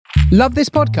Love this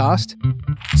podcast?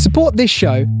 Support this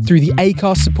show through the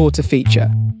Acast supporter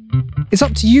feature. It's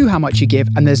up to you how much you give,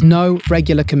 and there's no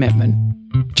regular commitment.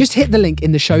 Just hit the link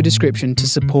in the show description to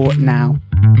support now.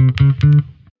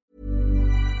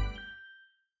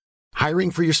 Hiring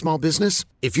for your small business?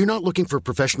 If you're not looking for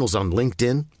professionals on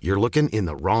LinkedIn, you're looking in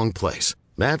the wrong place.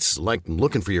 That's like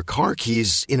looking for your car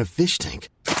keys in a fish tank.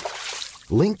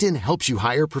 LinkedIn helps you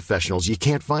hire professionals you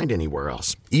can't find anywhere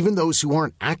else, even those who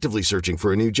aren't actively searching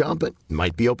for a new job but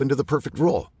might be open to the perfect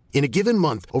role. In a given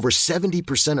month, over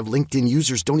 70% of LinkedIn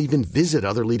users don't even visit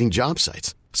other leading job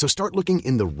sites. So start looking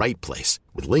in the right place.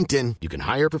 With LinkedIn, you can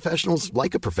hire professionals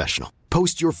like a professional.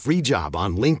 Post your free job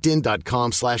on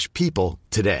linkedin.com/people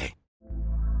today.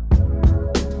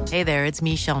 Hey there, it's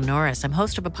Michelle Norris. I'm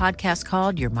host of a podcast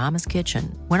called Your Mama's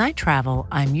Kitchen. When I travel,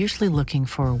 I'm usually looking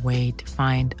for a way to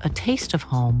find a taste of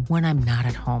home when I'm not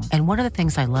at home. And one of the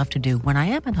things I love to do when I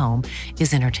am at home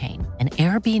is entertain. And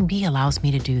Airbnb allows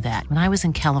me to do that. When I was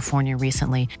in California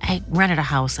recently, I rented a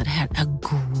house that had a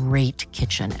great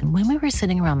kitchen. And when we were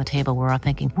sitting around the table, we're all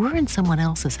thinking, we're in someone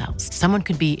else's house. Someone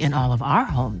could be in all of our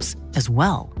homes as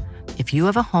well. If you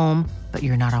have a home, but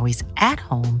you're not always at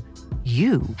home,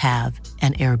 you have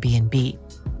an Airbnb.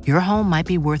 Your home might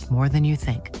be worth more than you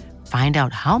think. Find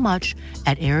out how much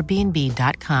at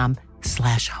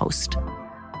airbnb.com/host.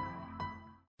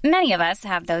 Many of us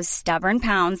have those stubborn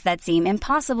pounds that seem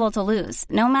impossible to lose,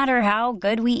 no matter how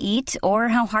good we eat or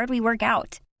how hard we work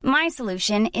out. My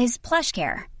solution is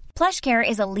PlushCare. PlushCare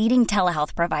is a leading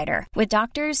telehealth provider with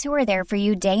doctors who are there for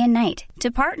you day and night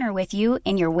to partner with you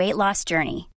in your weight loss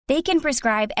journey. They can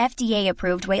prescribe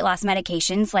FDA-approved weight loss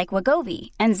medications like Wegovy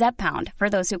and Zepbound for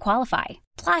those who qualify.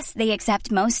 Plus, they accept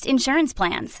most insurance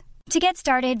plans. To get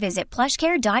started, visit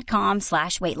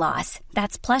plushcare.com/weightloss.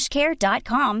 That's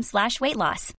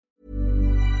plushcare.com/weightloss.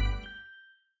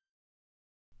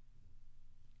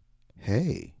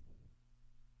 Hey.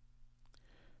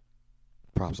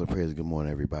 Props and praise. Good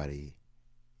morning, everybody.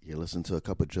 You're listening to A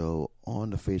Cup of Joe on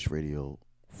the Face Radio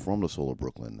from the soul of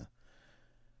Brooklyn.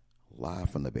 Live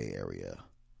from the Bay Area,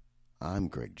 I'm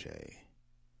Greg J.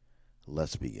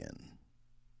 Let's begin.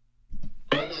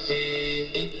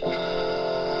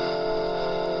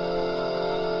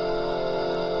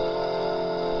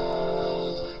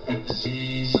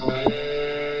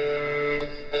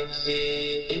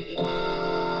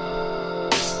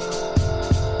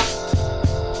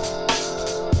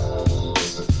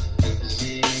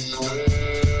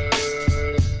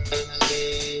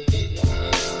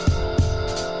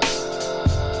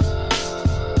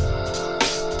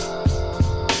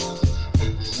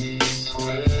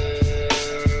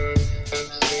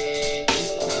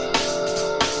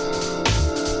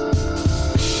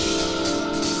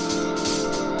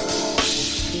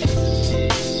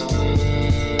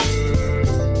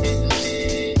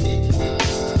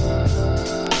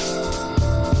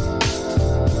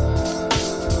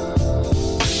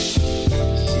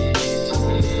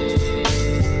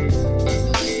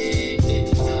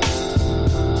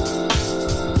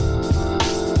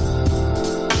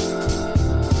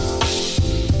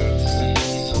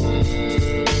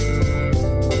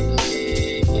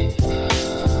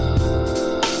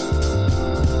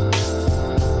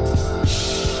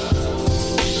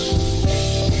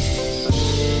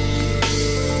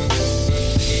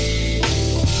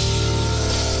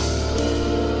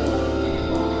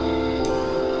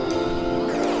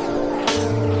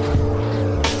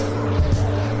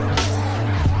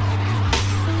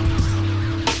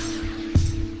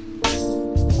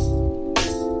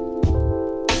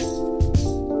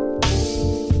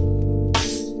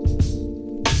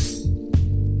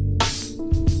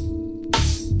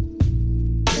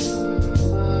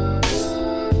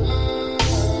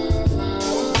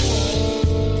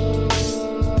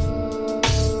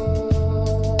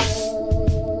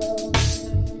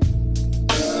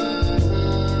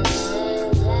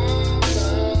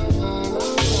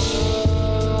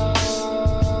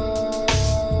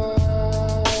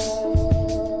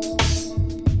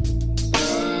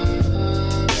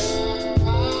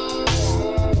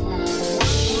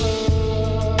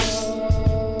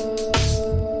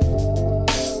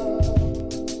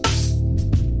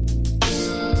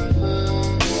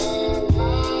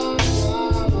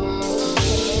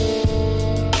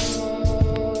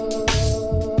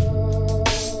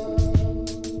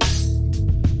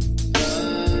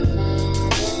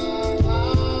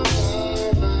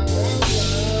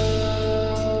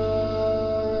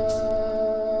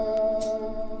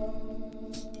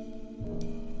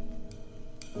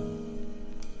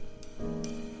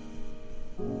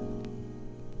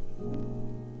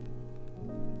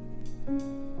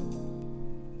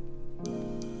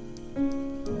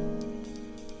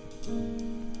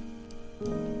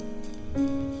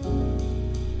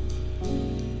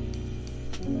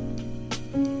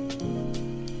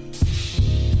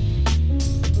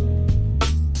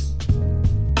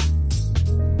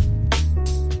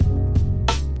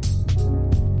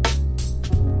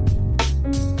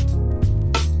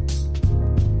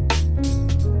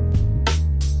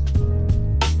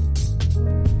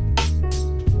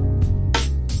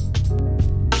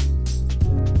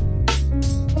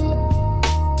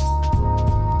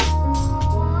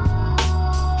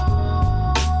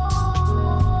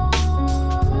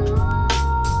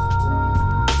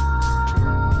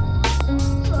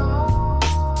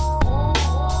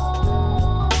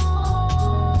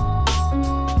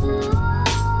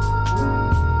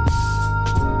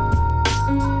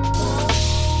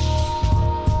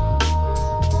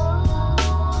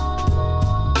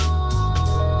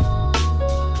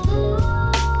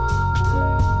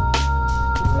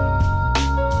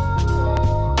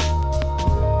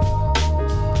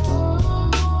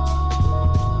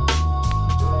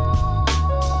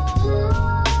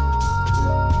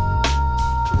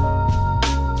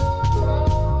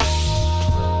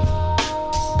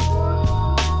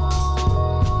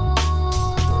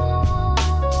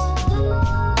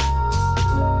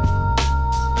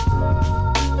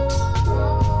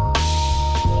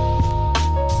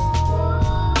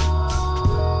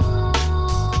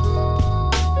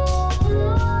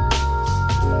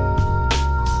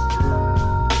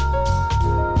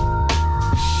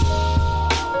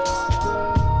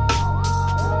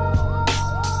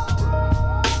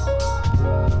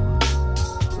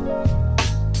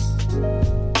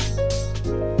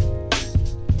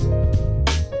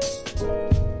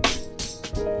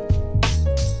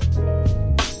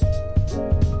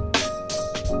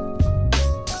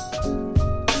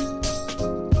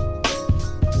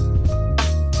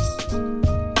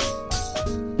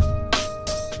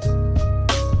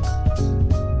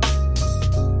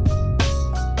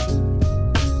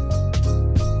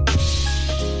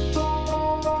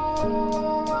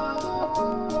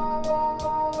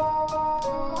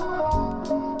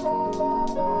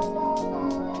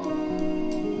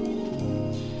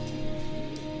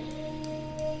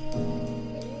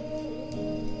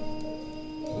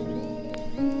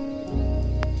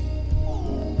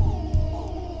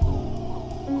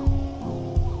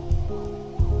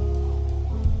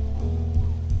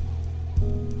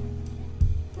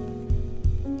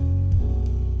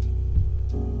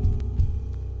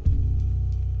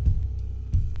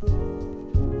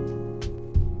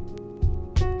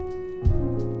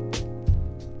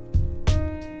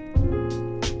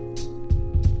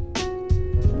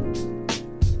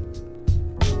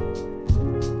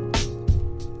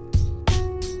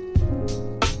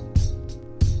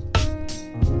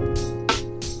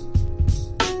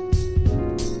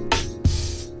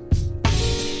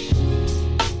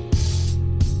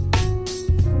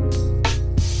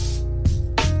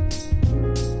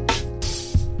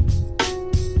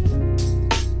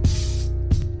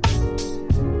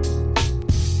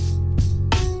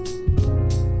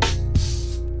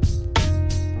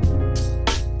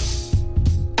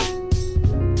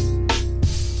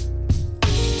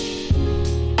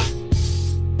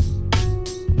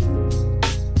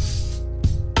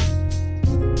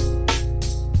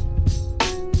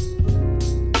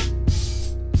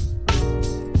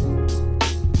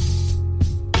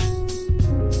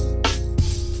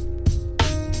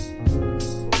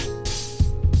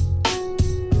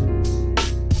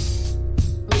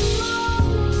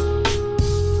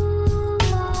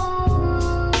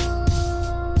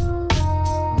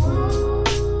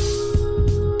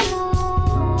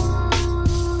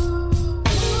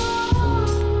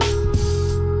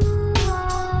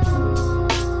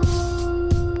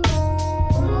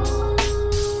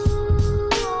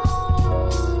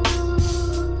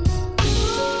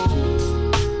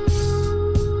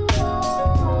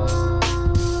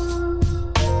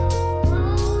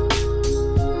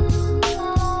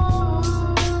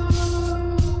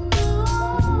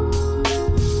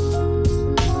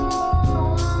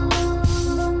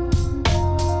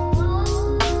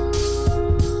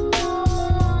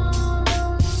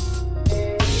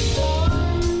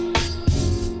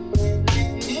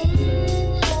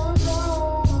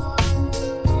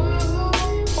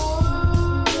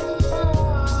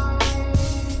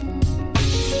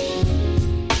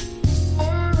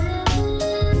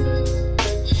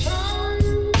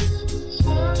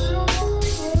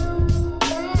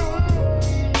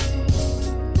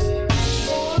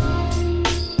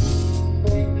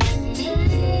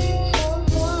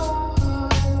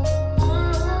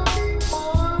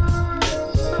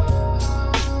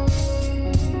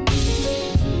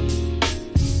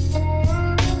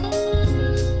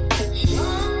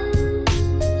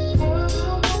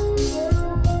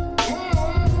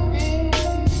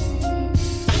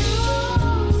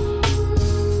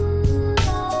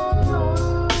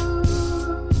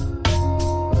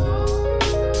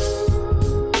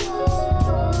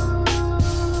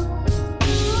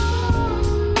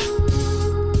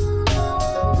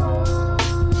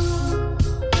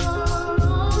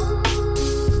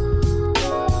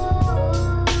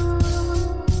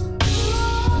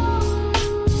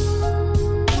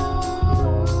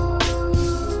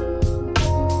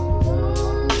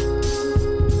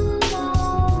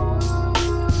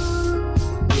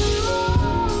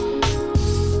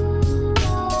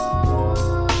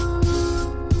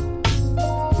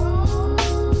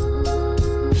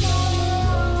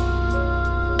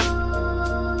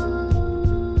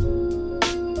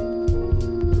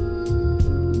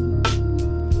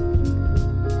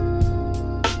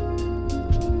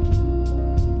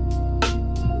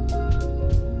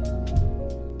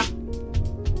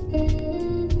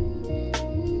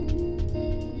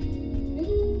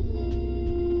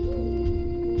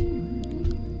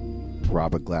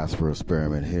 Robert Glasper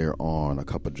Experiment here on A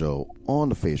Cup of Joe on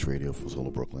the Face Radio for Solo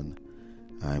Brooklyn.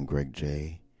 I'm Greg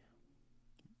J.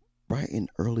 Bright and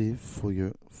early for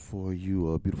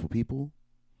you beautiful people.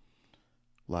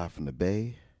 Live from the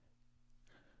Bay.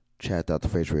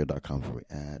 Chat.thefaceradio.com for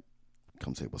the ad.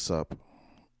 Come say what's up.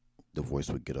 The voice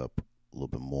would get up a little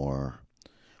bit more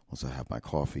once I have my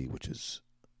coffee, which is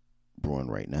brewing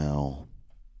right now.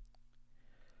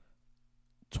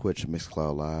 Twitch,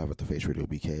 Mixcloud Live at the Face Radio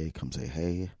BK. Come say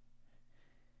hey.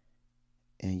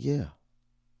 And yeah,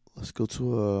 let's go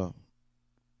to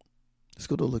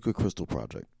the Liquid Crystal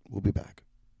Project. We'll be back.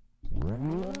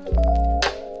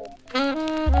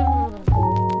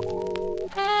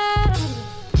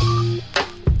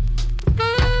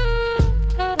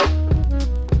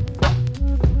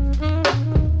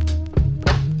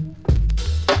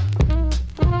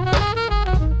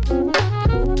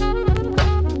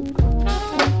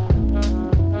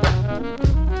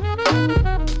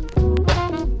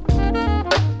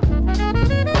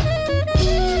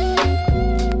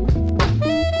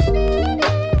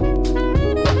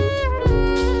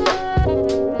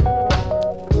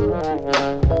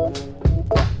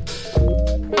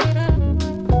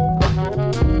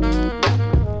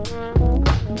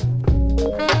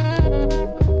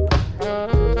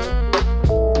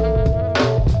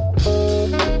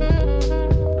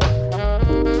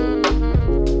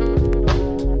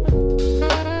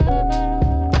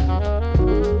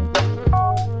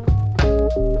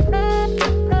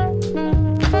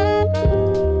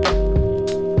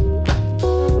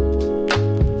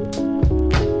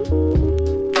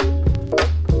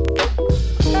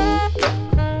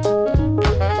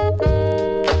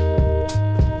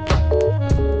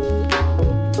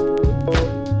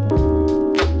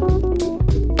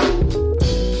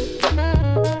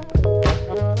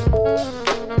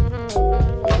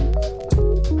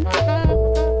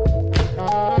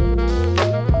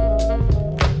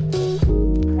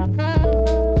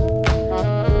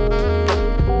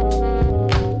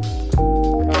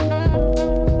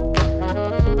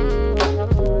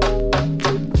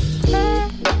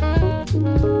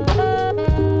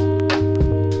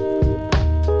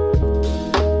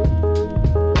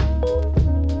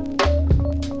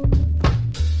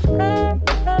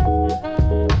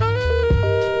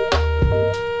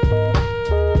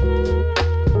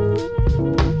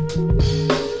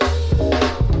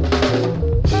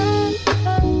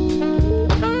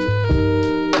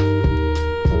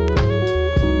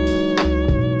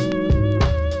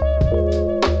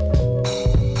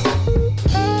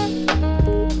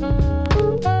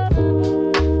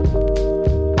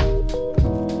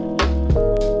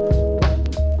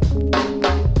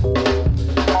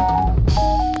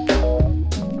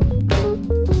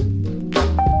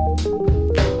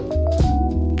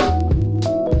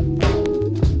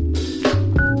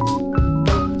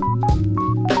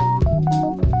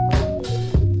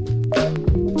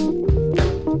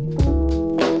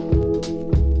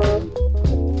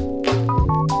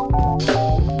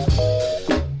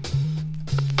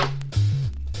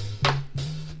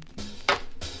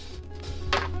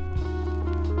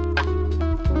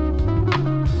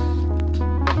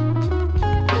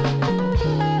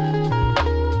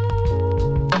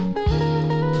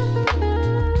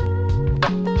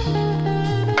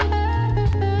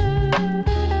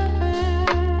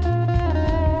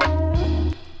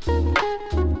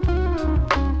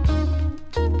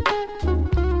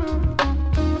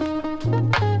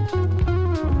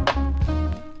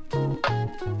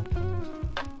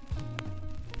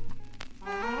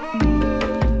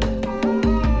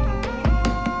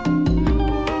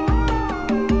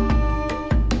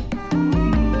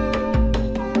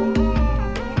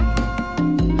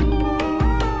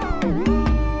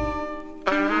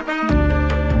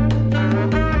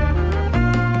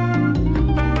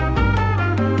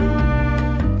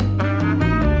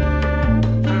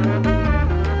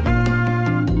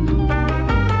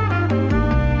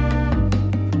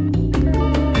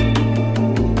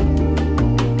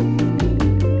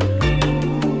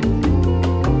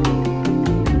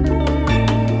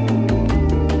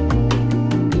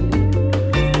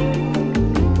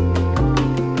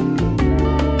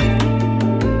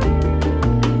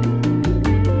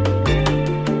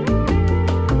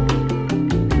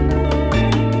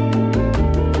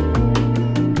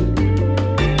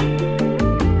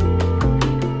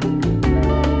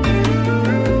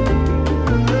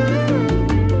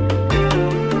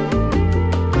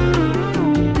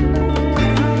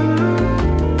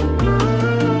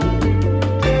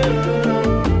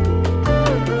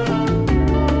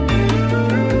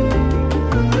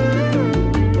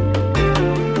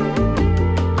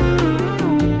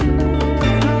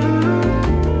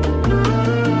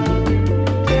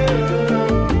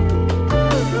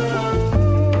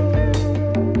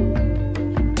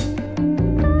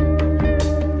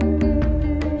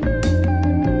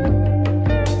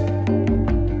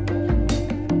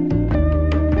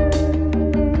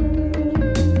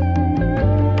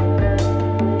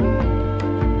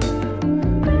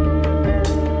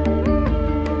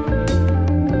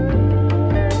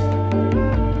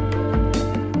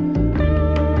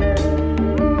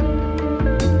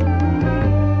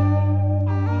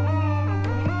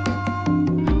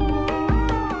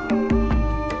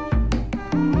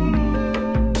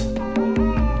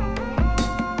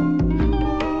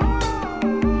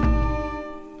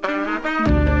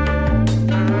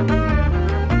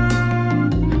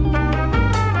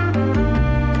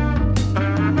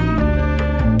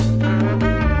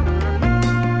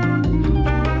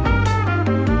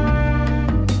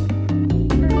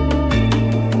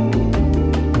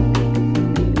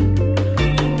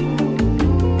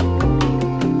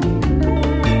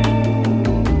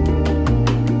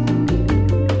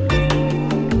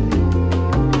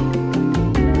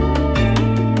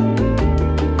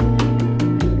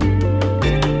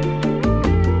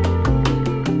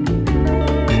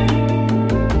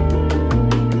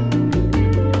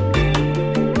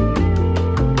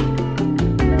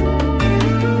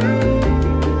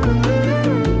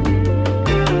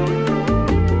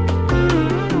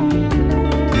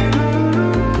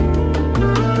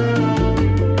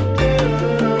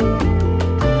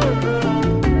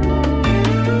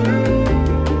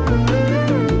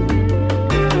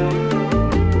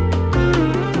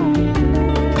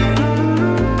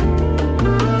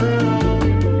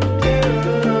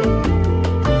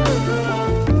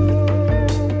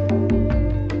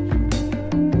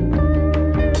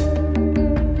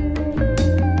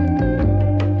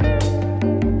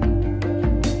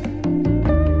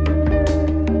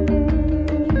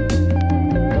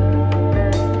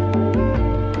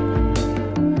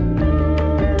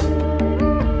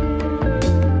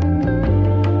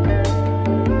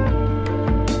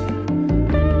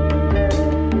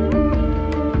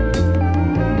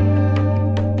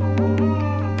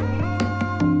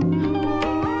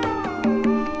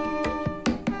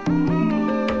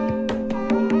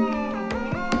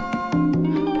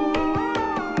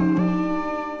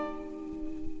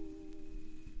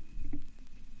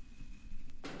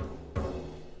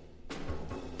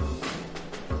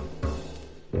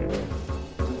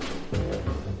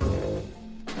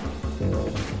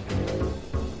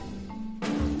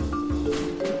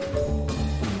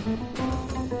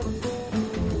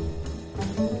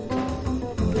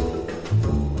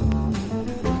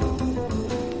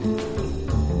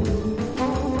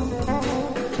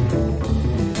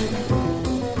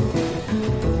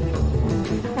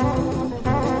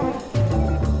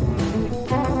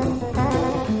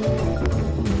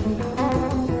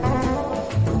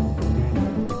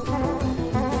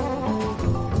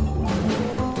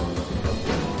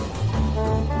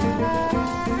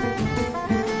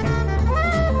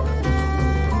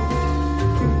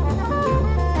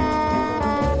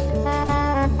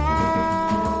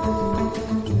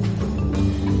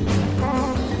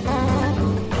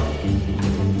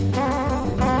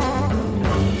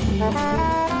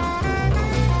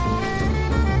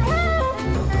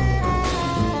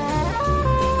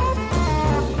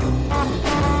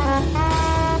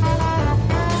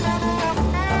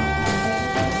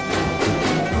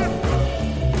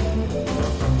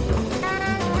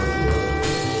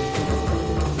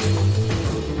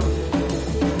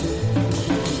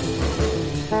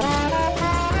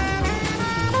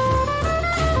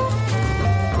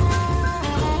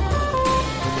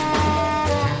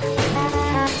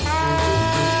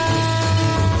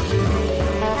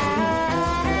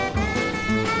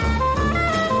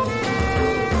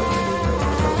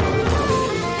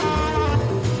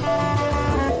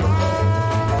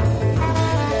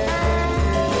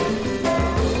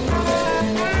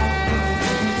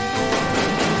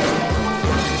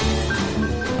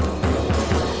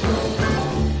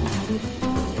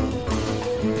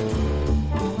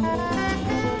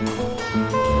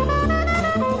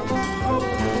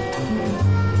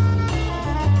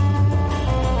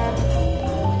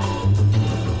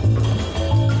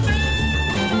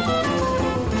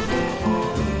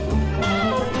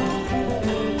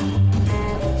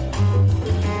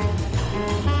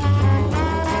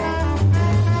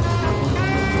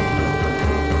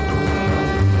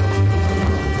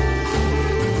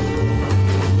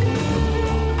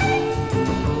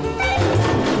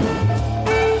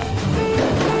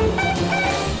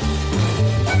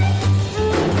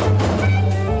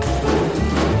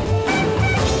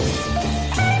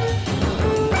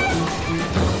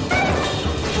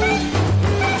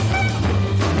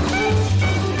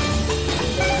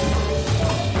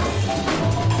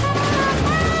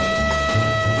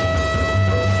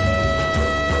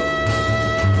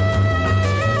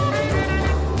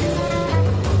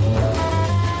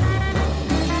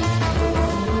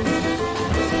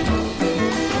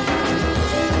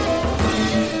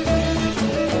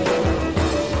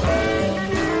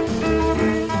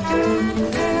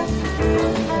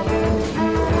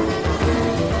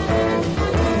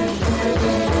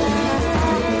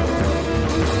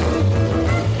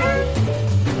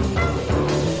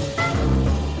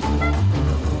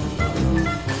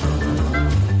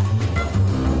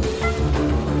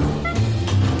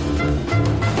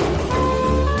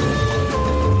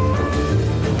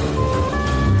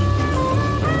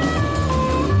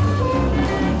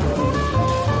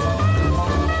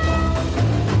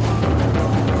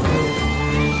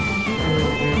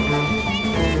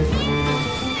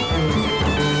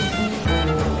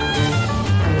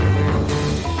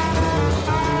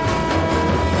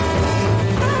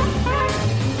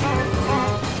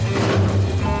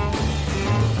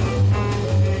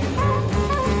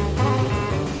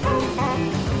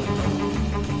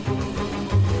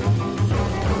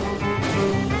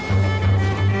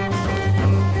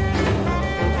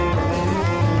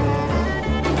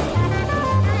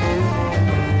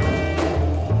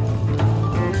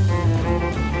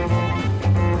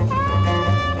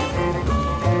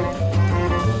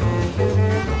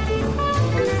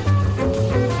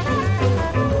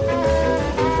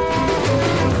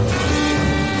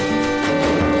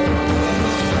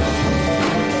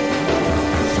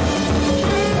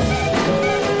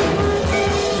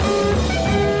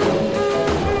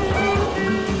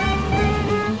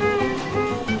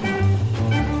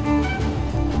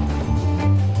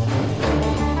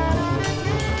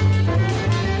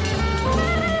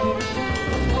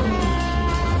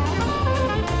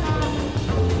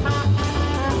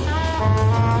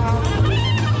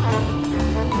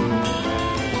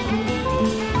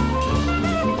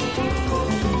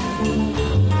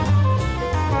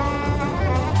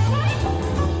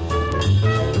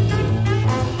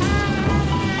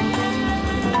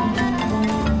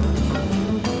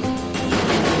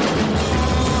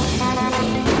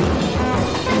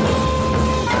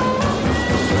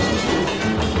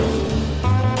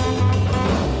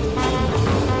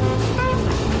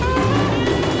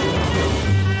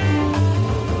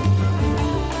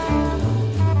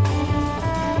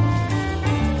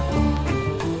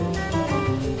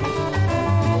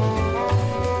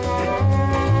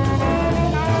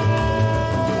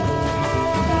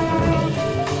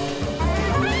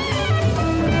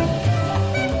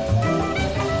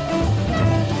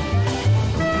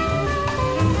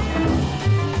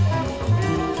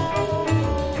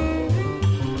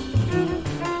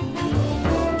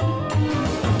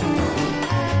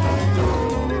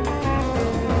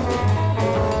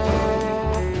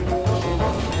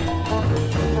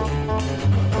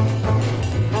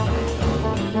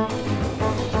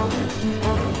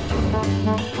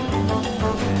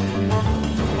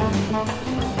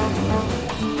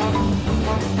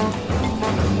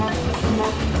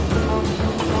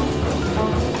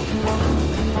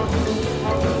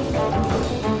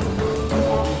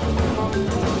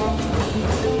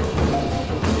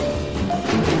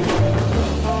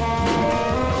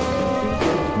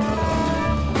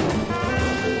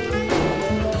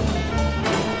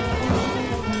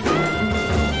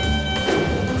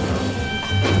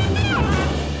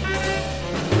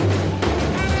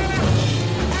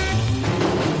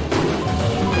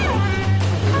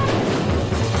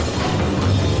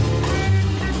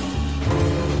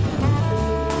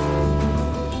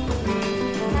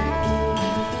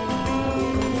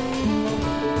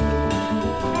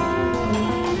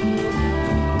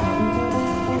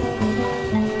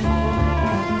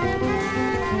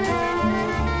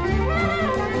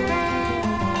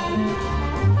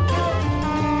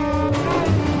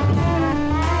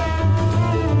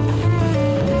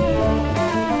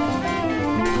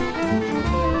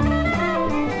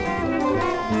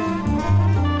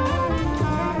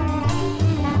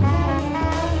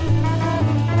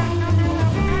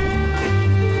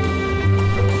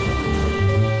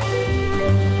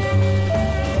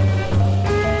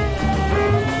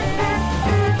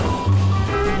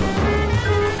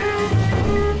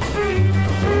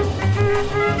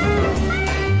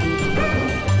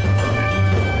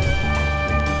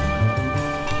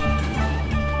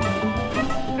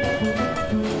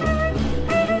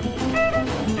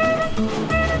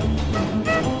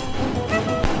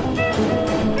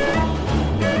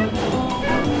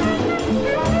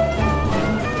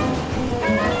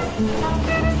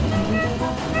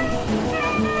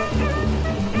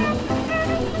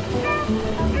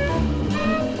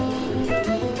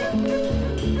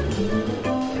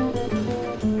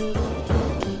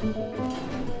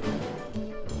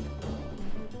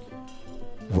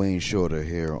 Wayne Shorter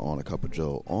here on A Cup of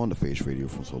J.O.E. on the Face Radio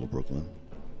from Solar Brooklyn.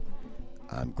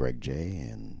 I'm Greg J,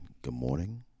 and good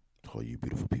morning to all you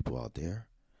beautiful people out there.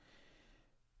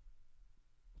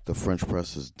 The French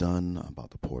press is done. I'm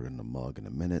about to pour it in the mug in a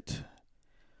minute.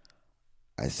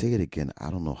 I say it again, I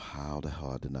don't know how the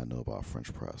hell I did not know about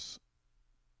French press.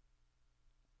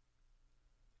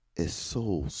 It's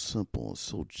so simple and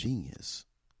so genius.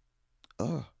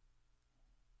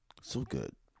 So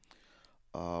good.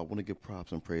 I want to give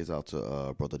props and praise out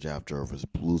to Brother Jeff Jervis,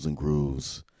 Blues and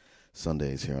Grooves,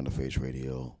 Sundays here on the Face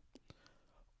Radio.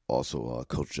 Also,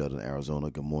 Coach Judd in Arizona,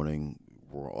 good morning.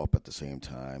 We're up at the same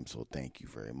time, so thank you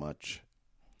very much.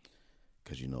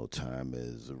 Because, you know, time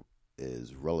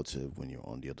is relative when you're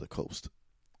on the other coast.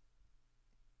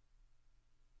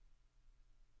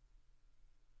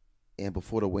 And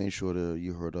before the Wayne Shorter,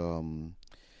 you heard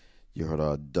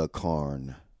Doug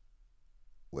Karn,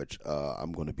 which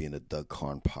I'm going to be in the Doug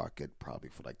Karn pocket probably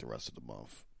for like the rest of the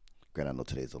month. Granted, I know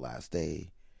today's the last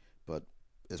day, but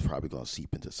it's probably going to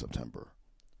seep into September.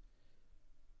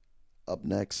 Up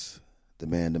next, the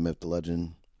man, the myth, the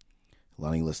legend,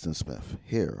 Lonnie Liston Smith,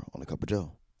 here on A Cup of J.O.E.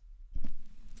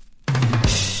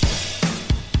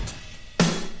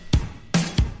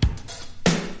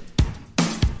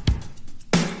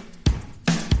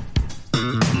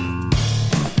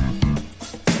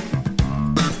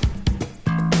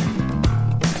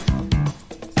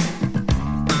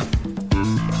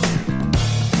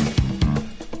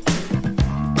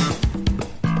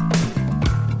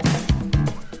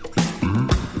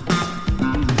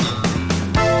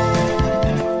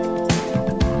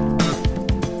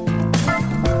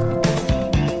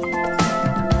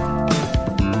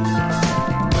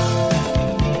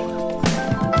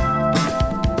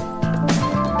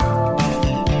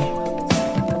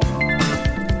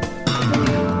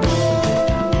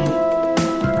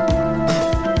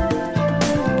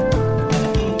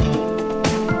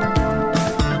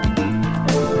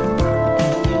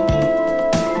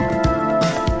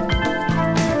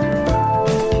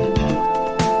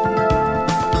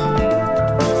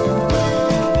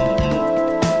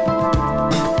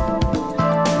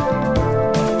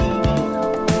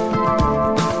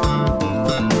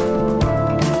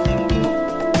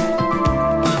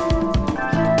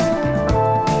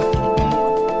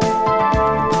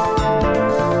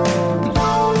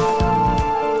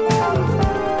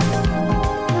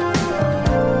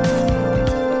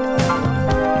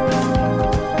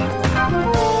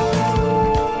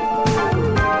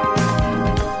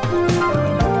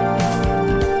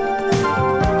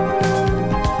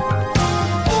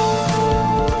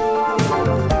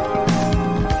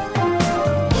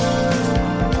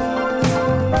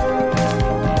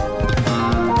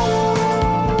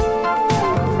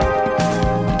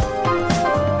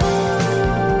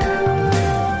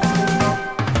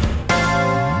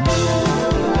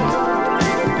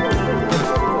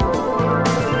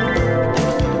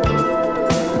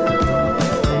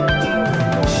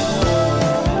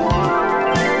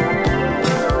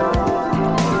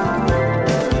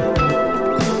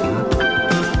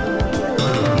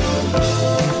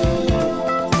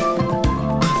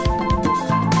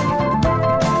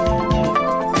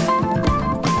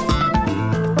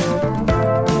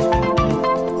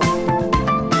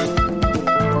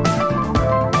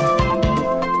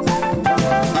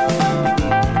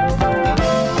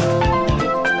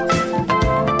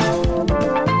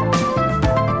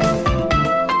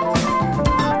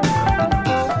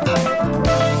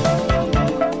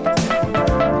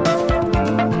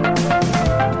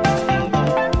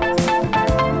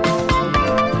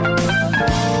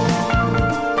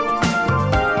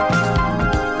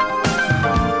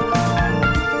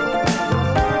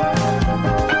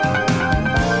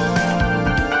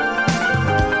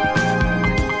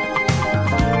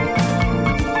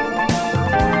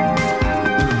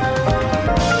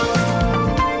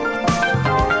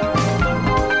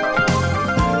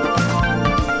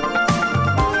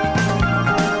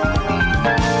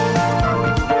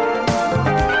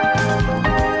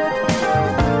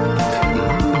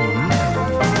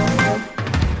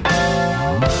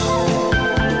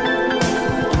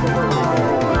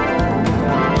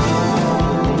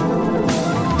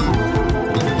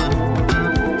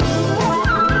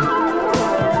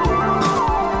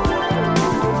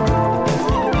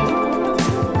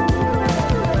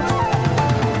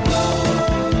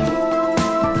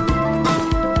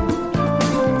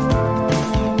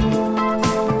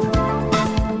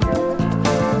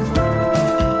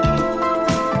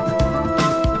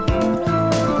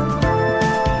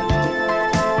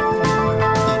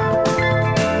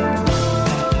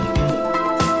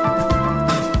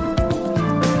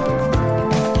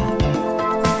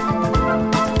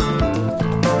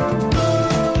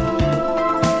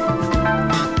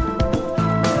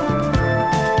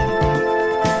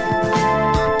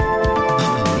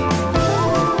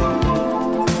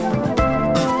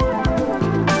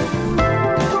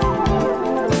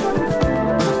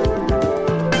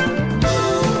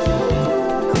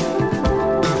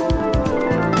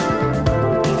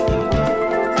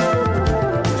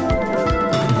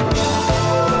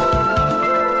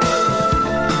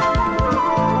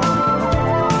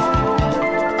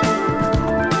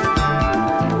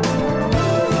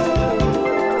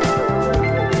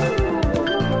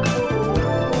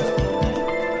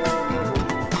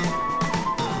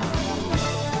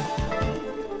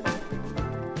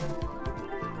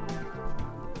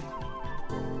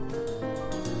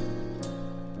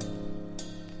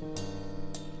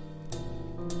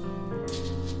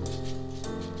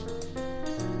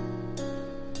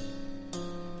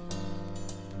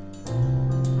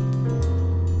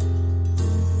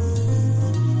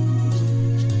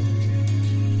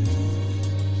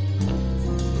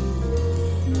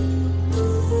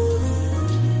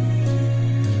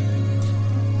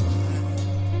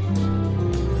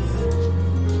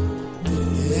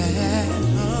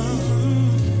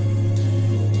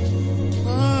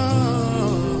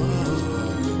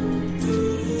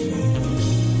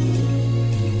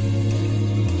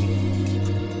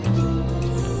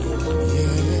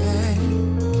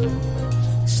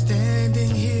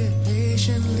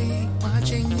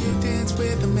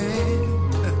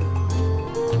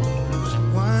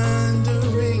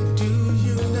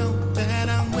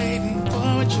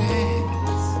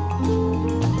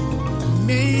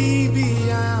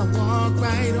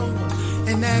 right over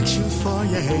and ask you for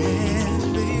your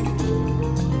hand, baby.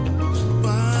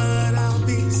 But I'll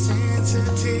be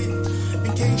sensitive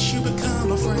in case you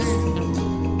become a friend.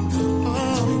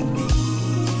 Oh,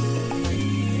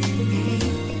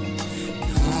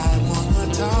 I wanna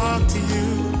talk to you,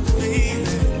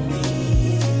 baby.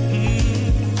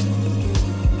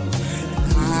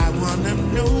 I wanna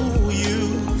know you,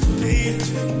 baby.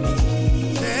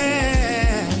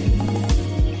 Yeah.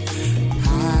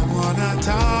 I wanna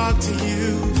talk to you.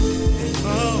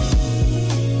 Oh,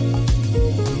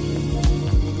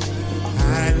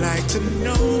 I'd like to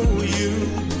know you.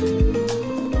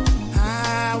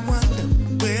 I wonder,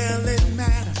 will it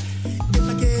matter if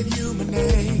I gave you my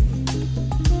name?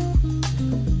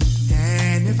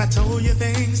 And if I told you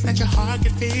things that your heart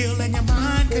could feel and your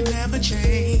mind could never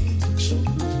change?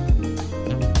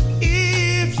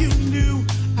 If you knew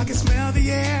I could smell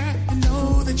the air and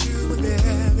know that you were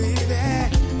there, baby.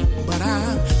 But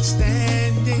I'm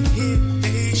standing here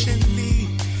patiently.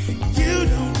 You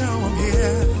don't know I'm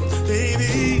here,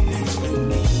 baby.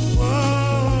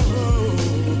 Whoa,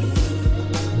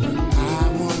 I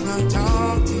wanna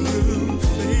talk to you,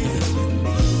 baby.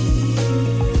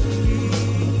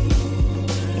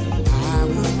 I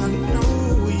wanna know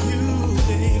you,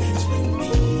 baby.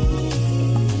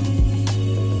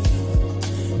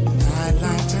 I'd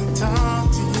like to talk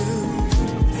to you.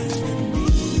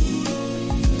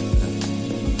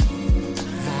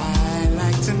 I'd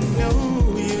like to know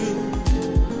you.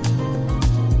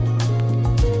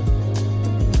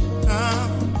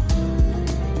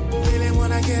 Really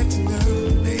wanna get to know,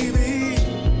 baby.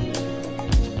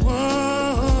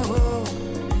 Whoa.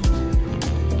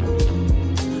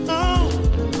 Oh,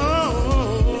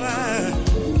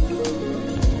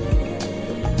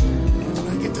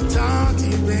 I get to talk to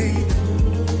you, baby.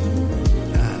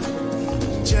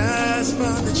 Just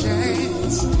for the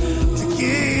chance to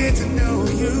get to know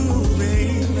you,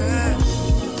 baby.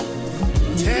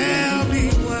 Tell me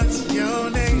what's your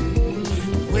name?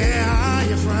 Where are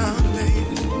you from,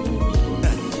 baby?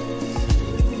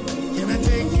 Can I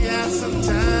take you out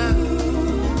sometime?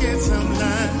 Get some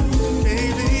lunch,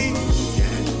 baby.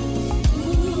 Yeah.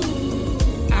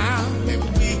 Maybe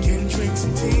we can drink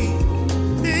some tea.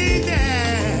 Baby.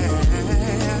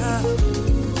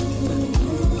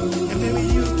 And maybe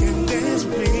you can dance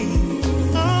with me.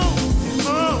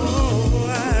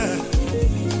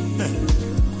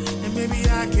 And maybe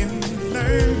I can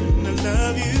learn to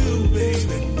love you,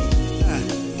 baby.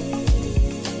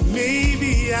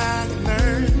 Maybe I can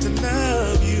learn to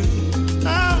love you.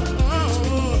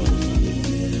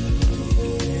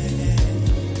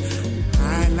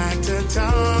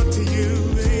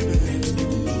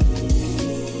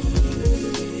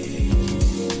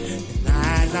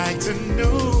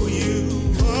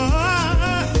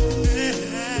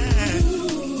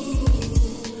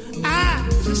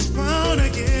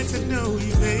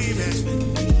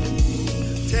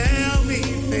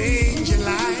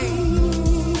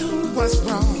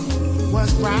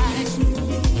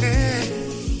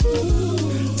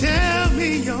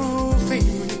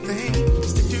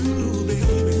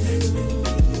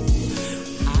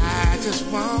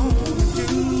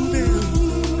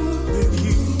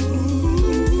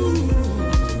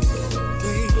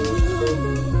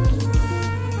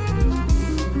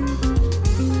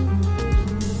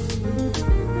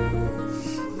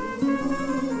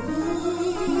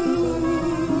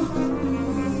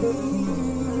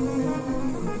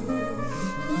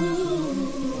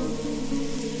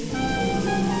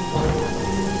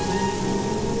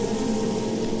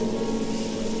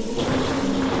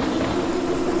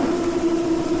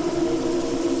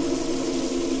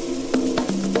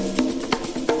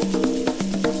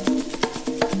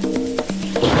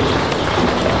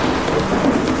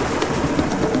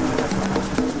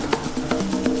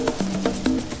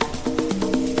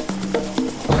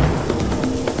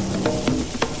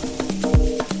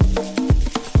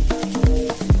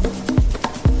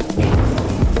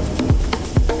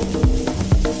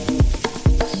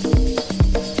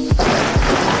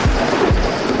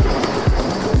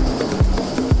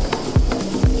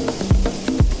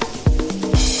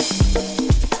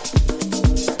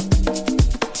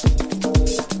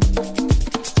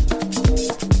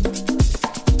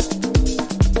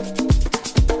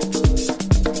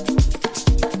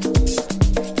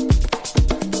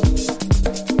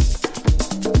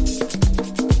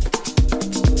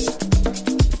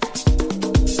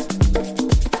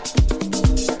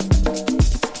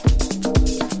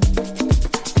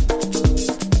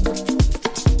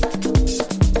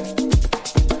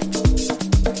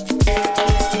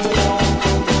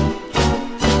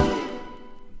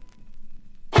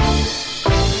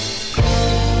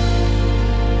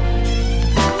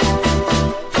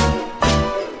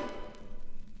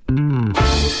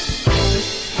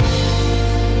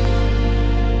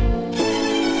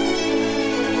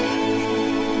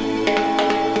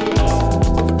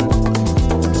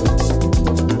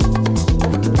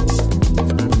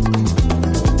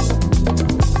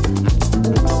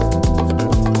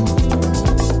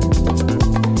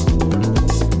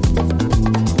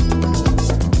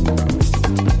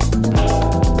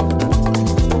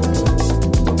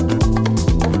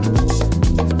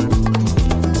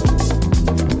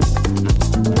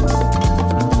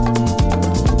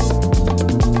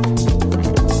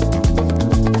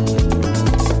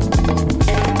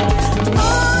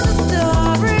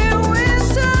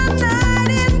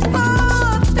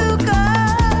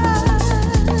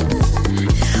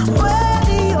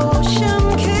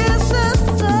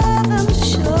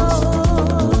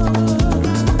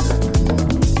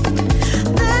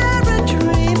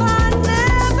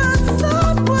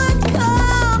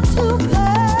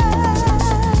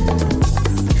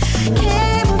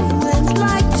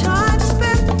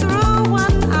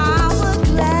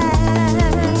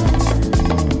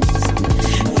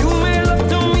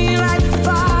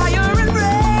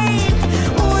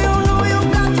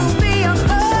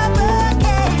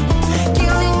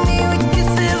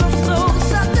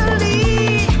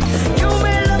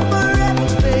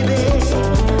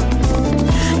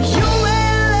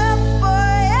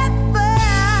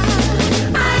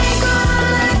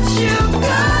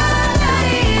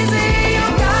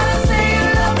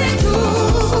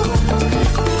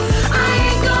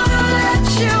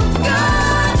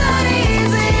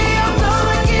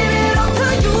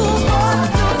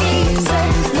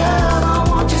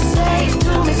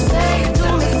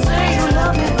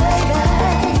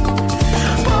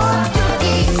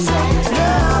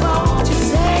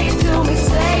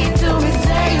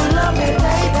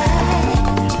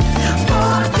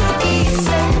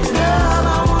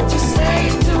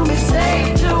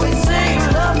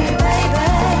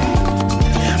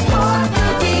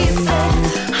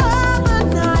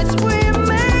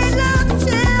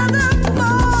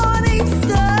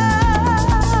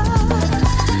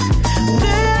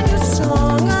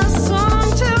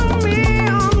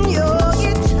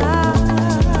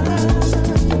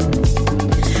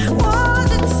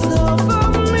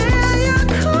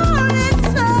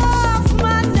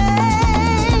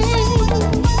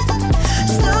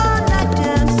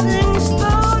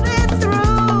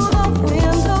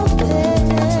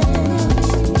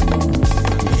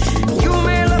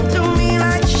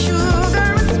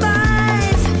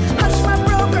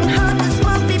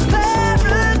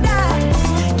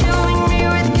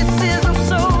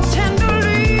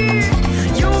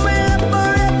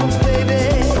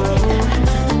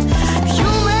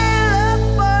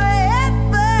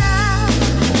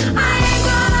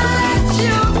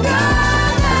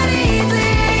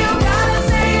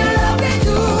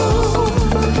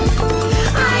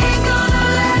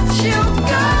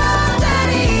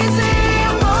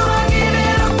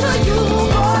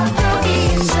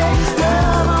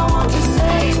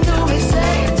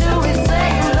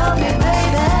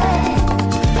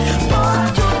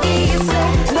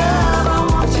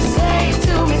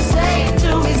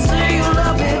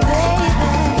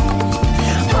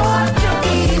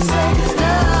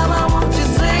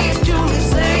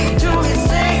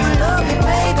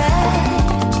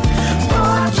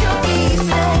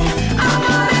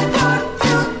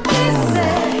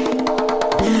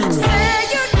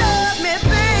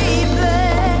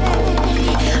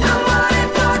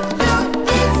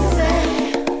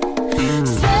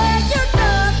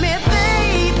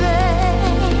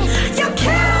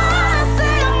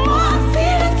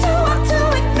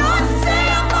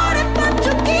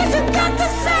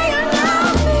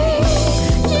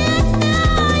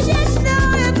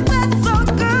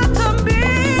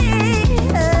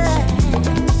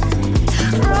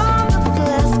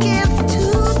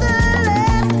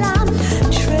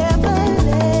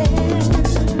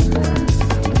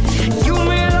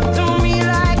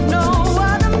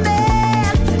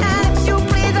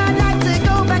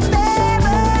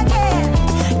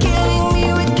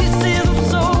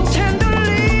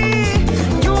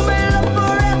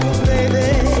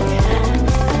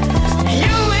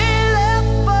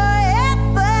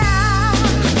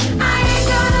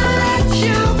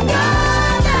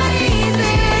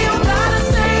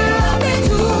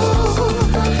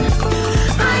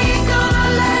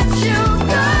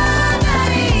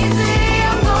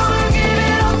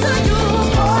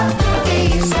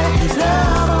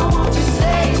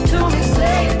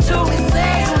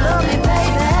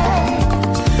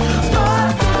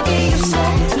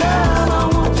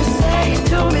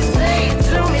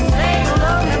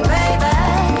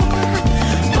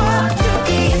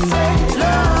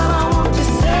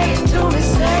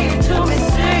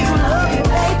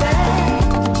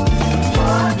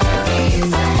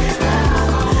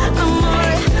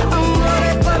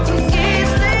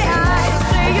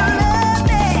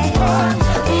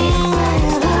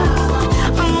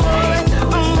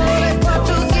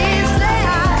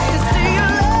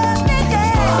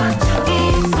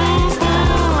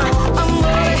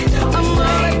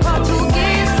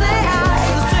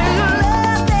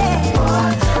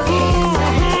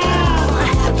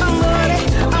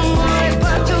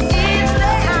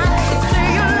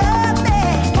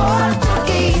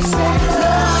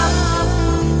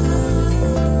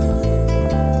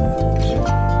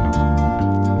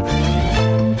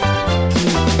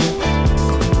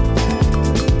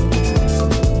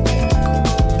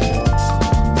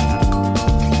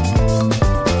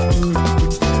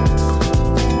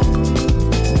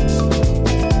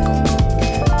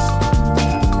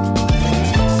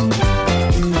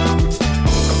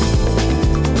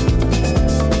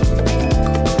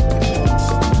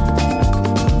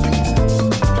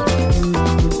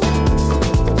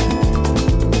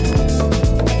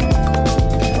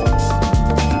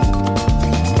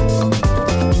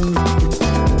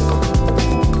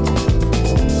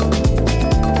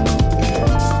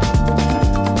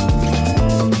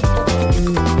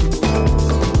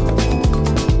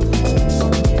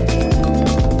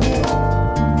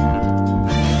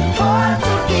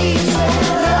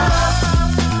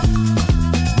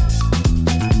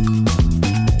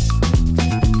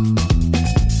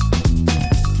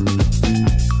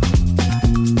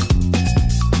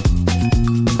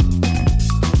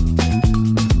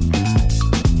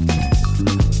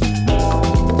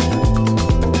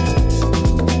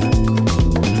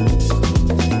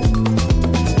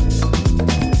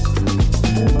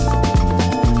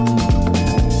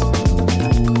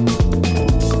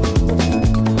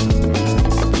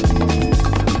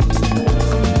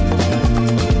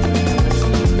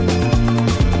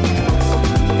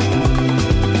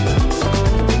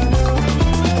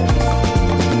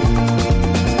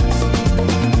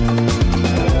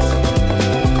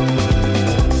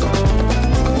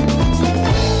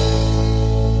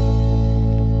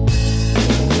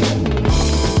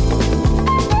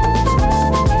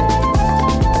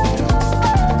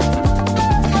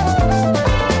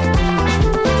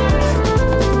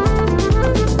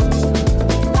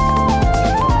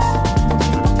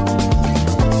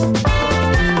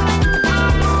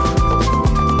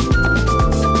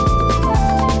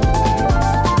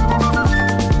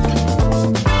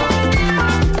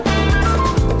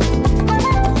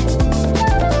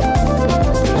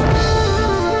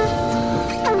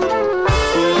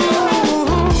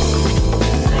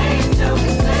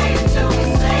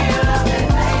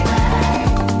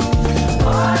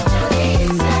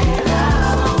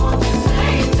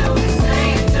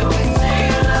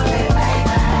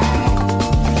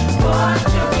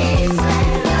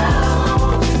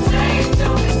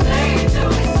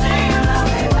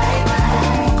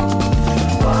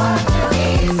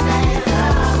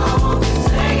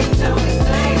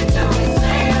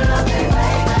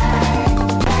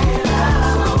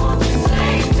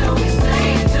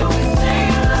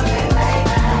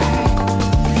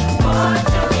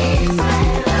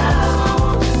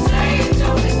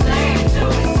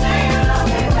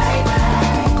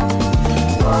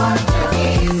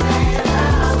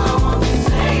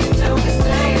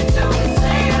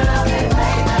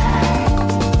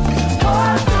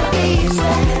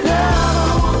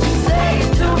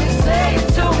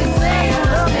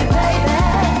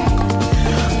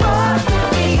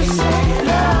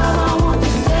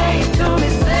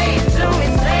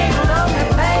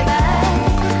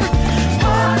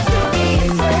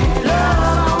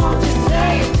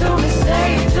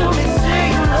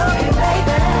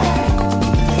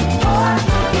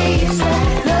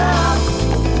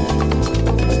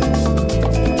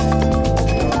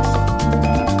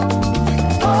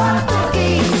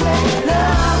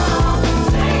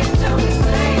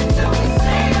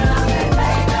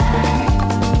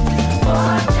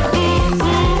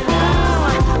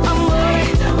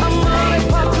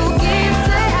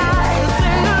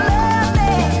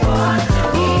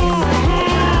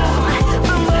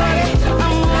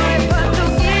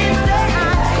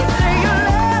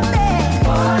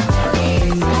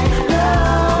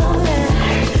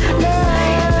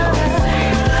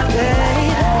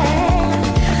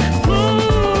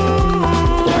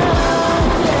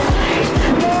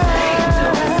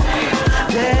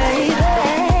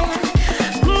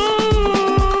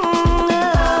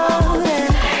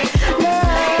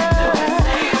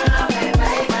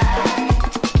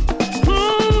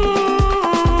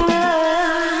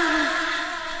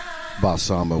 La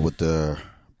Samba with the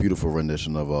beautiful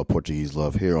rendition of Portuguese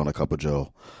Love here on A Cup of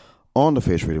Joe on the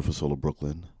Face Radio for Solar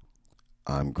Brooklyn.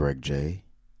 I'm Greg J.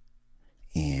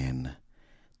 And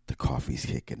the coffee's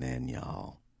kicking in,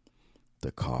 y'all.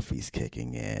 The coffee's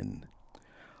kicking in.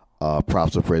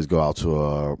 Props and praise go out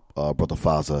to Brother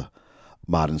Faza,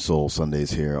 Modern Soul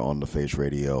Sundays here on the Face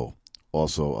Radio.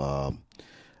 Also,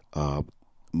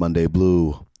 Monday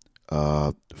Blue.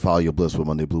 Follow your bliss with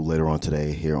Monday Blue later on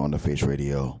today here on the Face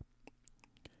Radio.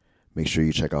 Make sure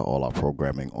you check out all our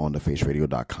programming on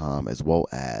thefaceradio.com as well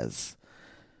as,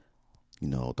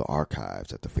 the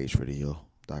archives at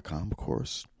thefaceradio.com, of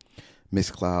course.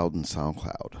 Mixcloud and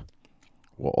SoundCloud.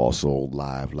 We're also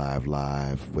live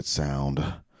with sound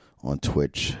on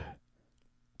Twitch,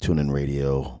 TuneIn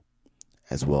Radio,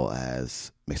 as well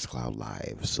as Mixcloud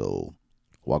Live. So,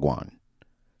 wagwan.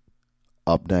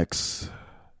 Up next,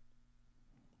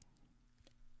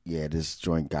 this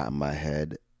joint got in my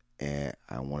head, and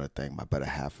I want to thank my better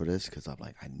half for this, because I'm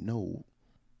like, I didn't know,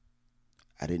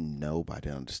 but I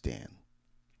didn't understand.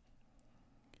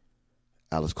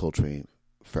 Alice Coltrane,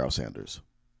 Pharoah Sanders.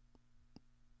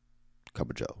 Cup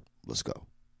of Joe. Let's go.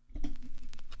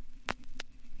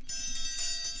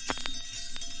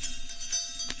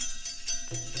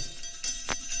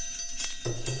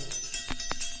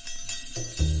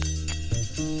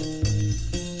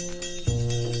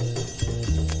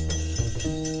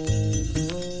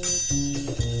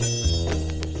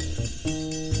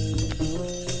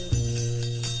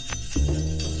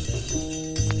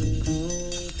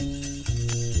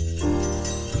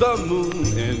 The moon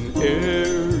in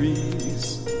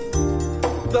Aries,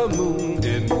 the moon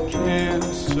in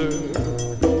Cancer,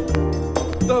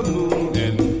 the moon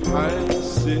in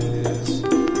Pisces,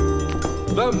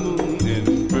 the moon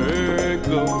in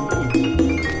Virgo,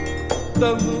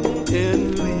 the moon in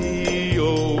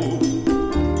Leo,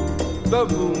 the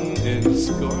moon in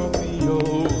Scorpio,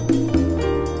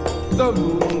 the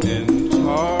moon in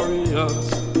Taurus,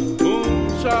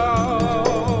 moonchild.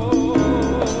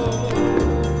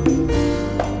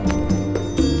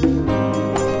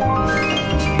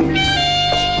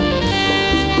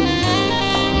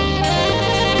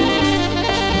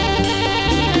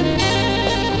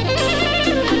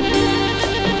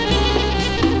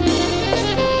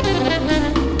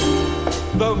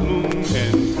 The moon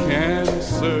in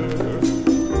Cancer,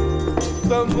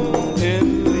 the moon in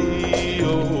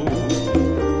Leo,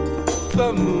 the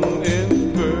moon in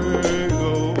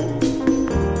Virgo,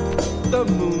 the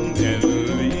moon in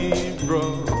Libra,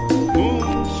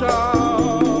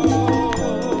 moonchild,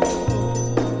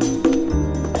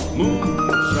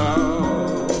 moonchild,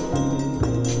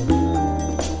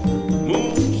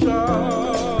 moonchild,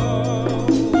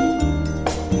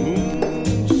 moonchild.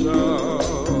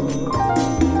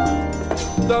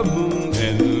 The moon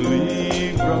in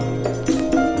Libra,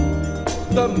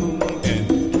 the moon in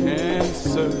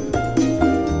Cancer,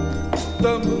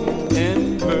 the moon in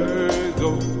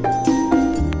Virgo,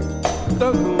 the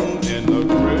moon in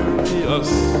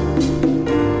Aquarius.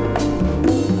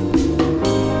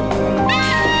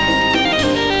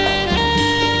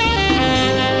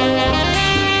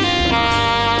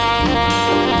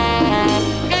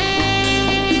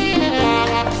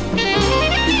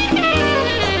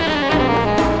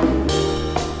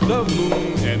 The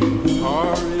moon in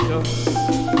Aquarius,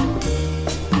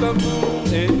 the moon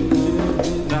in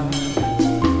Gemini,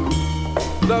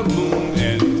 the moon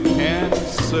in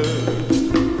Cancer,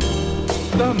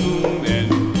 the moon in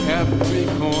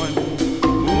Capricorn,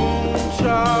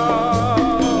 moonchild,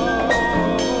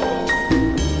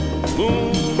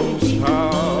 moonchild,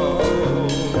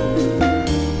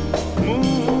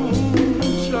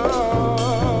 moonchild,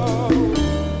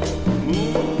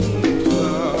 moonchild.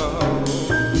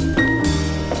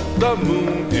 The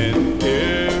moon in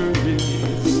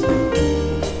Aries,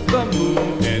 the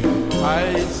moon in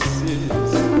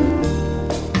Pisces,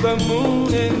 the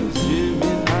moon in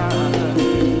Gemini,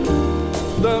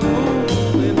 the moon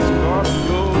in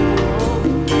Scorpio.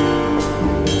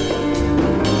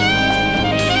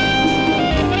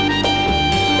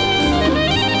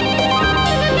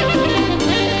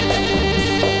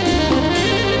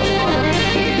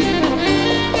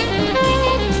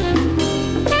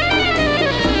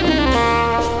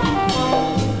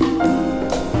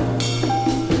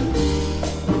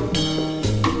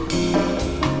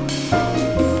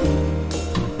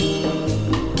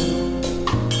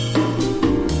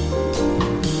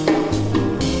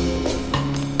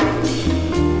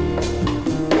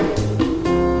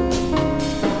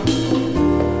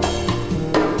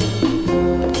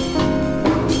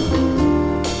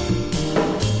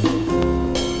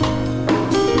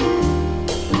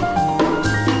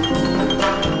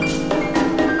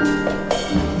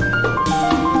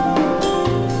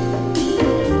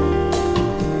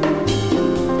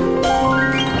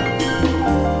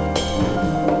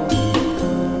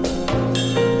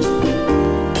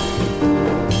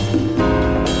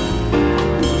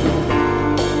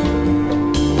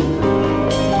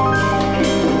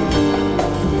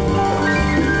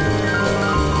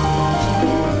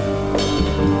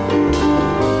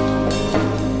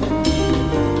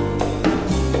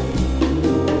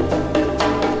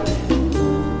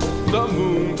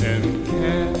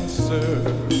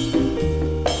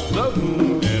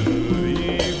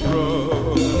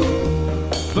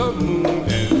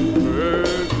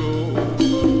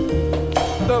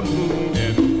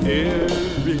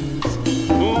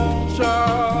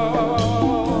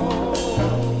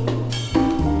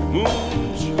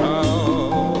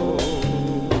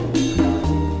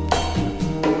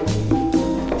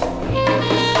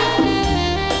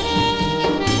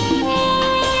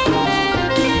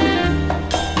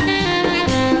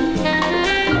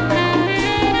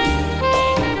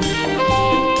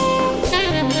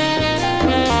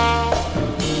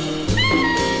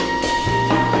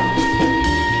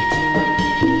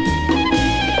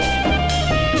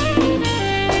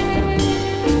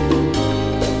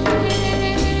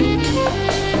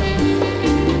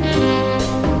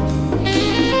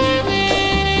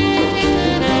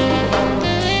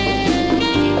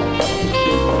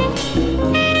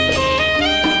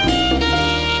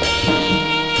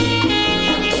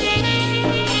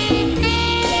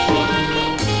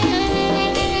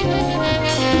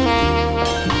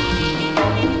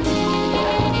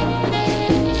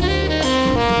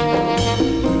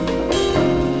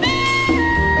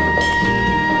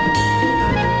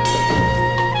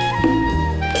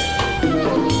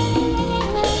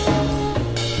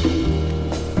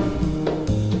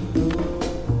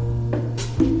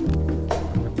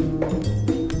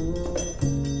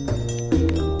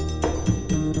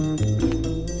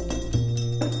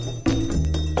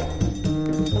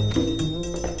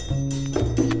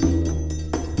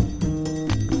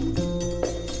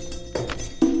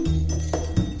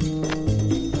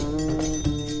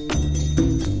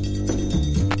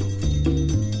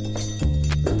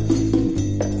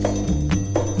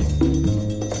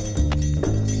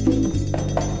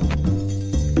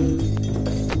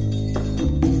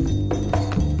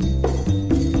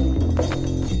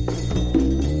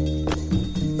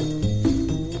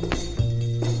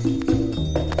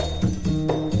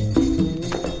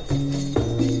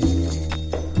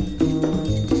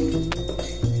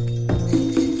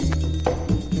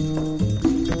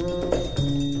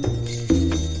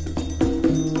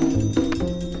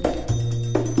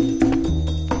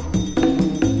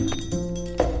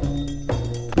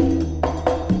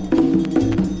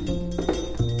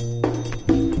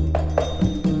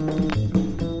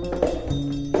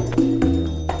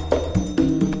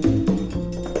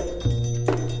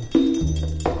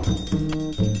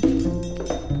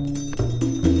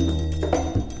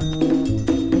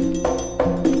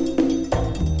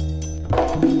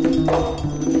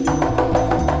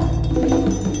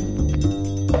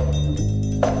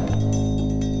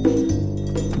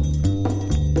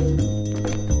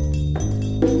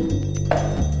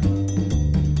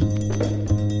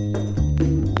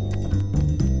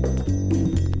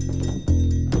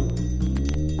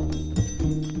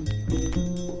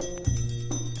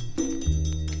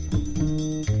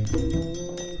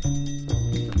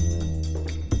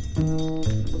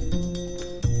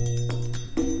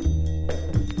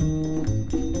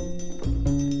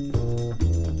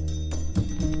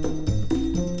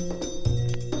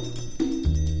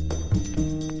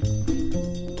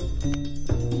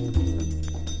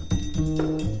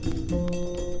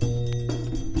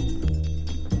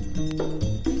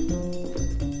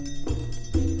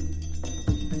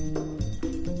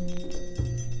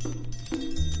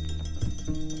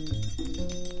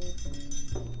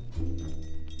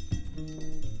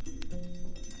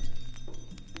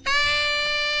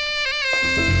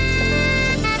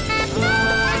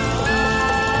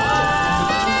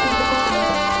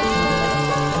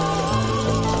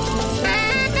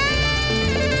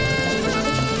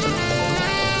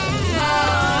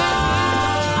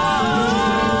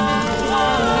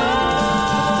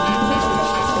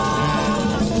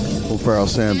 Pharoah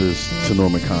Sanders to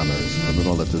Norman Connors, and we're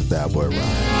gonna let this bad boy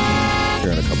ride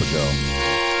here in a Cup of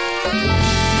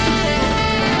Joe.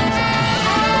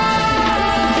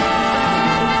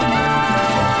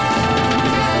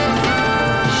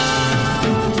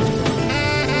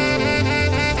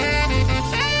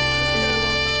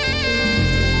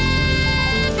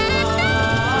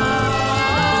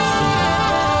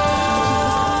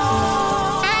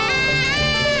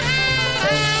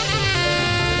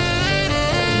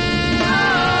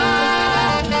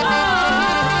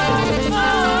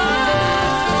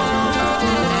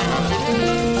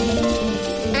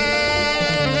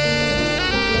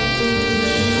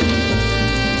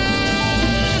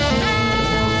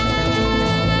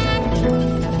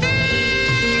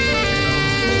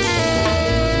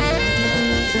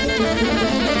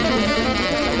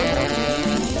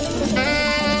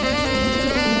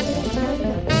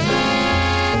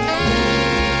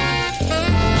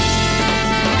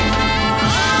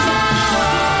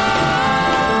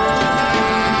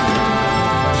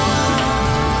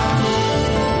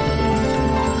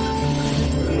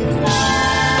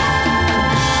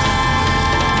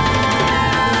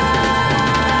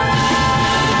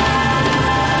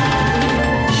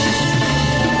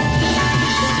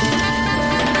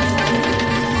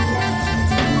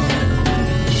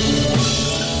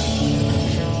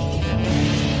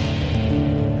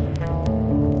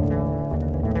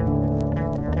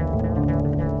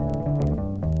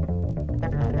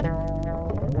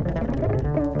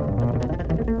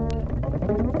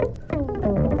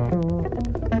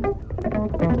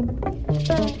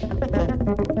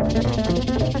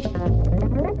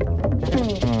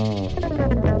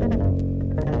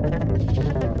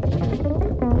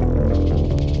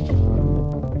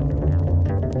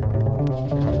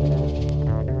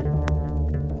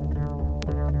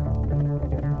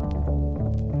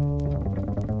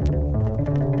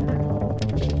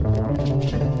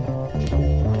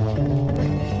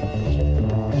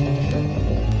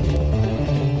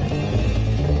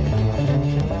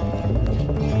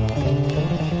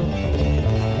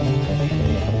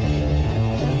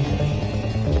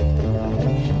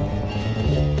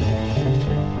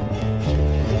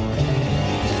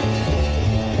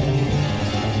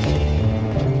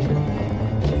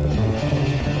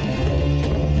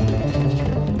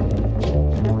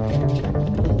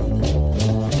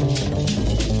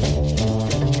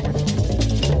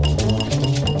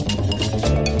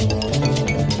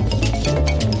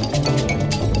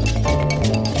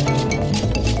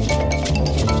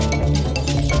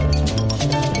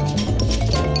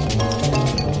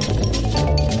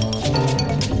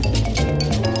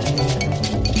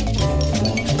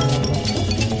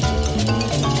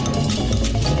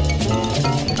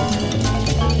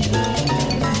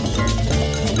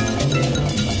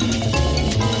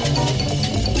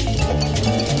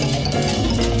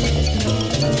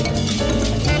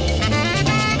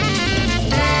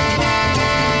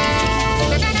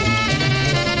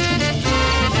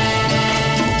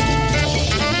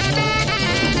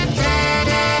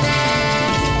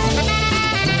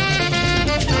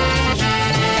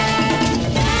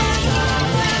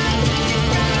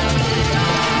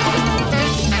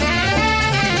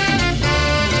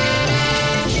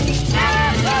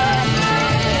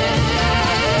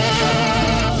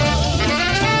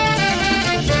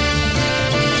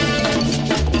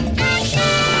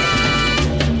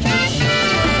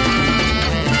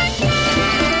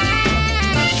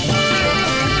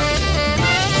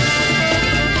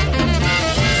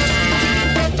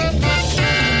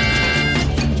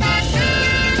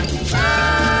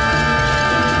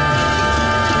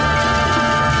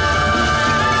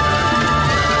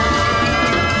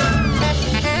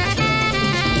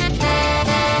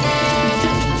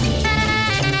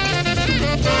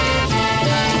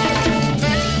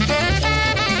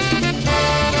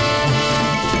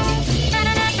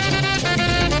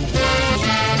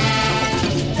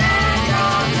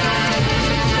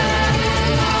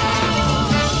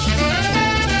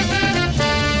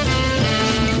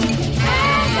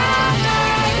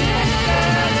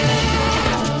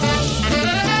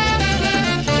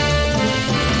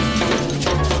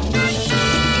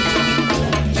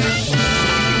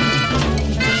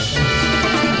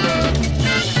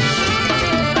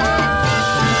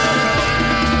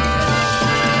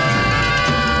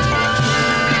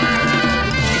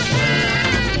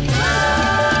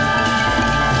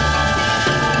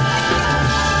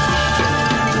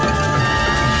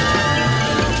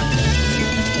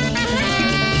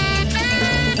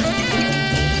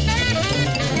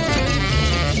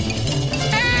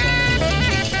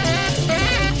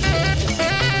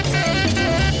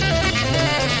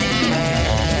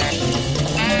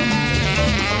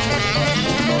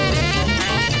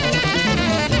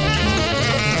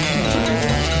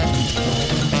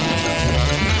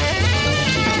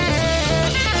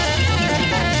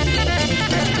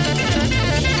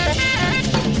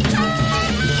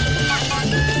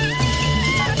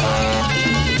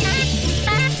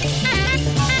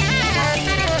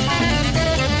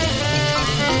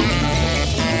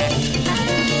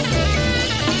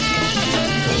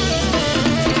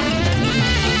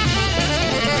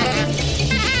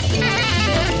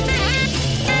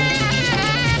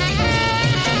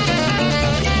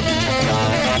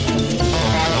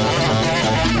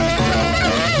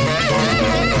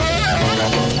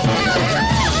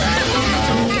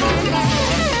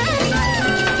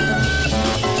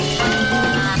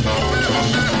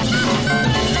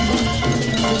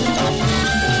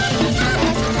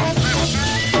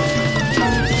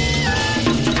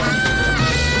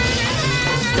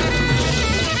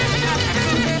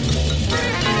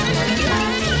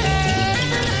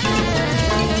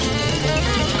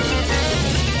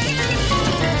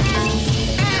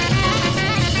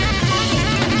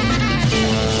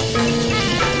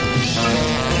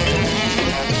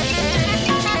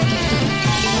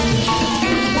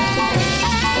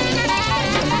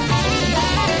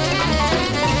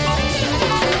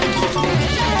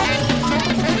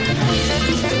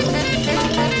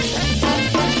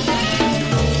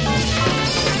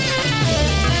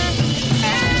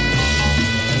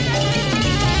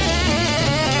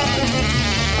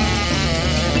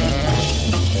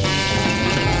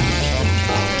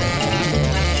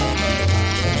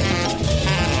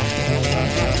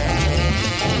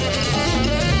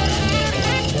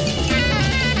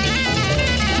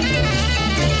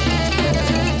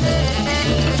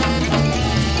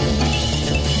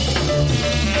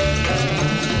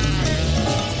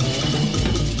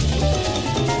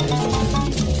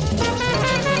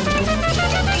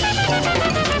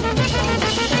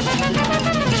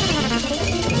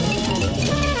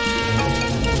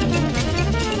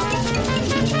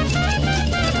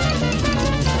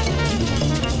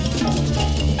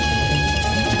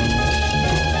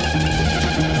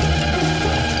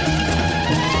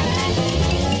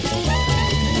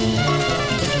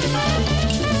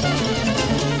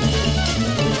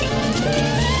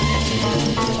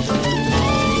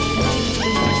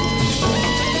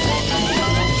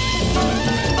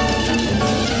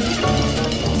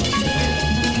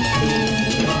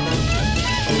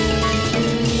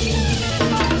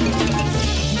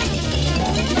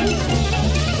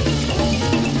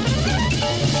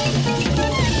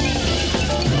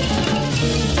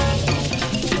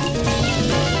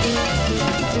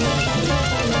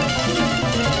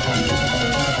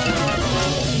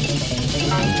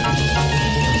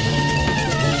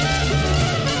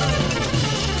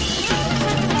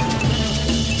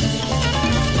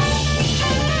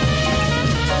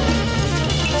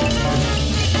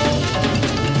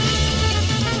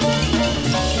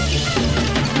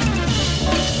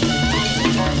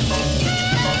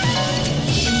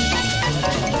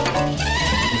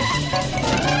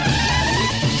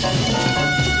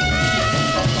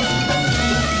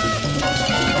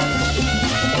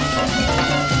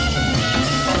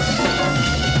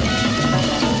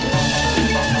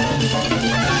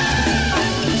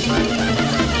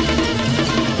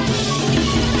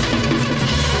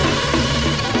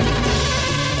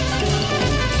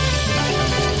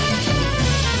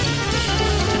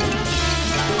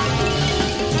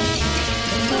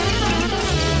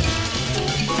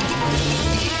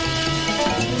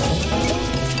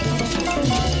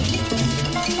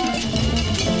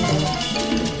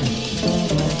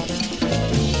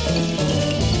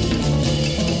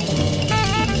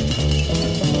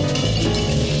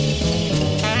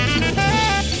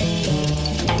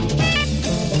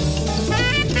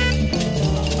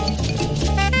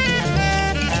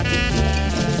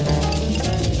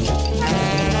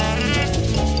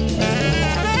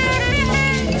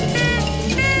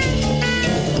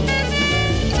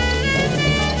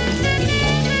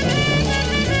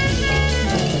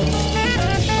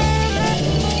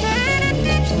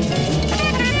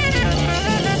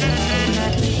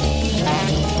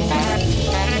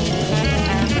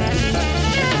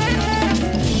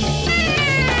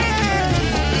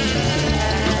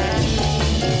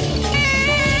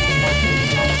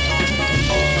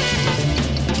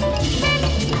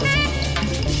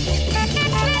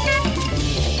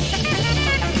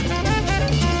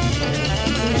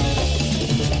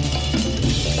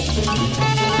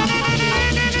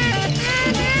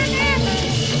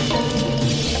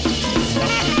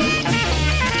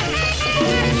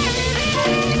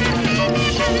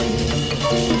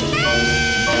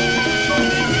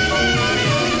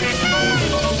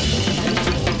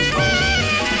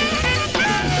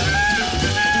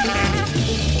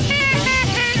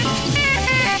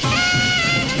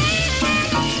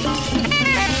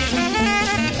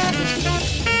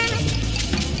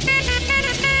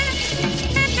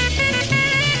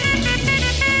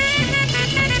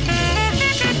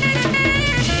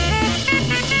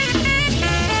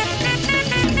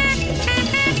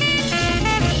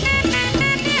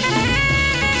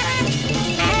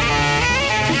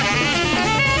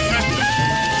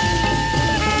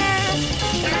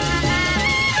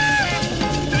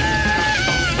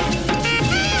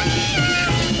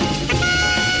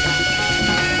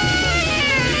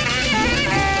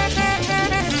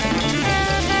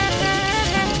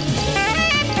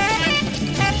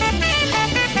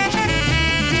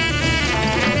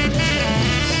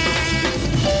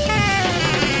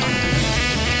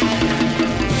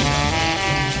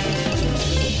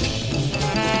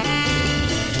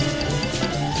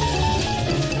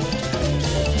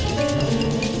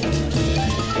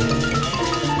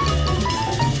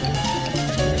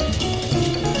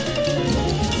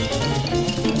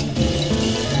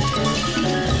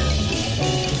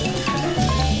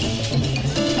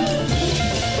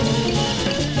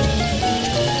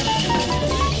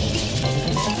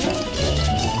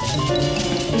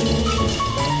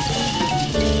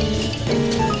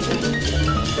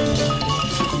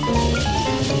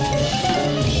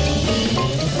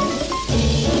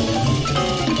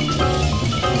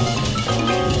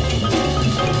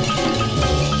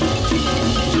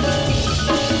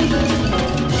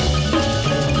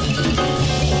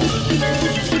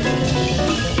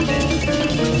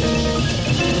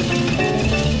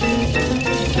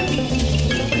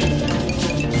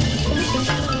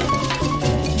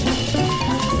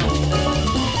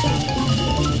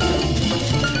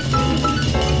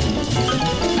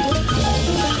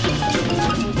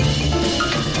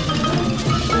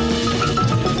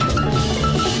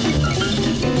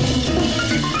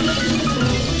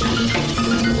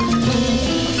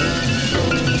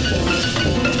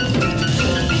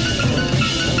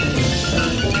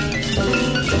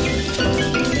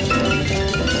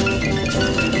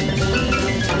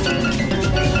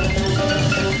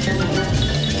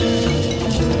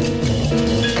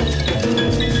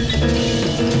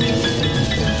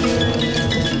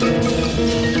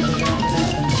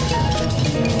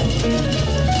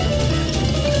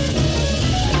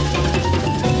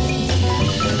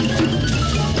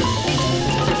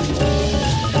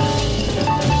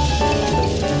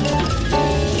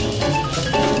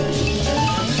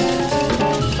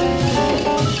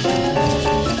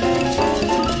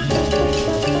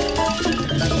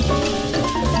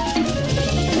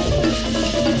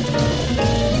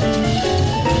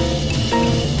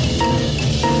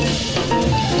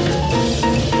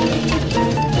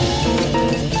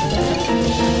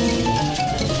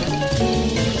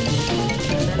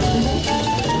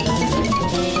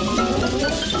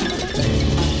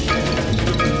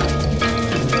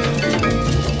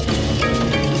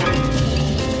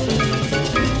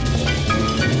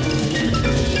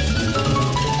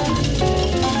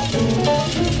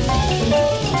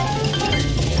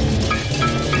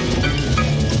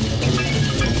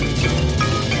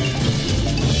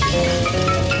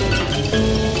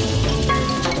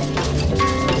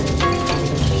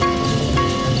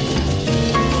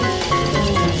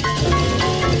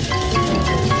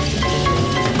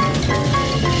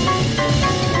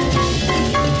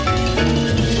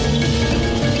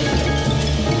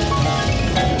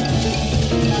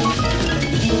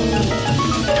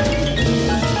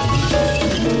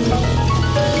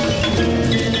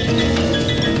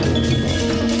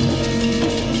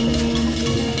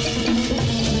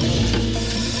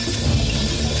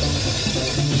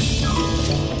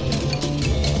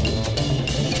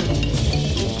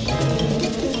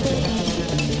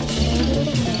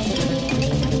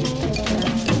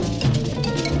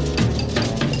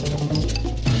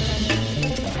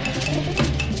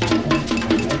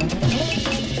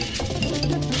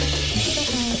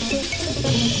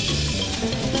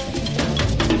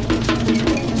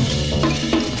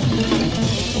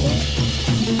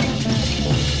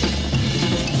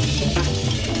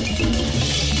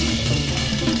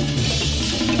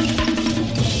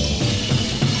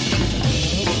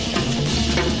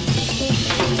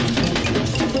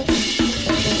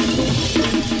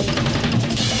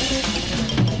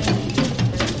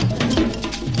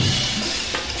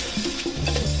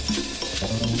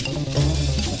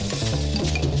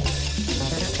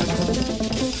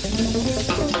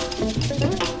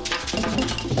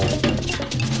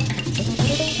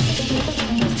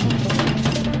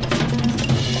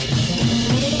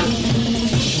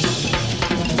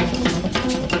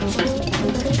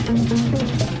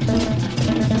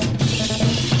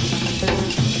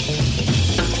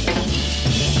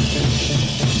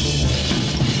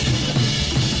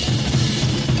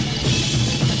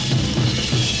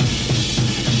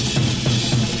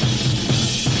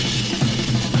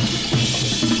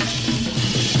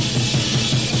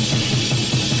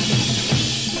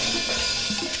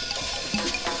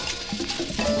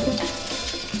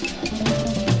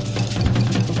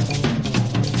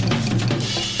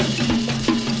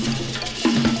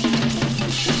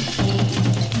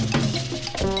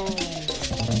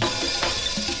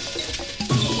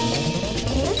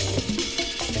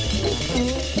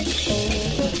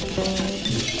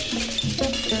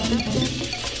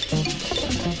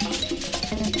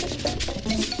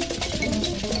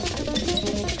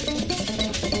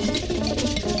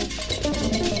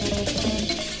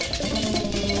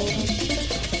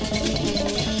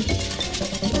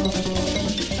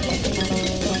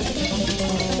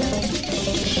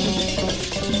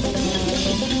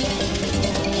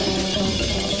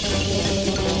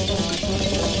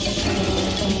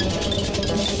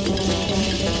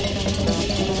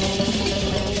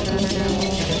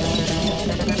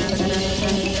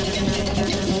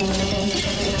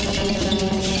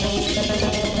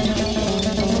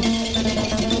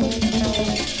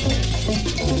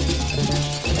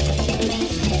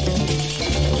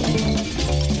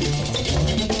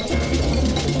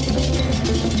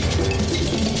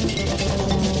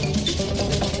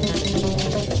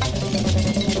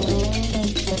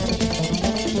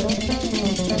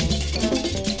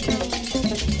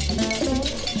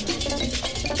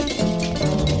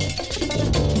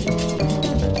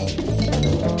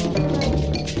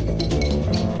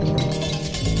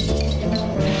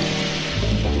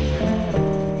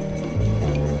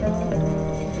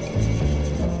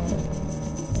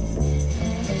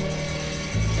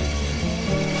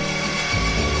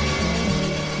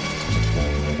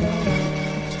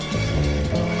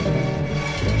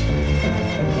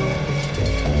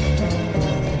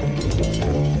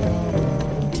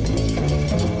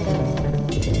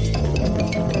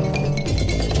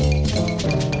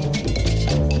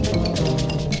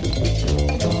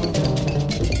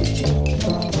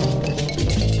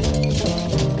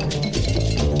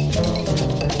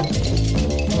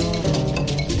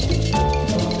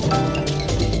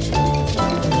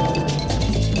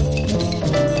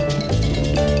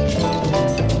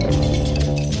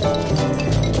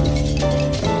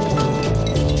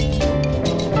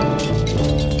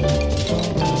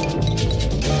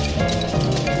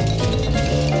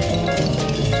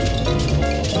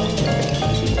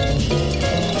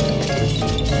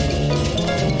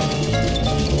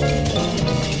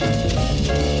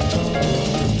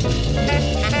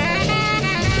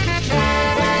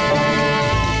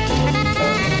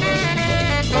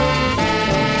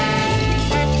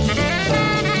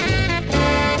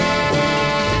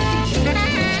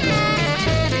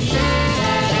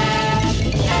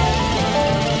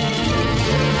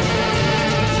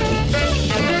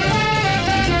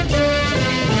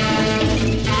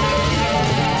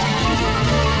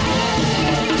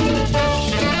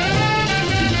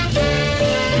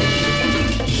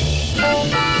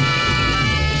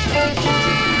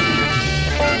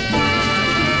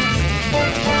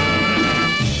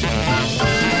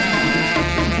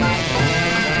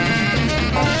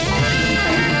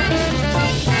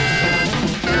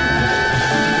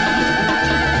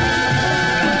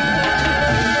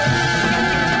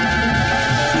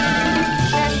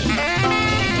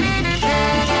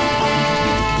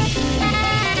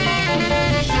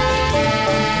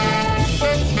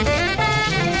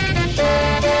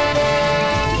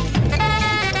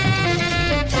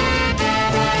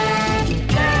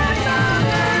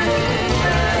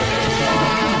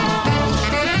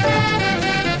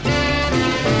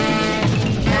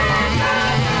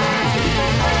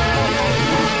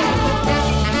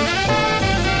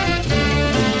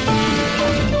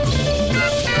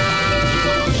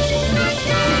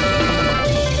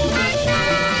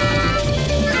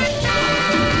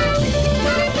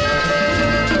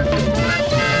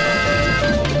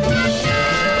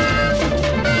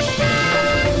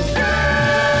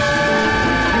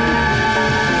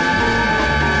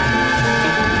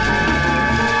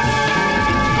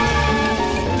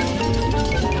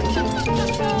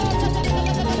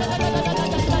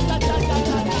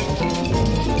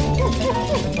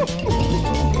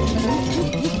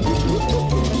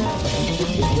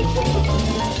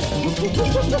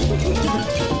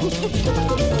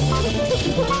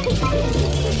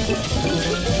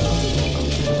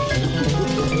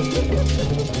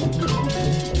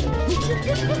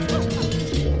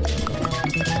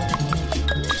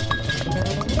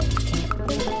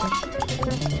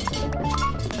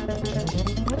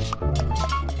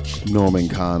 Norman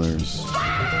Connors,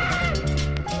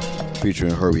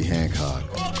 featuring Herbie Hancock,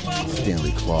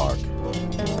 Stanley Clark,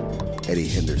 Eddie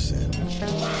Henderson.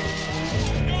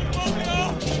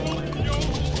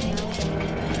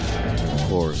 Of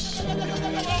course,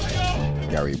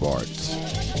 Gary Bartz.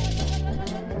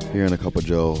 Here in a Cup of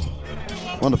Joe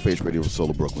on the Face Radio with Soul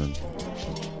of Brooklyn.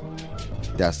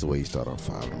 That's the way you start on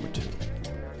file number 2.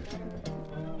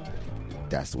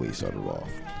 That's the way you started off.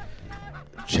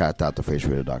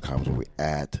 Chat.thefaceradio.com is where we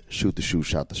at. Shoot the shoot,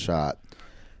 shot the shot.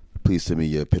 Please send me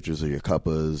your pictures of your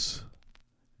cuppas.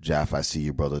 Jaff, I see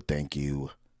you, brother. Thank you.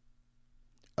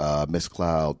 Miss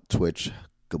Cloud, Twitch,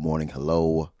 good morning.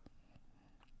 Hello.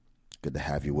 Good to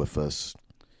have you with us.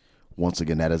 Once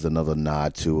again, that is another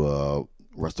nod to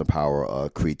rest in power,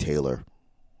 Creed Taylor,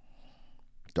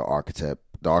 the architect,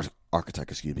 behind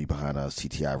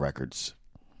CTI Records,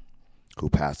 who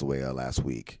passed away last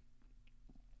week.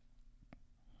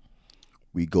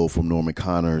 We go from Norman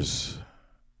Connors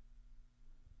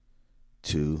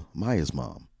to Maya's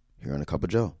mom here in a Cup of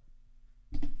Joe.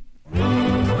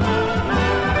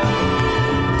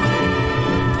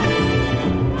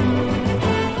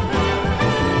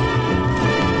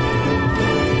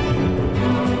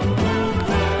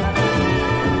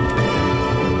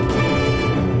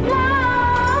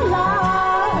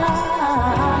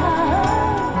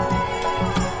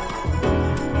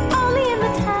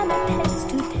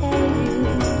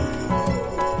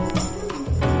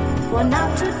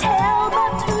 Not to tell,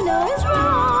 but to know is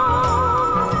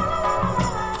wrong.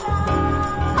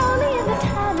 Only in the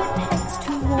time it takes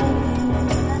to warn you.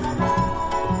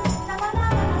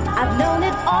 I've known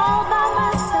it all by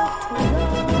myself too long.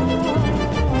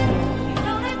 You've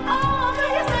known it all by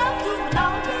yourself too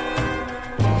long.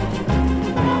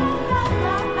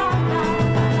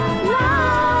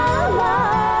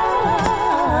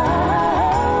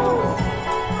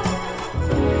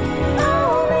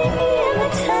 Only in the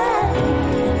time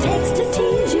it takes to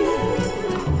tease you.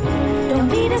 Don't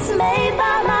be dismayed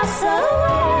by my ways.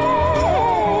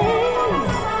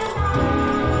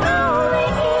 Only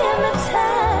in the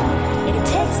time it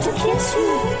takes to kiss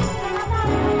you.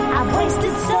 I've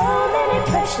wasted so many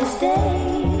precious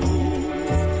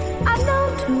days. I've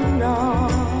known too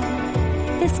long.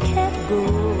 This can't go.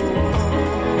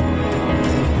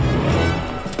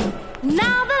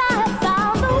 Now that I have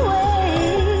found the way,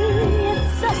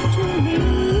 it's up to me.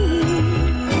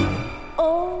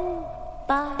 Oh,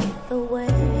 by the way.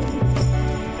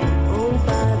 Oh,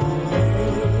 by the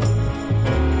way.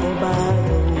 Oh, by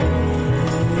the way.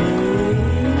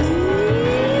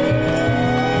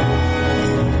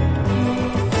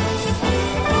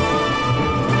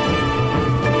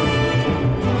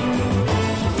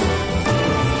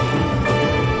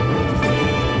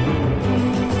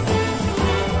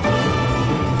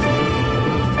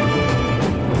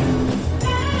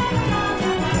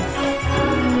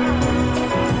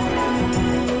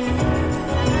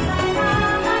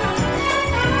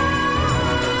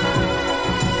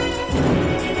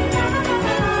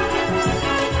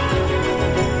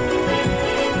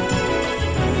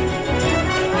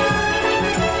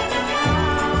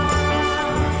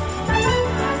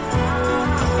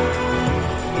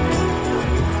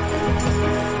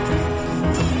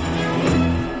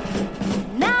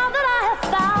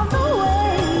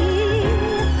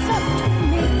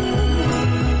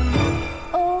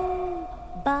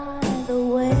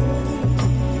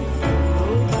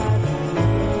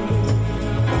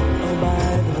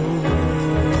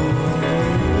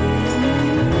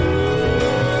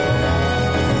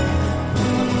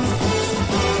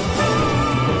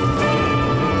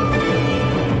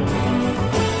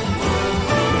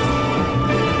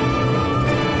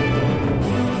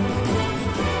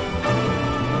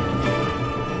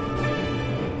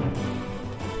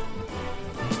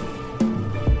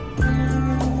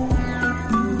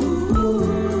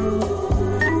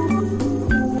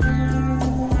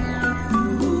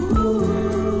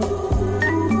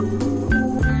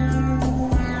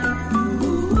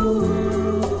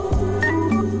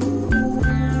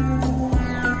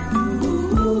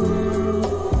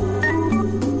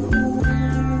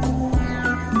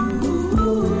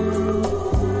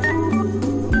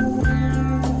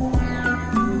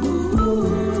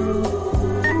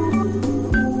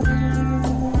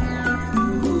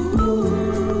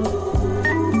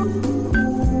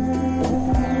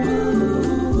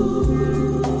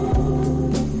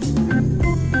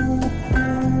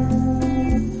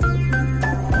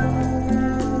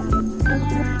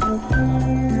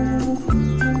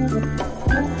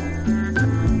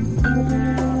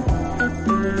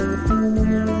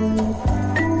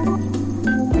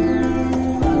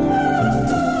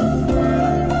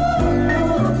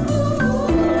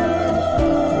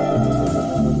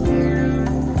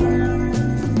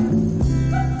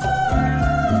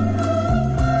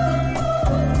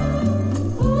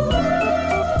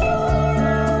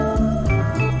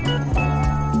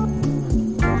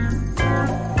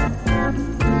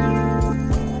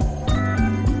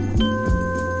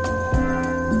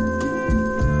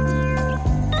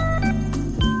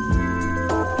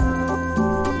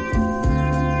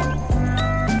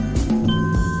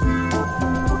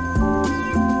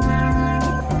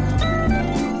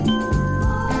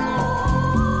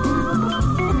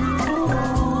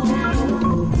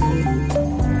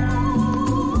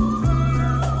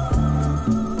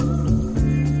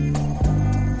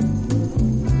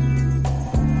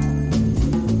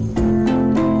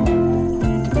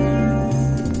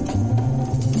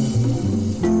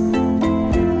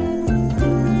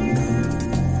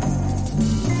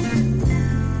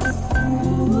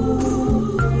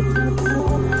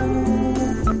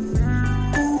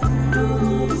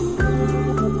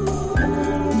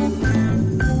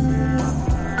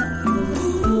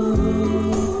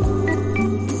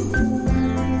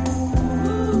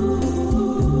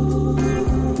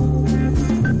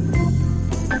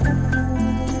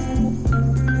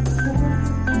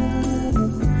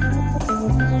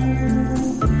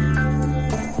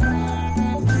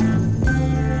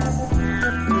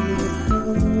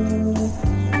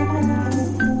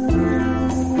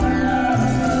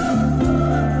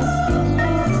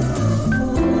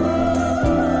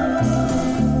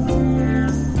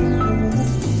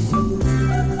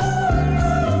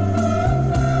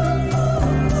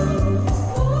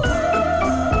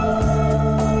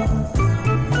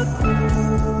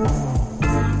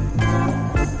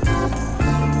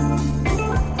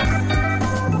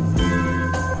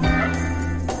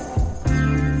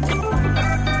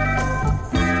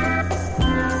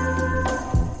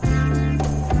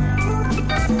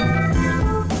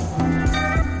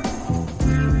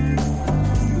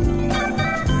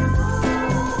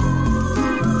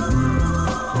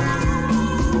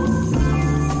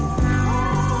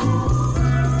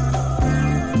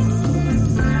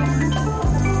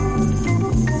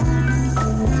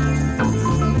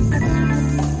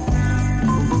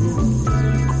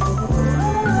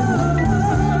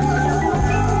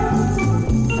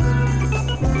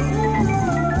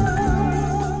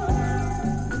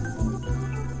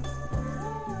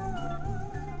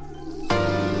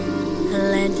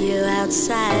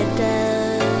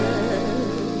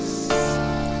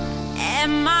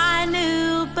 my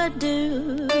new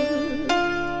Badoo.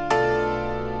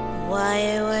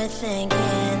 Why you were thinking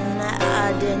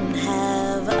I didn't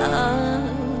have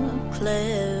a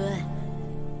clue.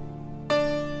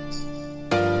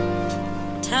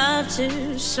 Tough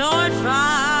to sort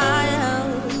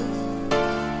files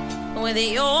with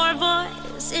your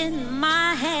voice in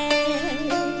my head.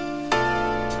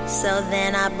 So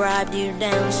then I bribed you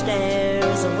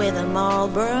downstairs with a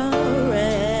Marlboro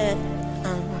Red.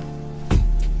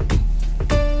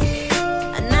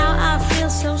 And now I feel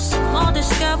so small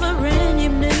discovering you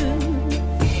knew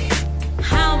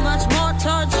how much more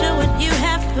torture would you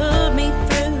have put me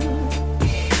through.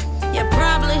 You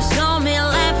probably saw me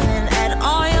laughing at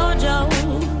all your jokes,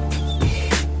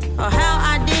 or how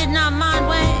I did not mind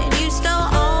when you stole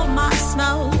all my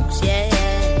smokes, yeah.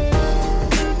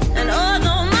 And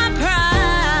although my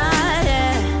pride,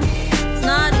 yeah, it's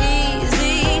not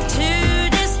easy to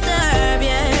disturb,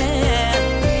 yeah.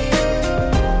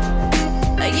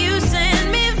 You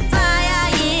sent me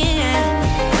flying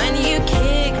when you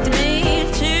kicked me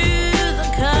to the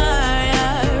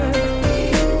curb.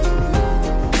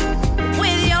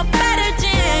 With your better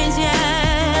jeans,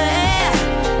 yeah,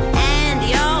 and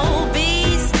your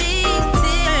beastie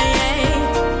teeth.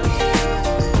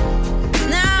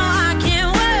 Now I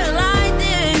can't work like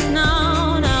this,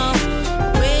 no, no,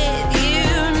 with you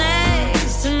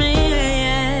next to me,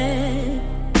 yeah.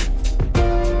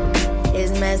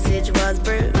 His message was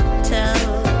brutal,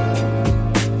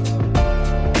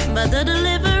 but the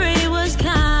delivery was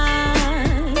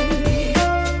kind.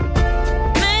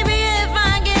 Maybe if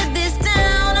I get this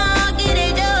down, I'll get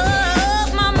it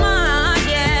off my mind,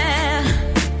 yeah.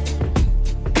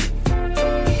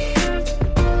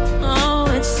 Oh,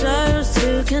 it serves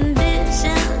to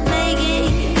condition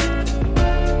making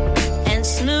and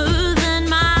smoothen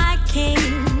my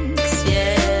kinks,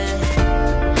 yeah.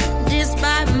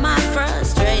 Despite my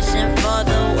frustration for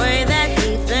the way that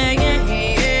he thinks.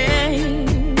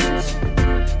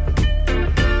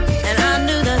 And I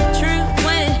knew the truth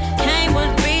when it came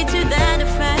would be to that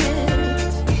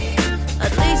effect.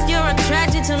 At least you're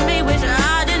attracted to me, which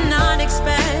I did not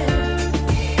expect.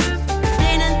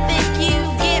 Didn't think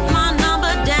you'd get my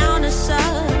number down as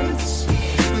such,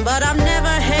 but I've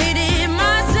never hated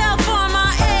myself for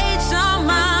my age so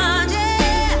much,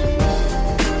 yeah.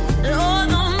 And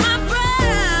although my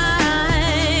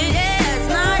pride, yeah, it's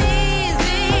not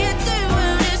easy to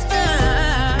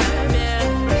disturb, yeah.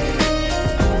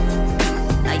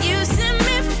 You sent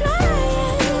me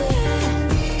flying,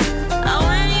 oh,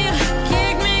 when you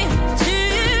kicked me to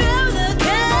the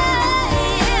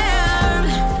curb.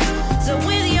 So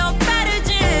with your better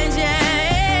jeans,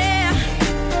 yeah,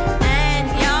 and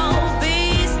your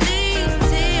beastie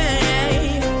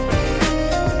teeth.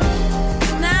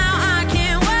 Now I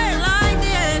can't work like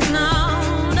this, no,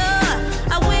 no.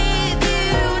 With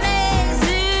you next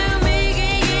to me,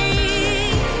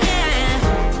 yeah.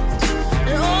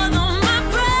 And although my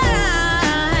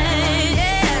pride,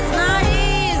 yeah, it's not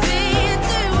easy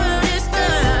to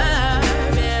disturb,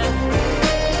 yeah.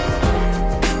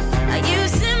 You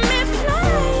sent me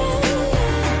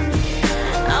flying,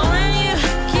 oh, when you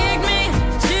kicked me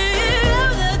to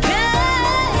the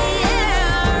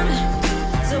curb.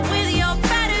 So with your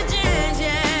better jeans,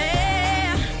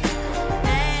 yeah,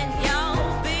 and your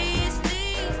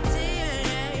beastie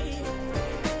teeth.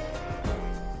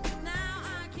 Now I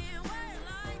can't work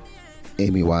like this.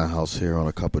 Amy Winehouse here on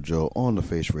A Cup of Joe on the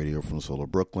Face Radio from Solar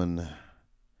Brooklyn.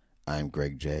 I'm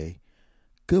Greg J.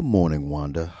 Good morning,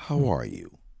 Wanda. How are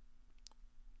you?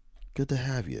 Good to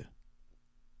have you.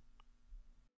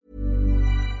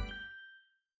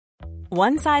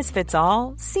 One size fits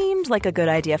all seemed like a good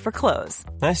idea for clothes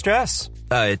Nice dress.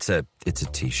 It's a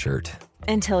t-shirt.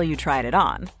 until you tried it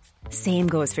on. Same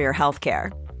goes for your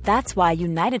healthcare. That's why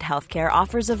United Healthcare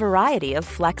offers a variety of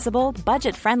flexible,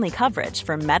 budget-friendly coverage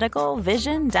for medical,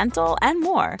 vision, dental, and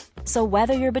more. So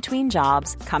whether you're between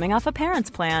jobs, coming off a parent's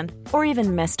plan, or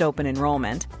even missed open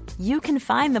enrollment, you can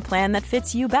find the plan that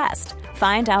fits you best.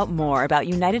 Find out more about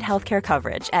United Healthcare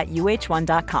coverage at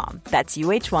uh1.com. That's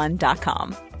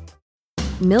uh1.com.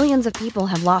 Millions of people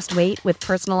have lost weight with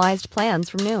personalized plans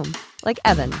from Noom. Like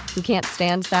Evan, who can't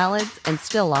stand salads and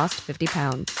still lost 50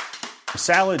 pounds.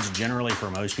 Salads generally for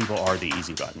most people are the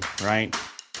easy button, right?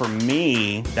 For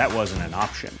me, that wasn't an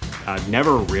option. I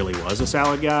never really was a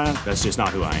salad guy. That's just not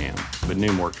who I am. But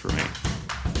Noom worked for me.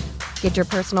 Get your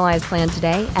personalized plan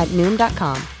today at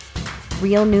Noom.com.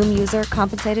 Real Noom user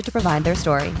compensated to provide their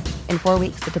story. In 4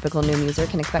 weeks, the typical Noom user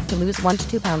can expect to lose 1 to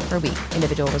 2 pounds per week.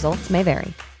 Individual results may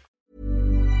vary.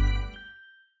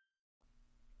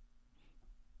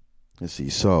 Let's see.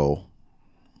 So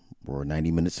we're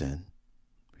 90 minutes in.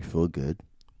 We feel good.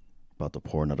 About to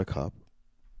pour another cup.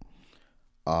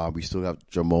 We still got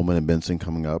Joe Moment and Benson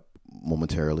coming up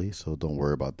momentarily, so don't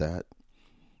worry about that.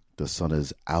 The sun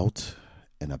is out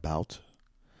and about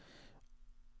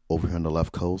over here on the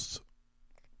left coast.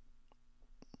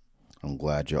 I'm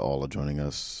glad you all are joining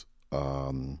us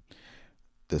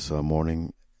this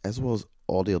morning, as well as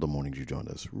all the other mornings you joined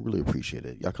us. Really appreciate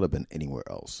it. Y'all could have been anywhere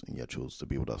else, and yet chose to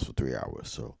be with us for 3 hours.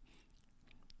 So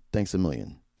thanks a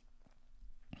million.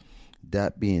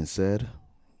 That being said,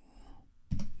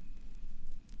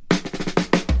 can't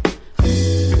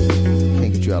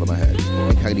get you out of my head.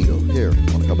 Incognito here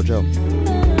on the Cup of Joe.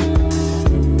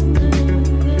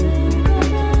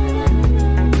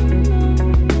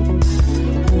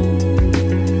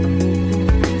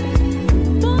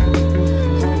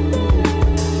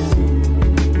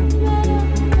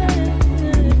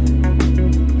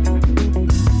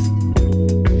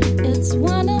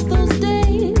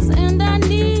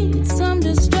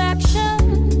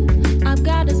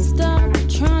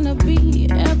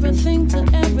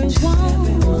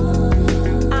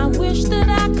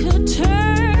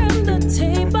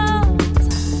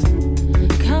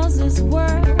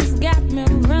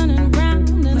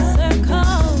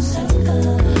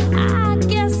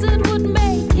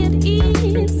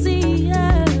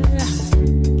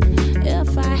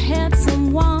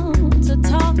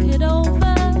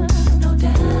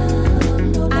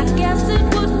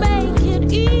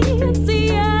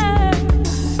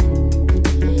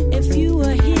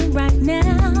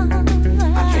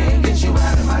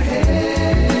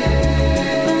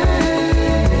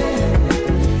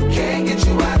 Can't get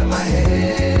you out of my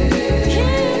head.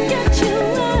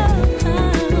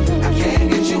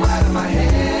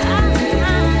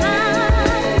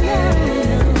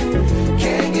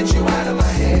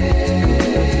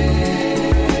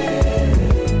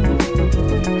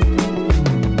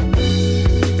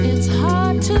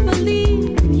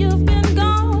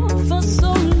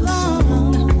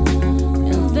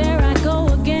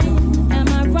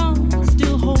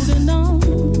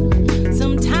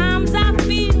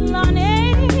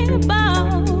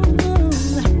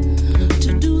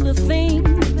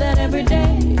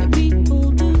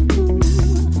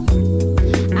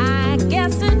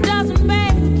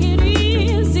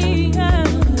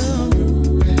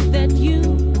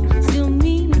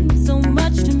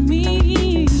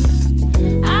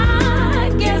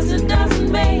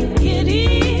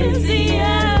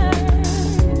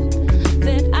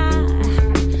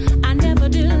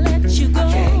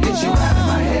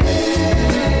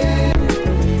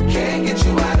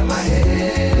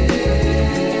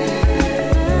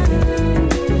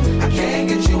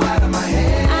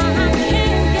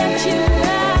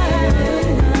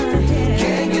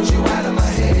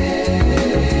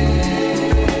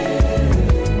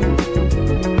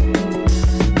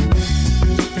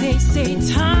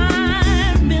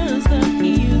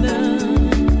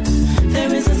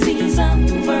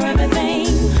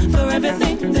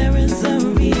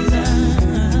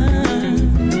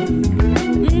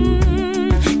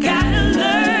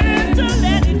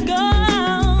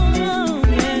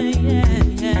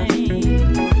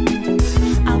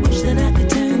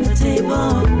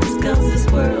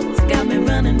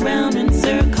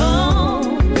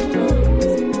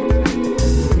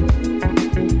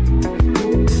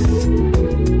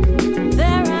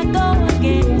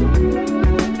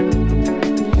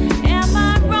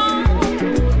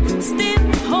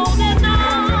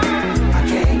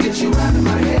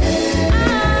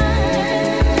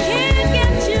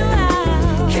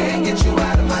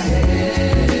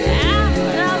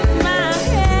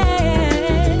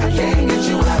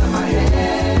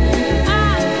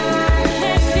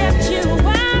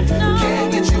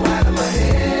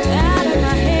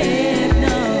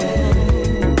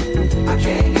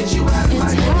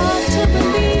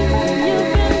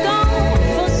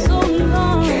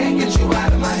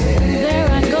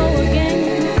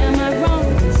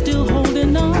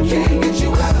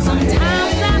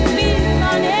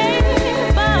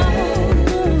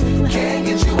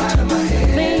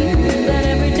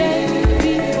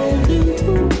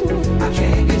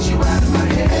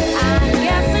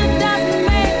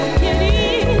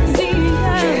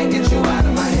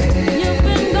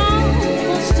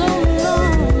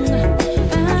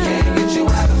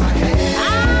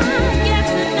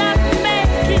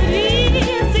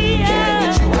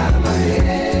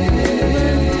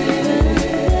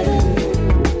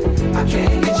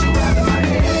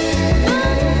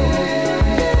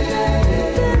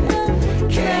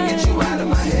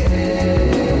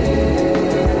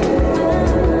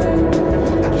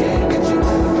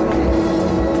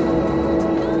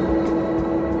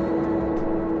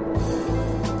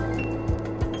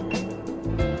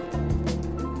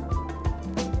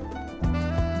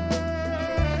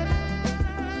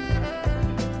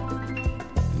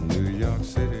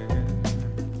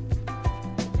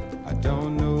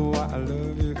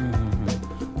 love you.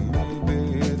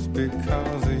 Maybe it's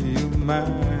because of you,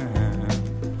 mine.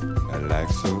 Like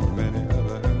so many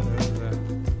others,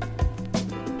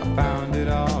 I found it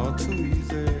all too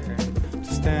easy to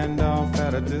stand off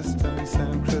at a distance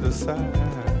and criticize.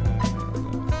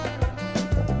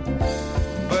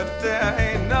 But there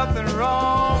ain't nothing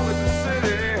wrong with the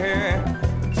city.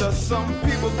 Just some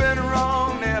people been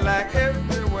wrong there like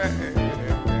everywhere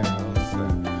else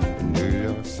in New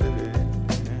York City.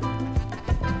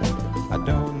 I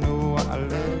don't know why I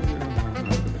love you.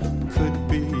 Could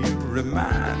be you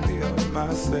remind me of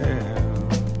myself.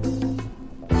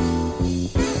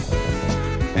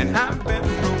 And I've been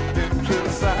broken,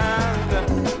 criticized,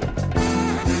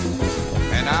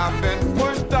 and I've been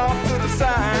pushed off to the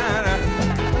side.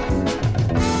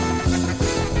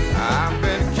 I've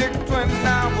been kicked when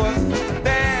I was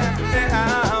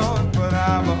down, but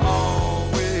I've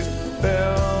always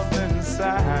felt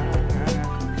inside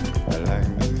like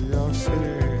New York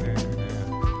City,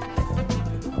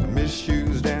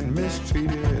 misused and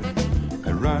mistreated,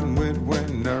 and run with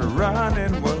when the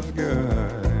running was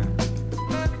good,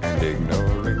 and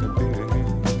ignoring the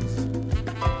beatings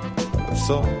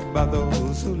absorbed by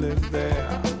those who live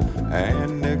there,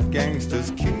 and the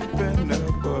gangsters keeping the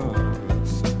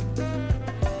books.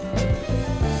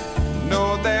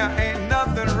 No, there ain't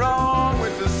nothing wrong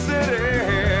with the city.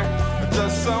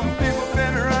 Just some people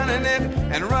been running it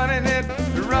and running it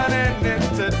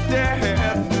to death.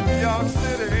 New York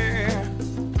City.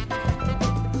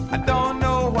 I don't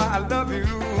know why I love you,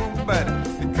 but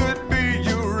it could be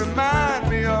you remind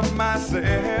me of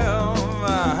myself.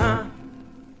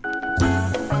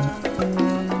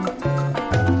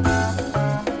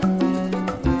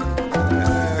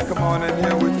 Come on in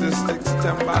here with this sticks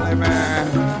timbale, man.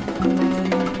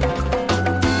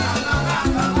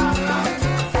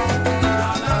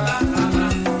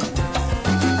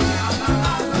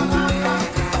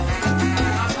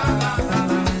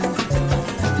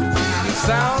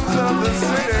 Sounds of the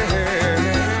city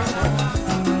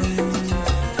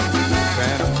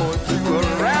transport you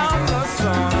around the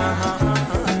sun.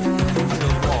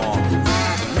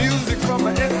 Music from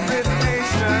every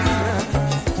nation,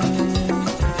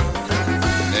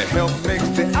 they help make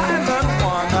the island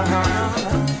one.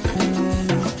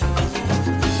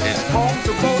 It's home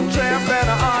to both tramp and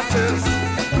artists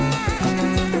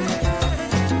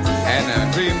and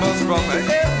dreamers from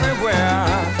everywhere.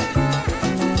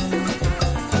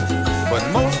 But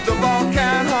most of all,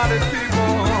 kind-hearted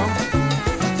people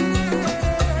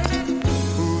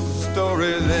whose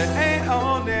stories ain't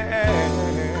on the air.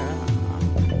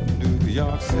 New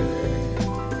York City,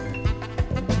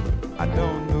 I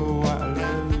don't know why I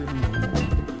love you.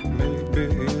 Maybe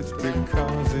it's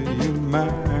because of you,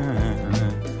 mine.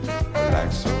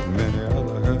 Like so many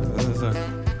others, I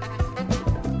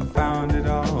found it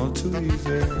all too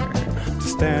easy to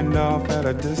stand off at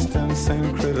a distance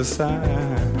and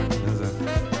criticize.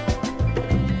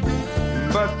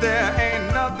 But there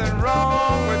ain't nothing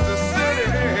wrong with the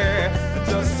city.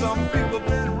 Just some people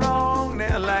been wrong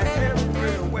there like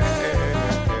everywhere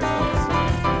else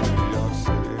in New York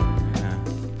City.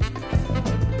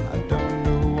 I don't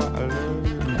know why I love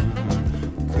you.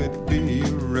 Could be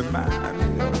you remind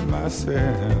me of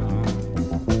myself.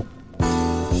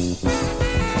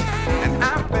 And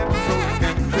I've been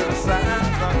broken,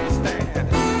 criticized, understand.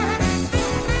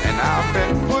 And I've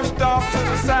been pushed off to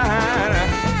the side.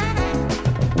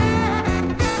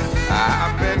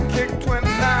 I've been kicked when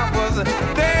I was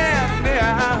damn near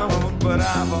out, but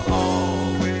I've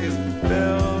always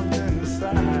felt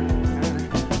inside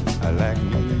like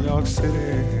New York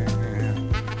City.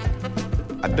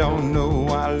 I don't know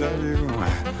why I love you.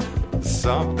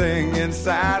 Something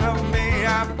inside of me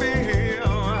I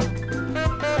feel.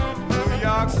 New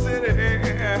York City.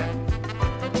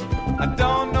 I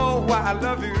don't know why I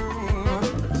love you.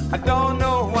 I don't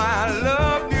know why I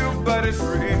love you, but it's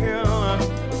real.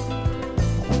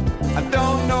 I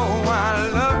don't know why I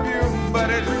love you, but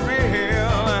it's real.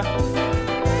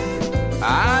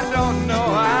 I don't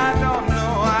know, I don't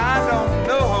know, I don't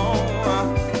know.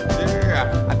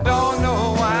 Yeah, I don't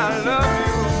know why I love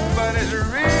you, but it's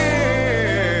real.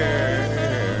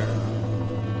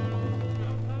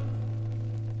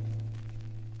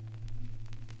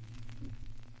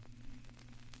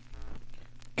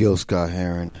 Gil Scott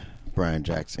Heron, Brian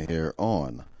Jackson here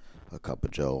on A Cup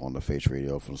of Joe on the Face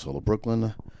Radio from Soul of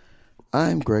Brooklyn.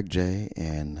 I'm Greg J,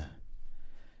 and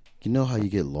you know how you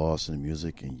get lost in the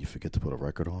music and you forget to put a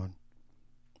record on?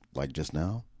 Like just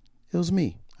now? It was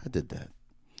me. I did that.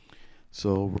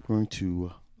 So we're going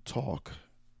to talk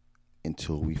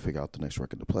until we figure out the next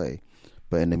record to play.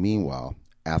 But in the meanwhile,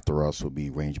 after us will be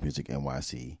Range Music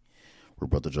NYC with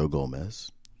Brother Joe Gomez,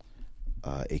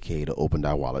 a.k.a. the Open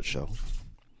Thy Wallet Show.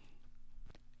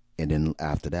 And then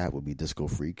after that would be Disco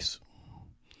Freaks,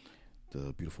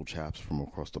 the beautiful chaps from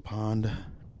across the pond.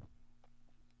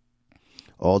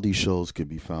 All these shows could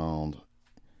be found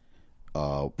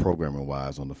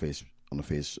programming-wise on the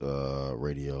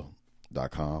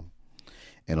faceradio.com,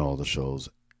 and all the shows,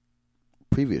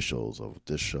 previous shows of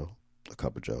this show, A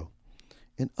Cup of Joe,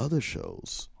 and other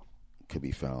shows could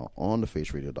be found on the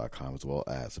faceradio.com, as well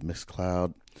as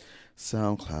Mixcloud,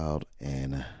 SoundCloud,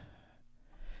 and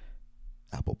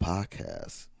Apple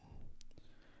Podcasts.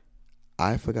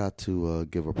 I forgot to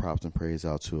give a props and praise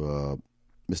out to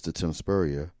Mr. Tim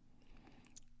Spurrier,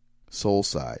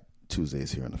 Soulside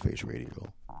Tuesdays here on the Face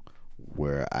Radio,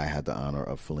 where I had the honor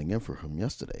of filling in for him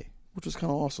yesterday, which was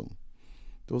kind of awesome.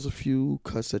 There was a few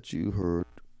cuts that you heard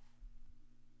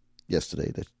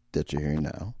yesterday that you're hearing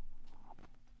now,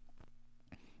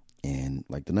 and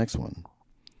like the next one,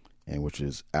 and which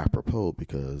is apropos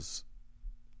because,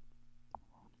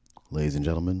 ladies and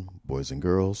gentlemen, boys and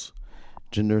girls,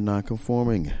 gender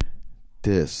non-conforming,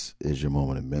 this is your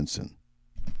moment in Benson.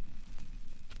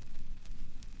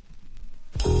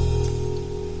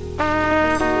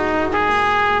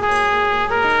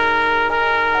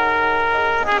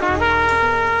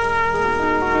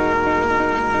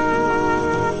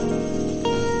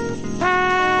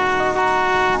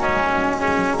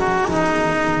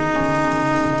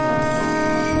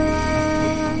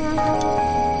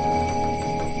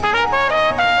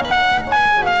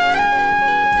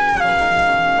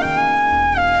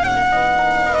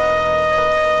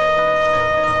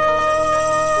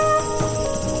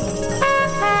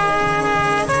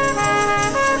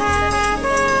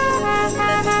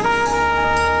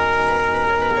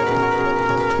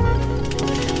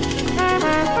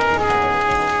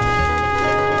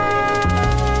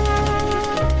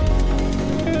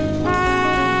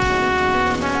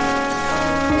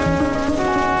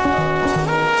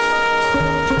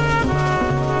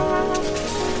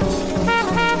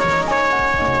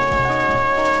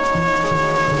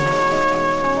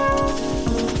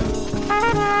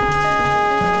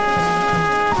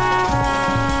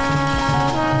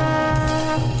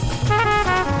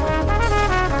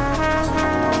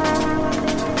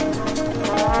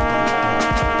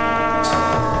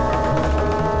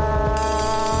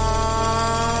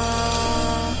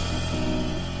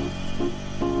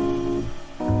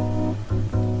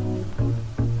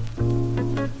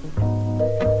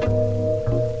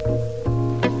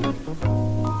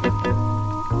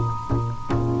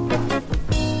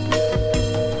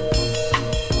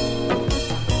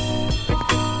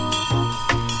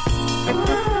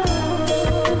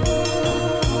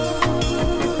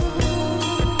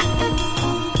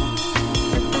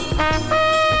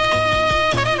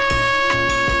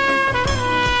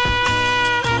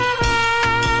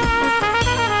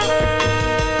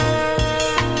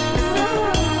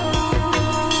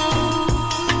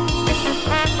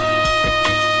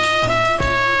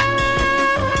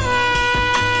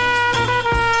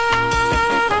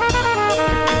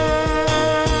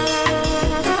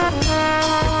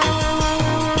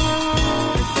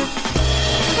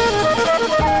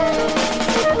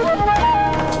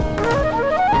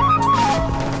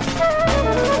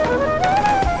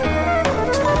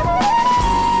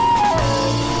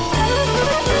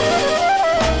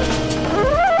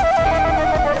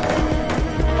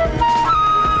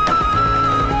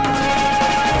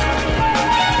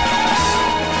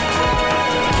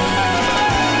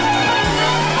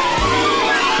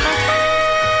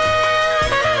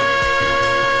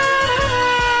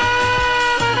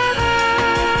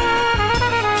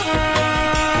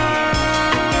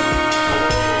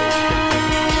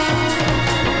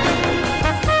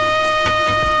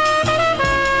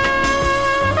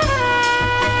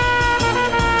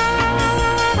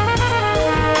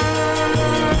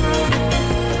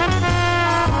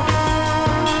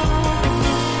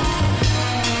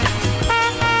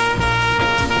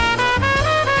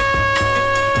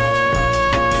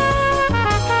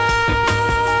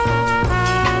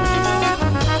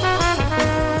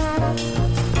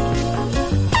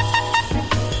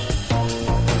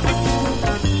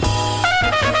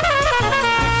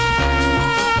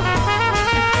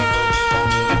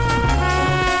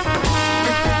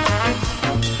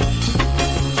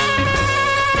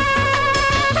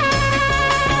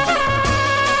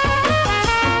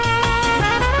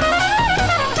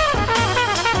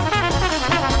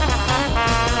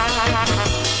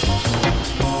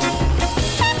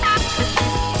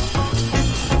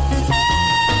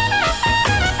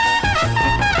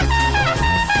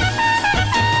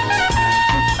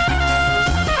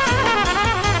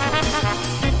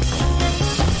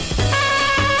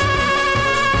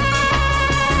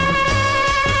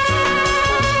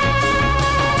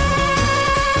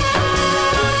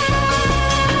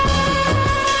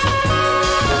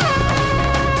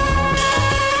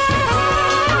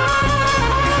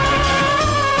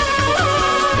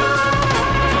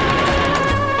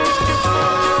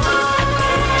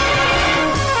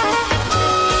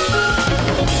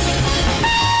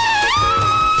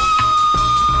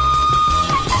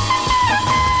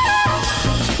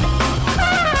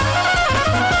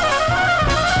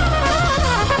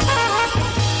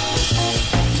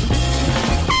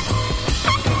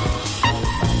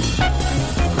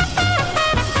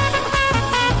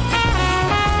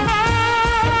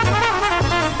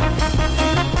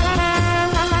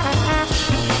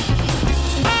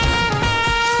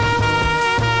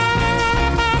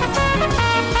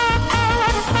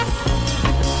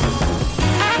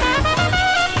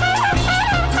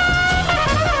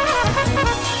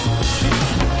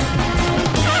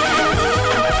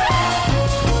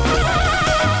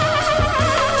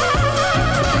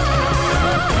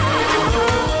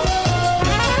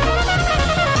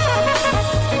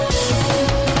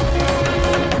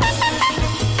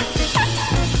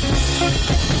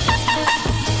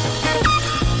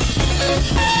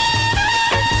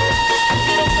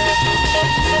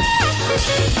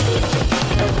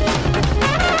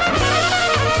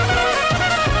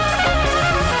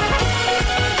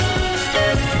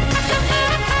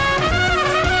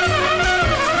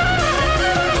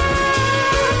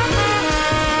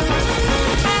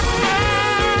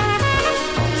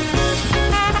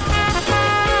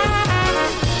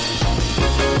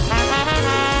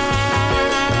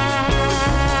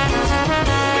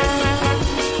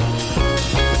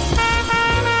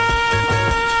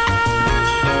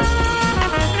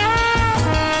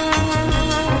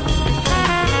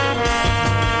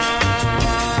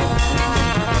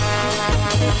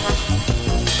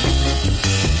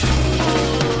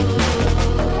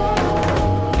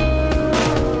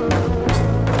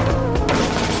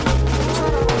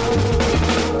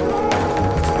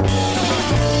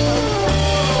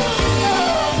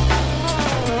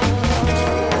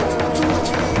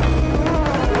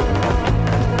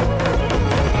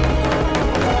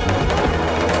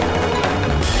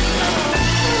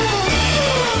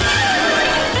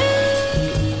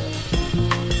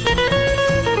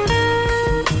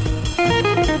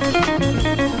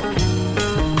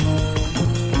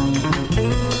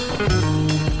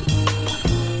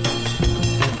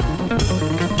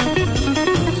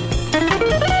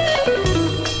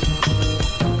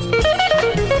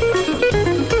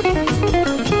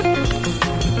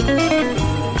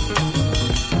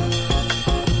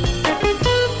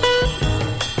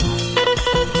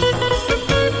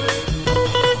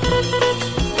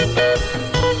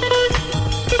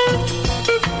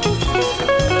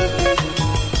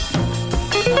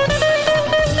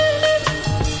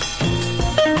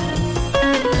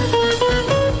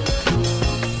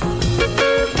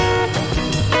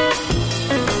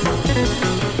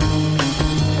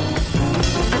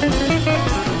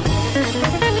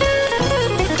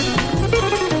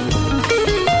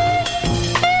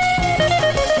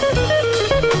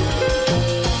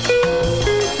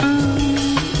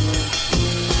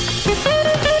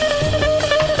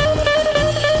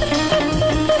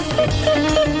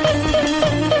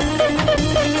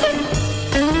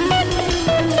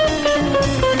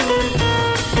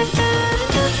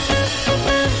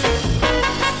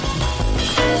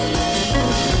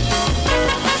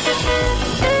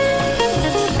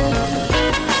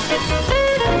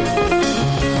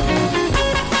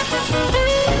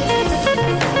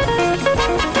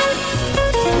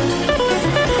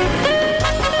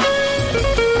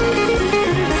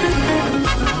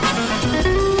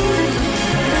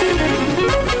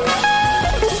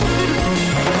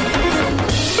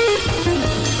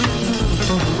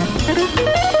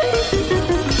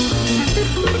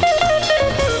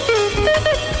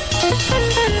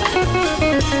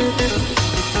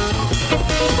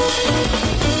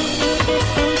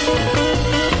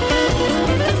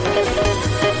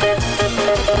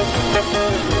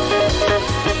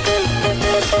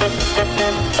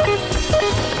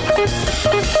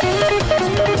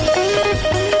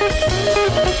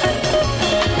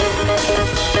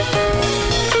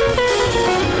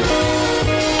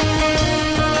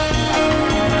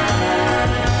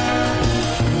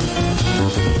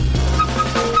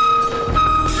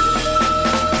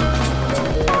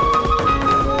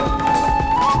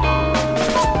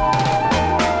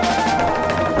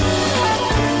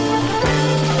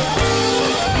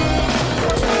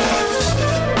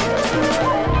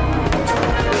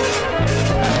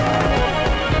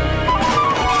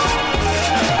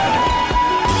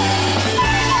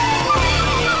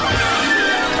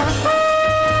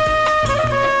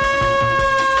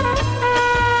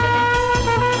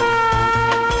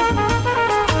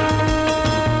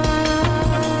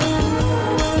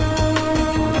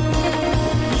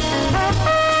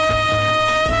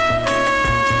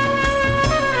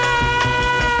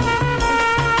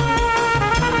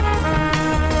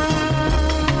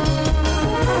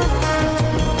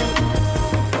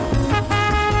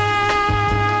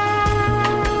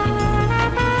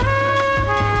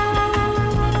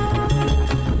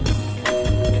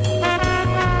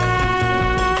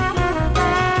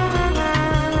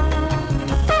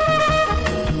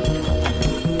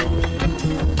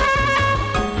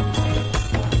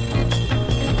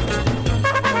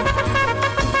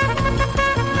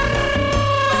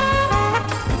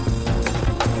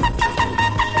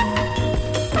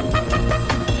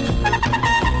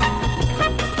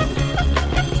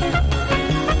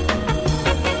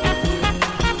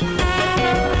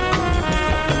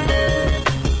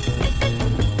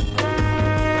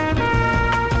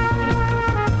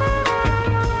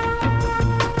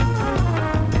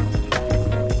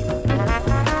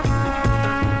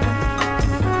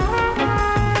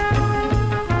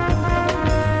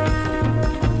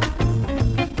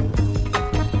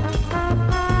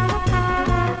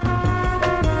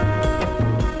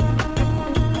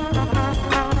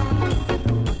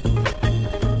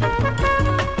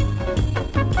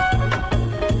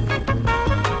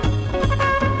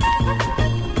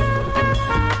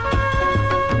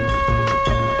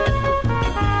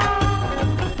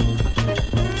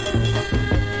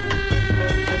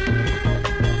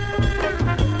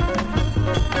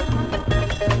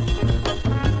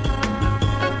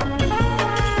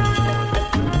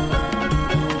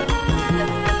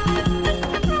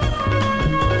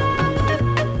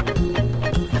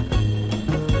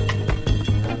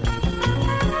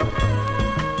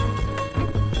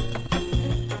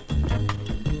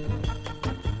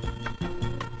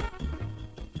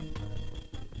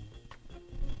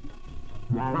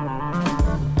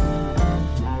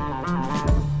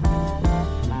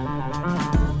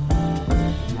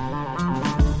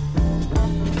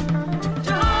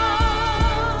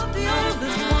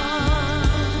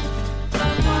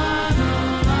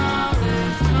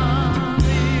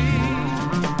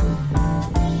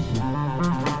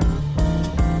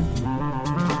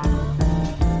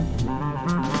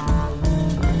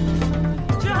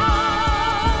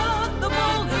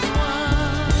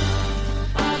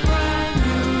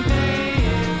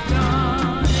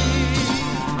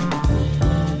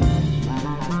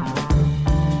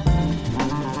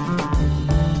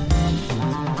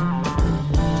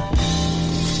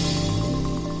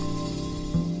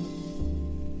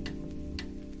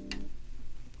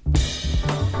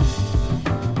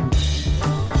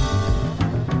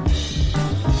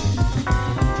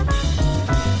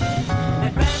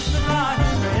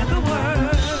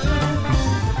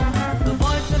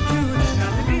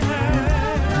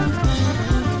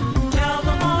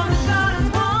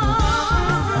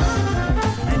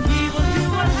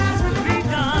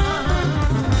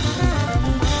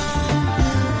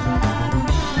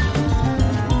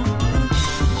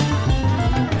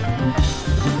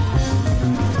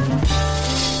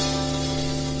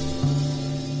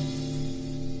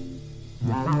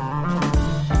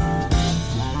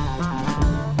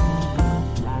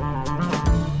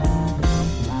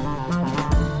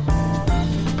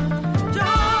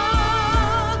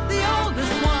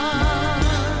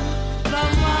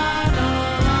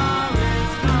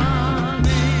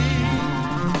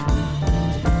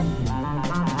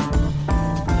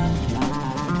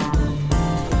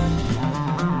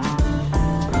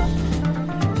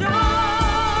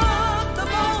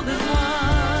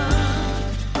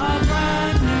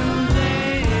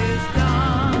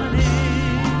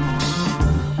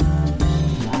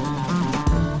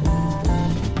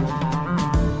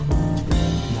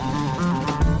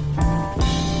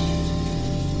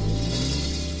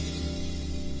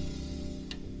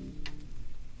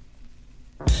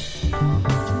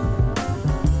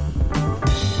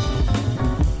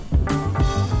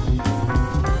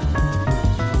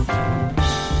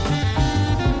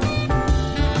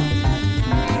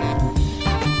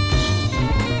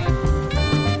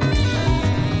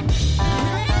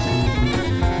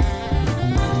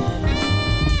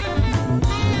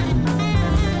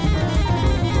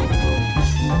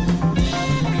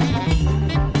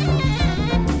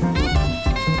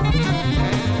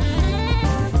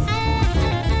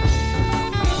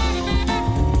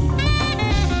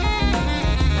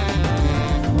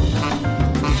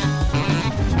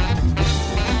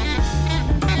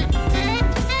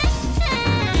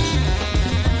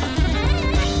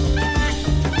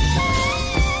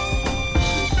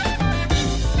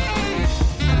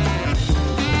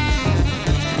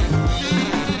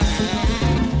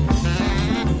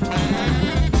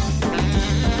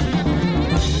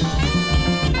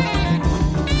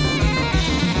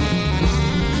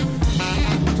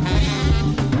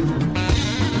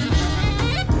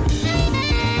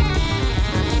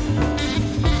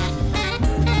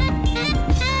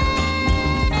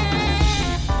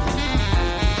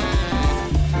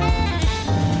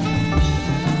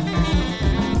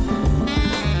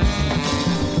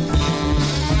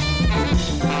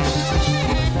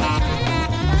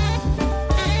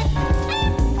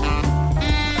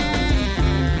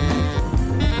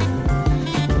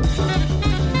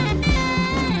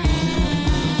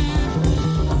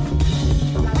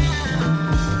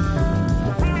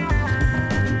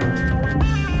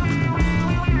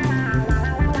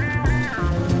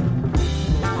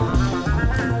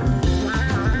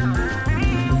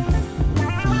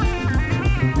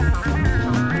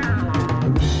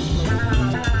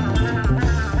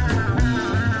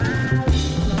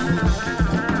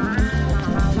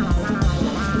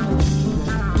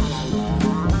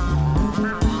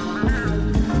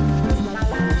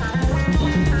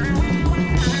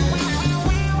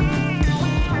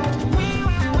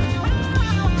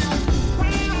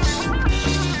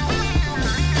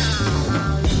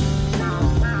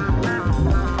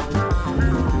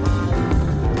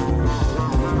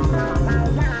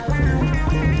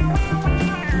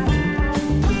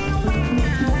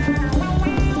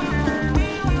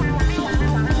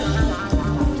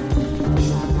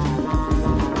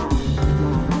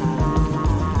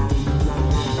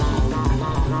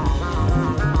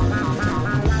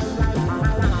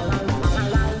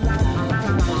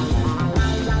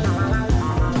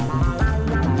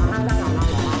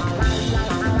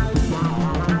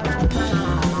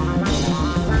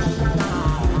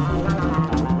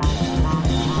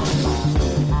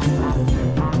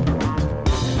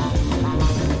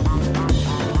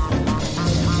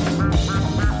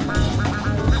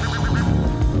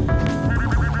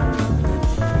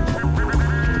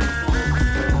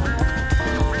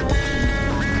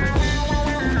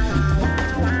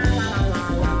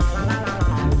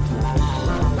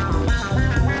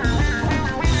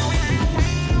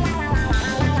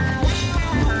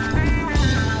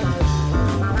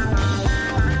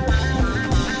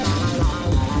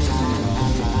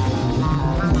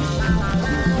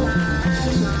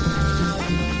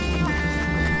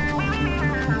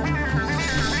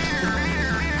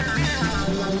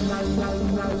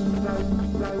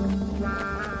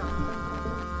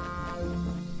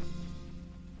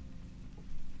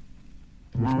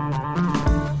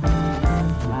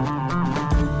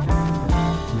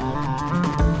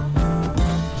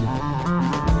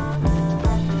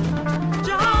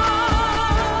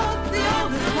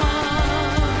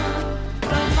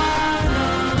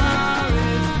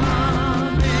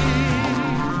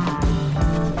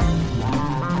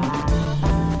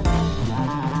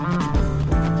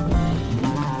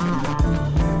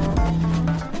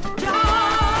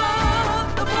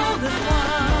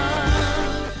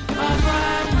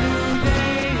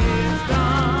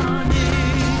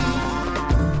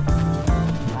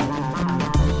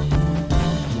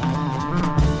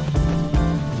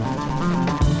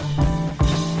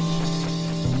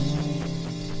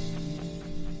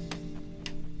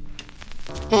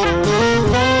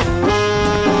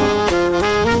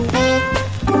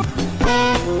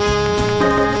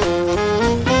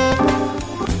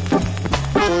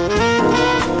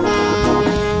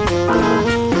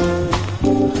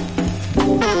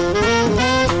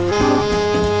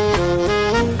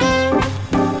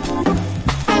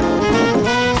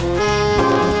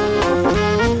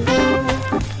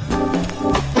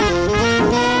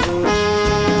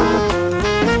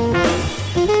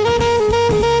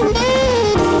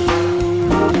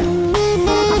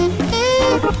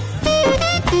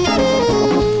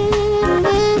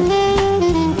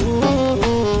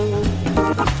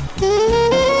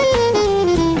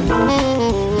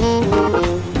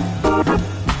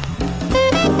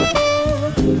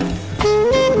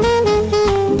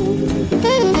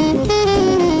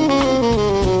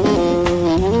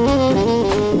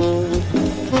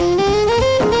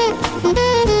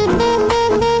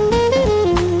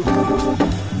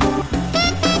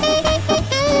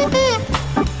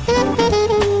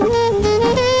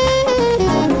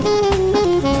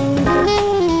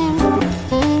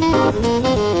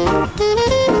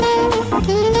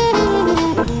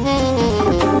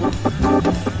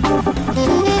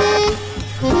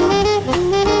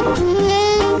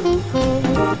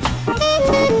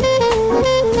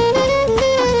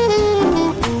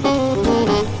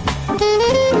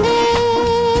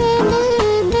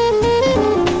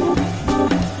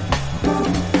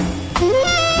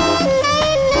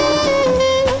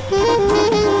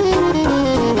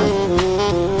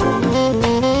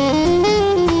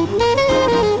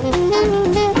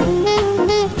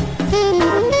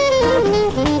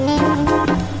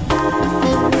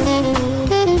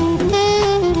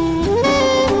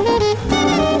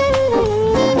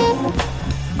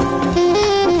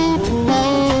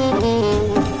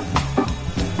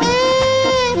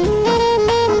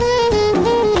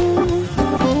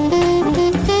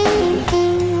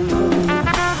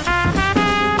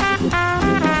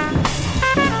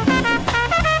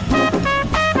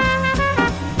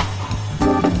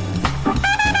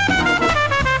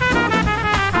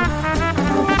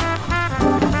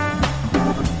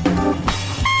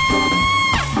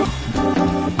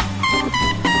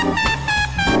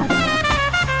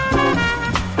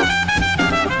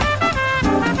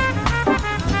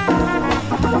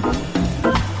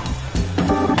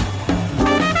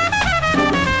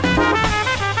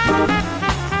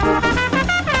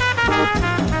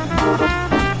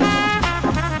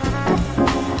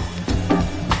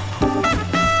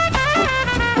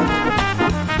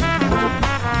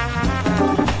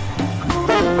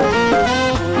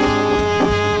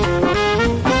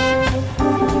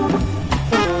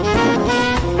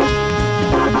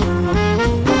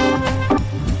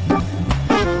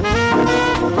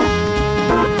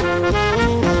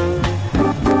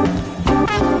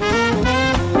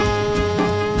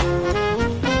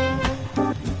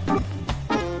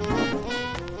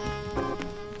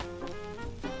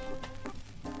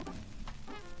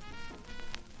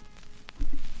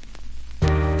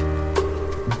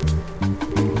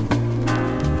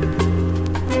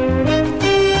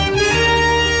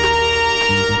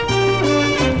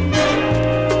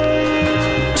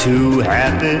 two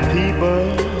happy people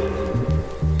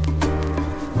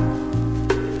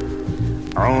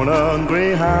on a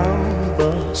Greyhound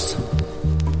bus.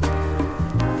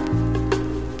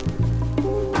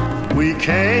 We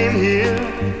came here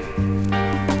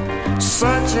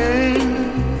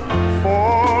searching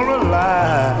for a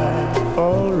life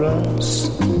for us,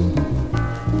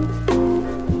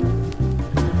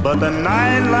 but the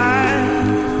nightlife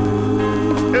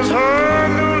is her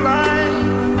new life,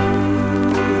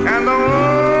 and the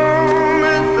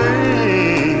only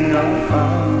thing I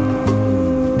found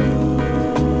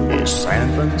is San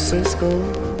Francisco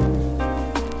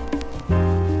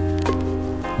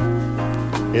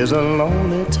is a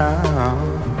lonely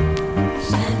town.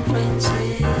 San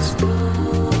Francisco.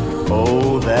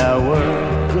 Oh, there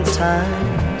were good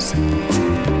times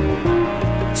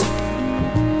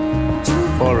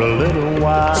for a little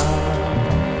while,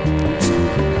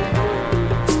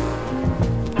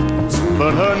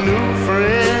 but her new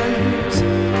friends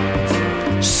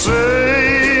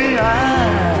say I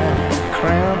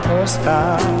cramp her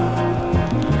style.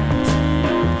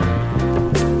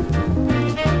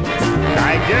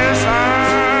 I guess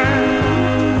I'm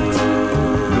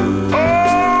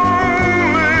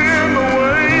only in the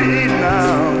way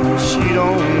now. She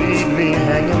don't need me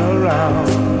hanging around.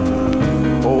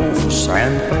 Oh,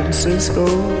 San Francisco,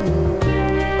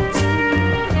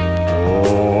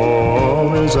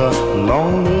 oh, is a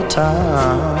lonely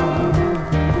town.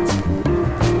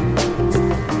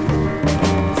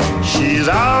 She's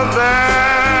out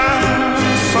there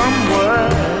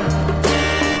somewhere,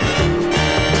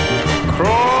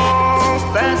 cross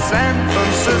that San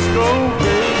Francisco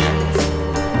Bay.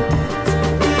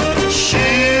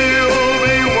 She'll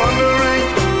be wondering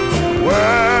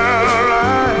where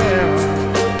I am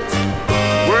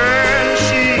when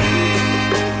she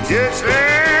gets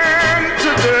in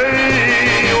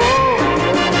today. Oh,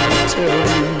 I tell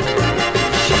you,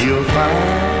 she'll find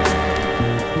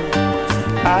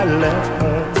I left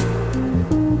her,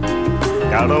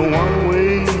 got a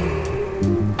one-way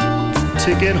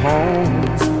ticket home.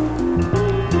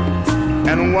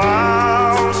 And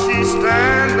while she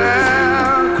stands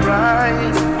there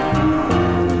crying,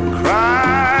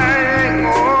 crying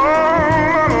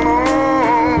all alone,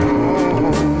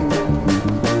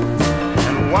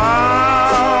 and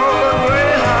while the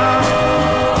Greyhound,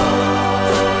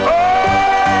 oh,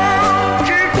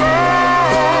 keep on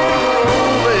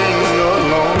rolling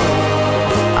along,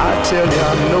 I tell you, I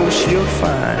know she'll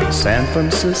find San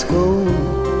Francisco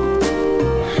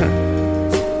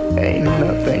ain't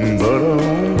nothing but a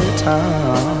lonely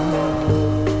town.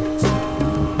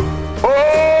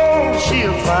 Oh,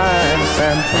 she'll find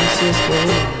San Francisco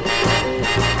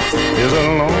is a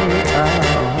lonely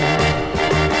town.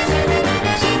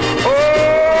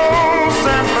 Oh,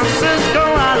 San Francisco,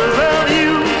 I love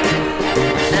you.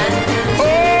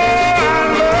 Oh, I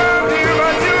love you,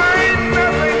 but you ain't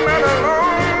nothing but a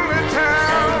lonely town.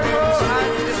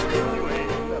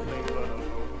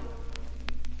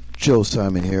 Joe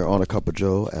Simon here on A Cup of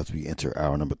Joe as we enter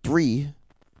hour number 3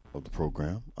 of the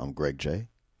program. I'm Greg J.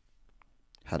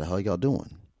 How the hell y'all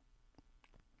doing?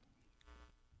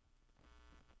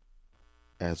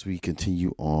 As we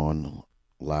continue on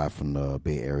live from the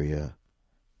Bay Area,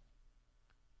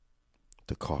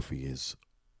 the coffee is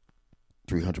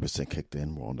 300% kicked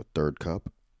in. We're on the 3rd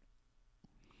cup.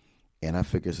 And I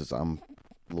figure since I'm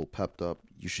a little pepped up,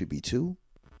 you should be too.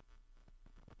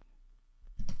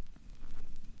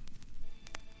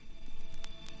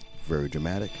 Very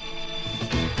dramatic.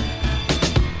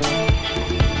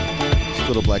 It's a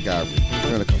little Black Ivory.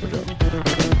 Turn a cup of Joe.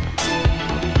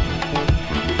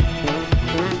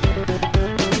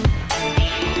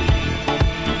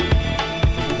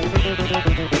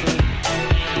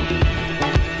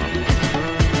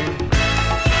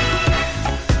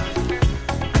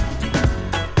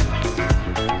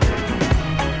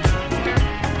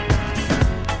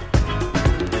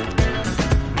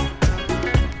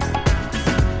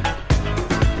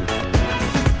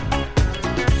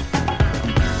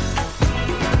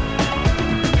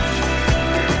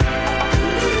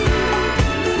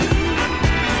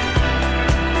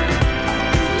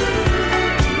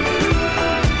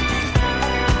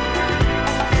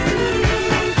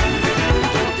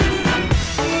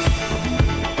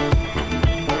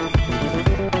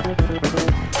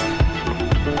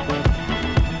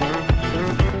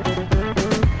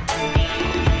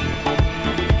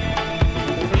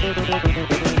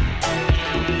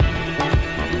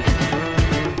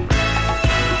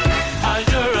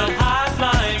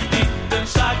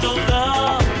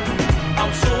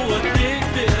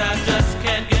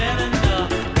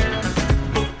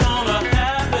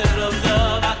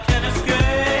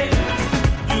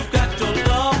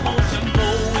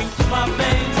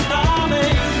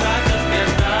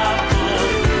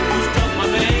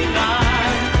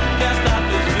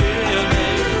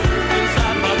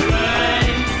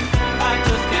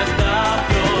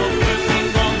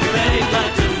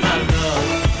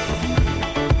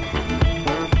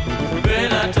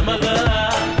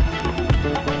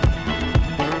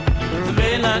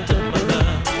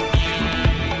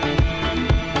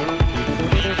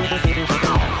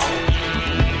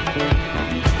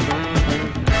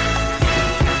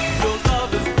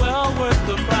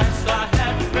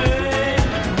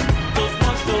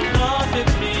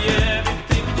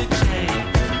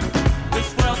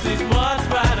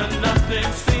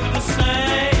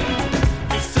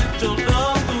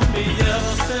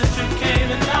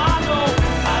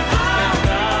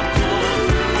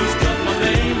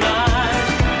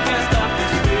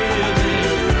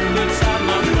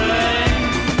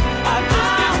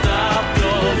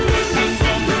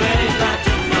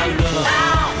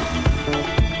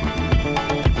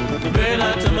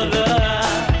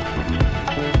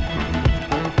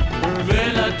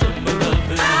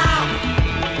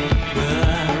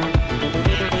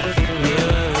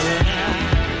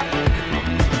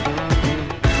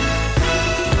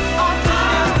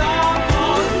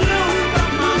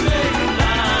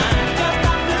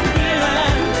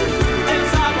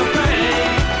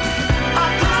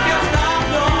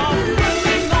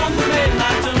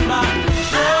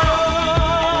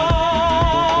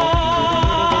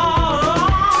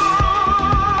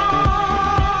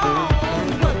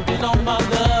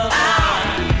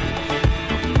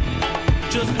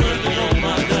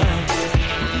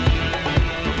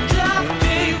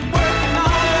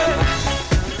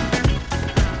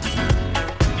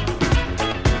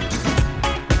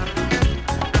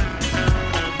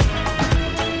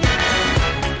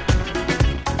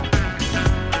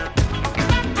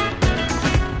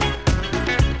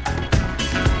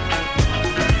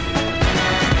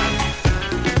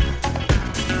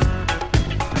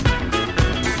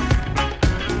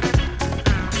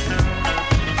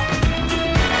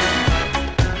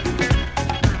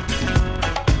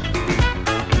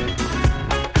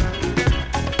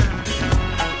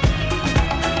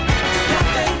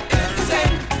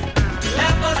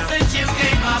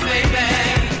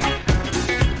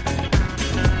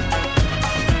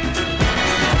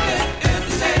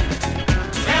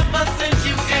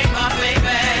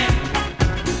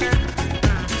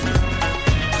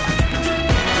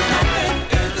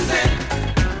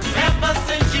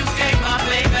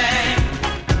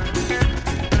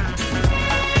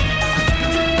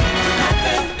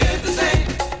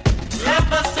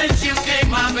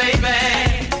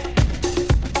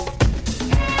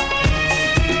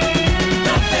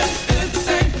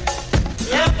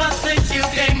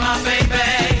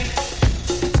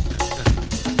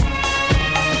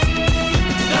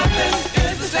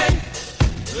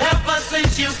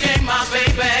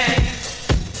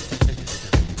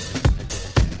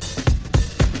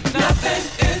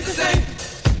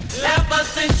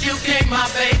 since you came, my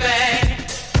baby.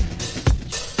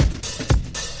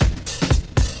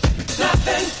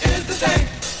 Nothing is the same.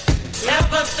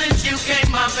 Ever since you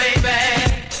came, my baby.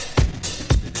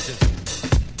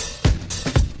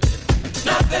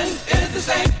 Nothing is the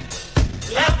same.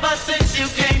 Ever since you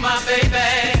came, my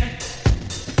baby.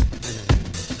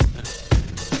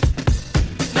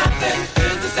 Nothing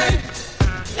is the same.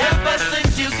 Ever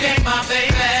since you came, my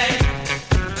baby.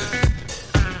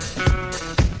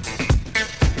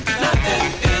 Nothing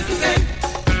is the same.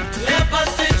 Ever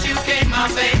since you came, my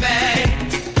baby.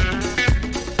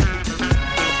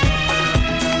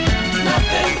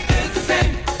 Nothing is the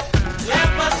same.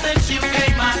 Ever since you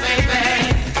came, my baby.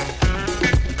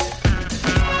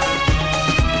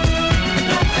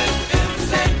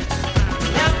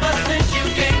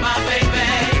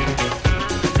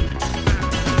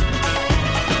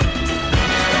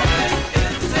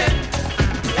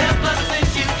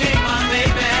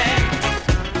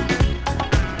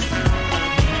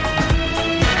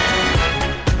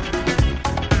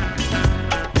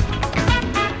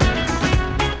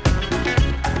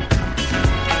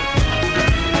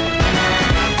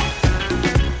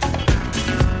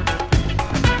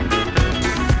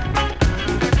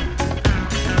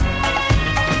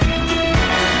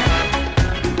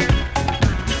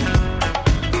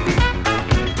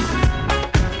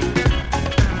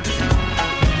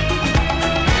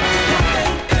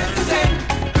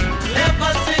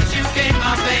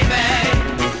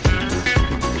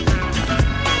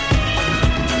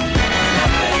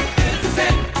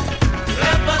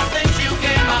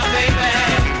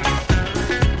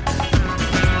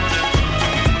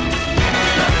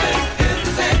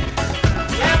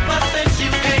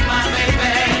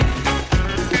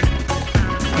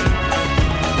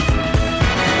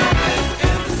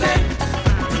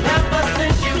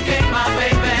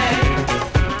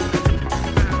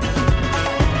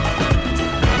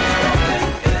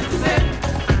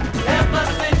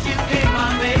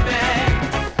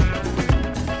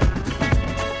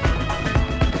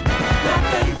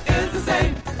 Nothing is the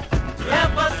same.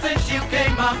 Ever since you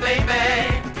came, my baby.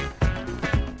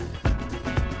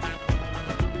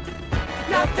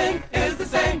 Nothing is the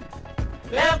same.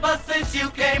 Ever since you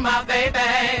came, my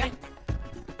baby.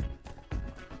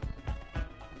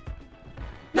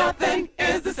 Nothing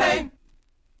is the same.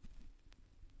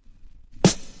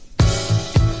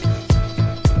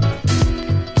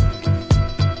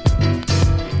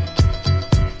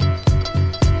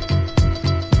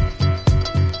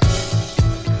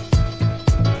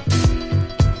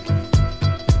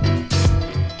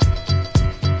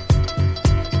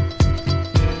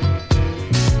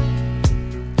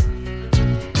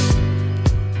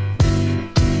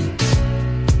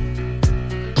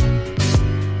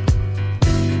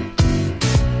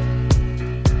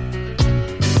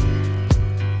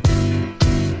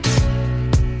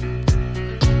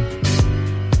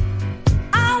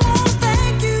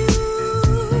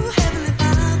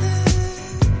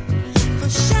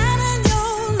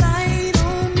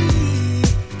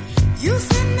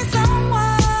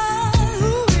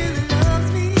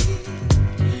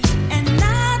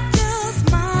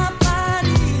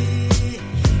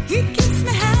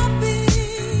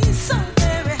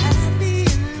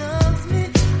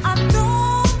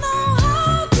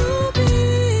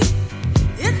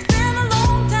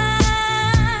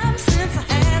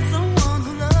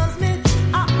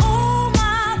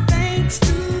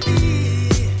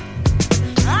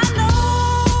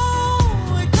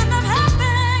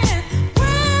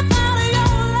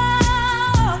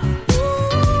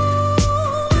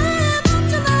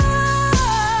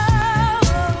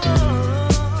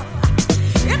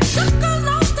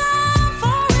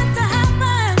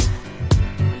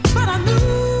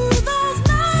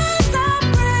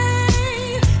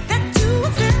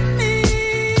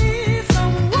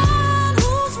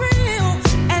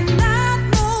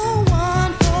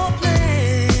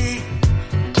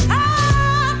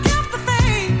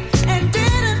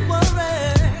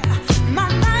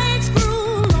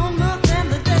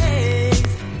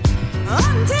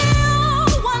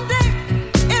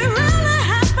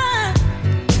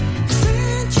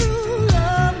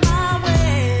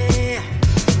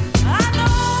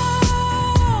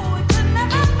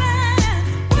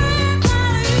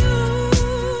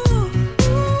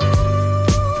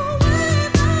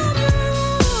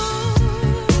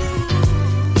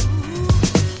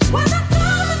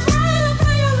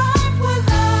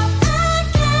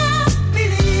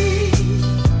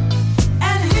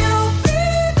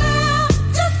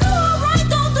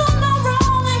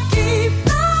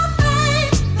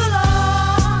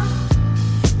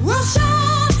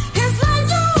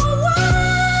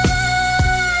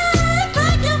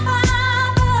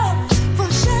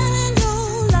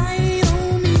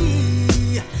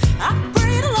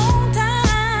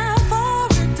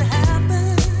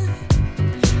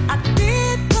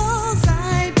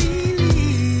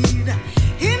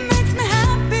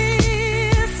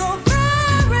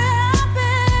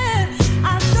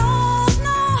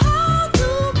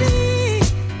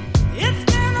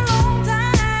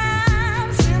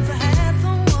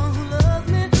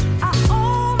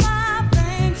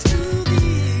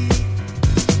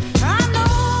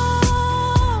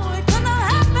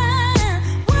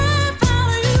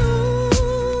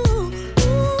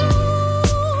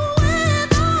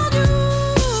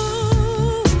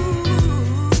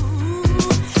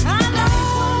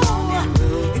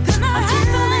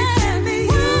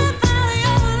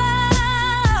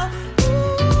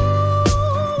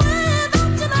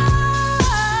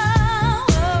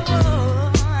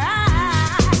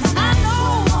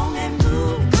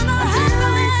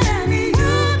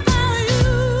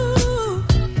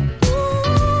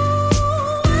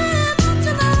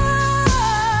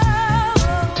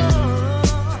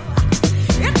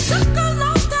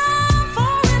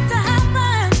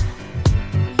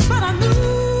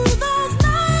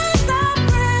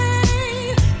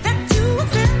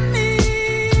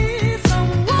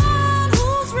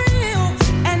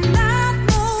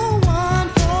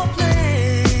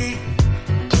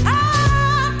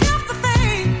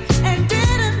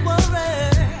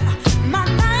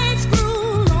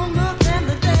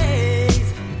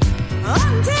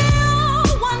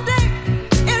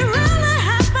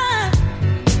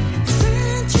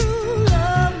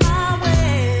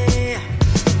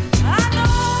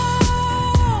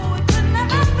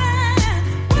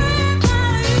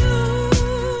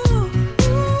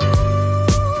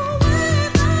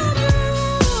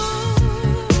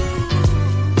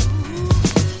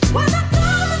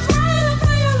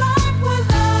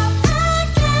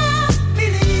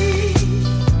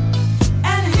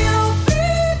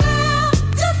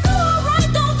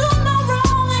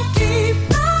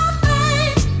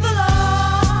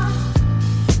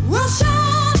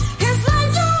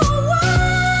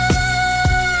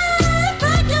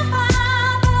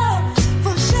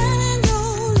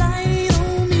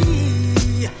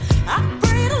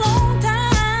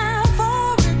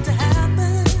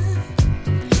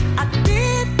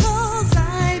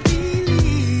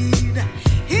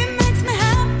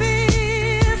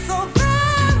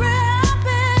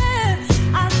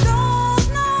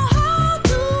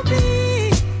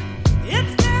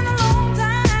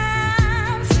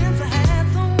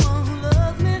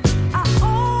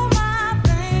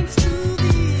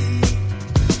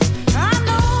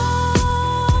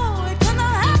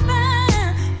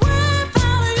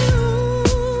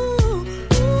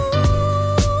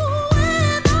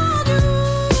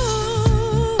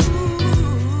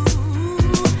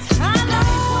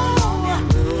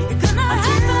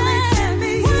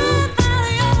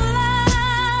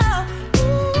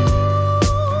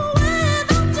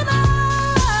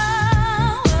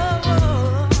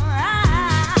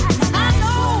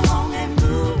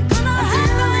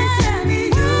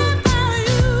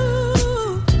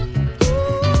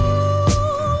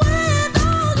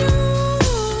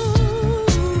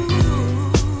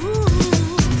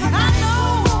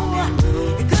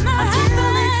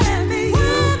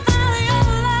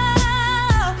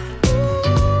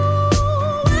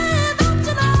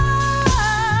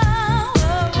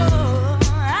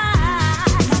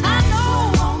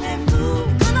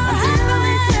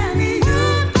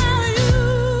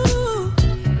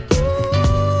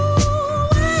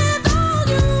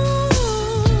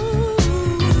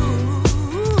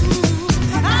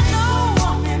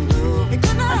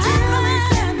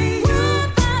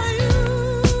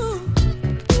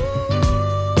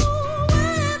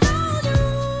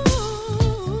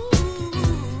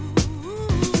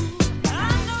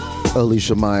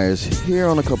 Alicia Myers here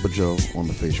on A Cup of Joe on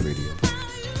the Face Radio.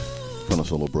 From the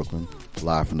Solo Brooklyn,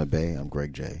 live from the Bay, I'm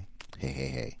Greg J.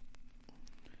 Hey.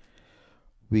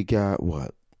 We got,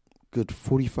 what, good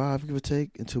 45, give or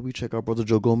take, until we check out Brother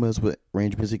Joe Gomez with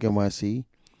Range Music NYC.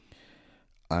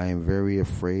 I am very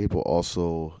afraid, but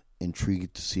also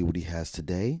intrigued to see what he has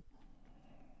today.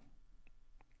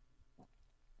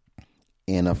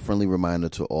 And a friendly reminder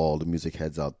to all the music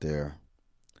heads out there,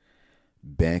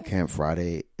 Bandcamp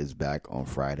Friday is back on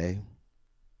Friday.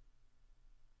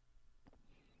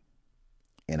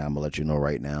 And I'm going to let you know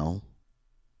right now,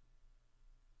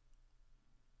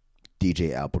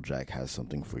 DJ Applejack has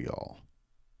something for y'all.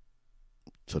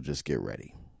 So just get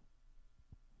ready.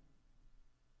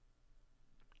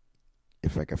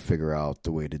 If I can figure out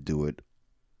the way to do it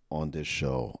on this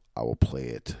show, I will play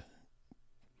it.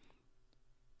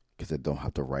 Because I don't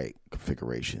have the right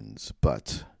configurations.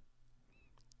 But,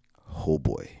 oh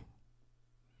boy.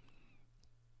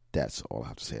 That's all I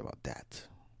have to say about that.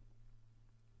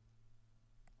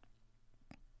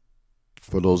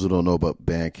 For those who don't know about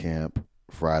Bandcamp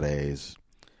Fridays,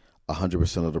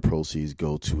 100% of the proceeds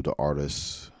go to the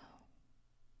artists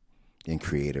and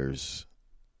creators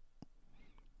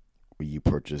where you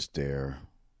purchase the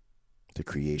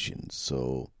creations.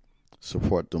 So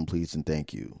support them, please, and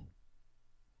thank you.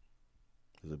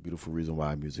 There's a beautiful reason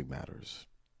why music matters.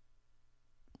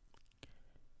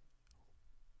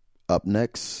 Up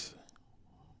next,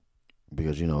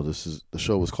 because you know the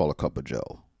show was called A Cup of J.O.E.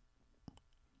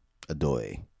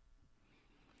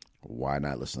 Why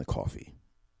not listen to coffee?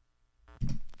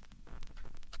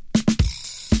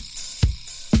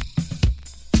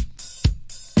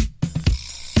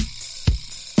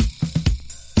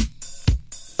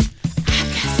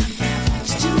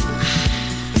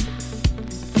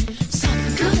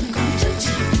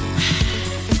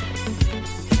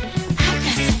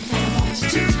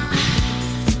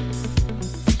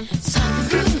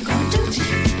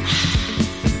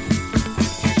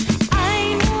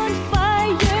 I'm on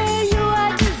fire, you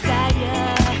are desire.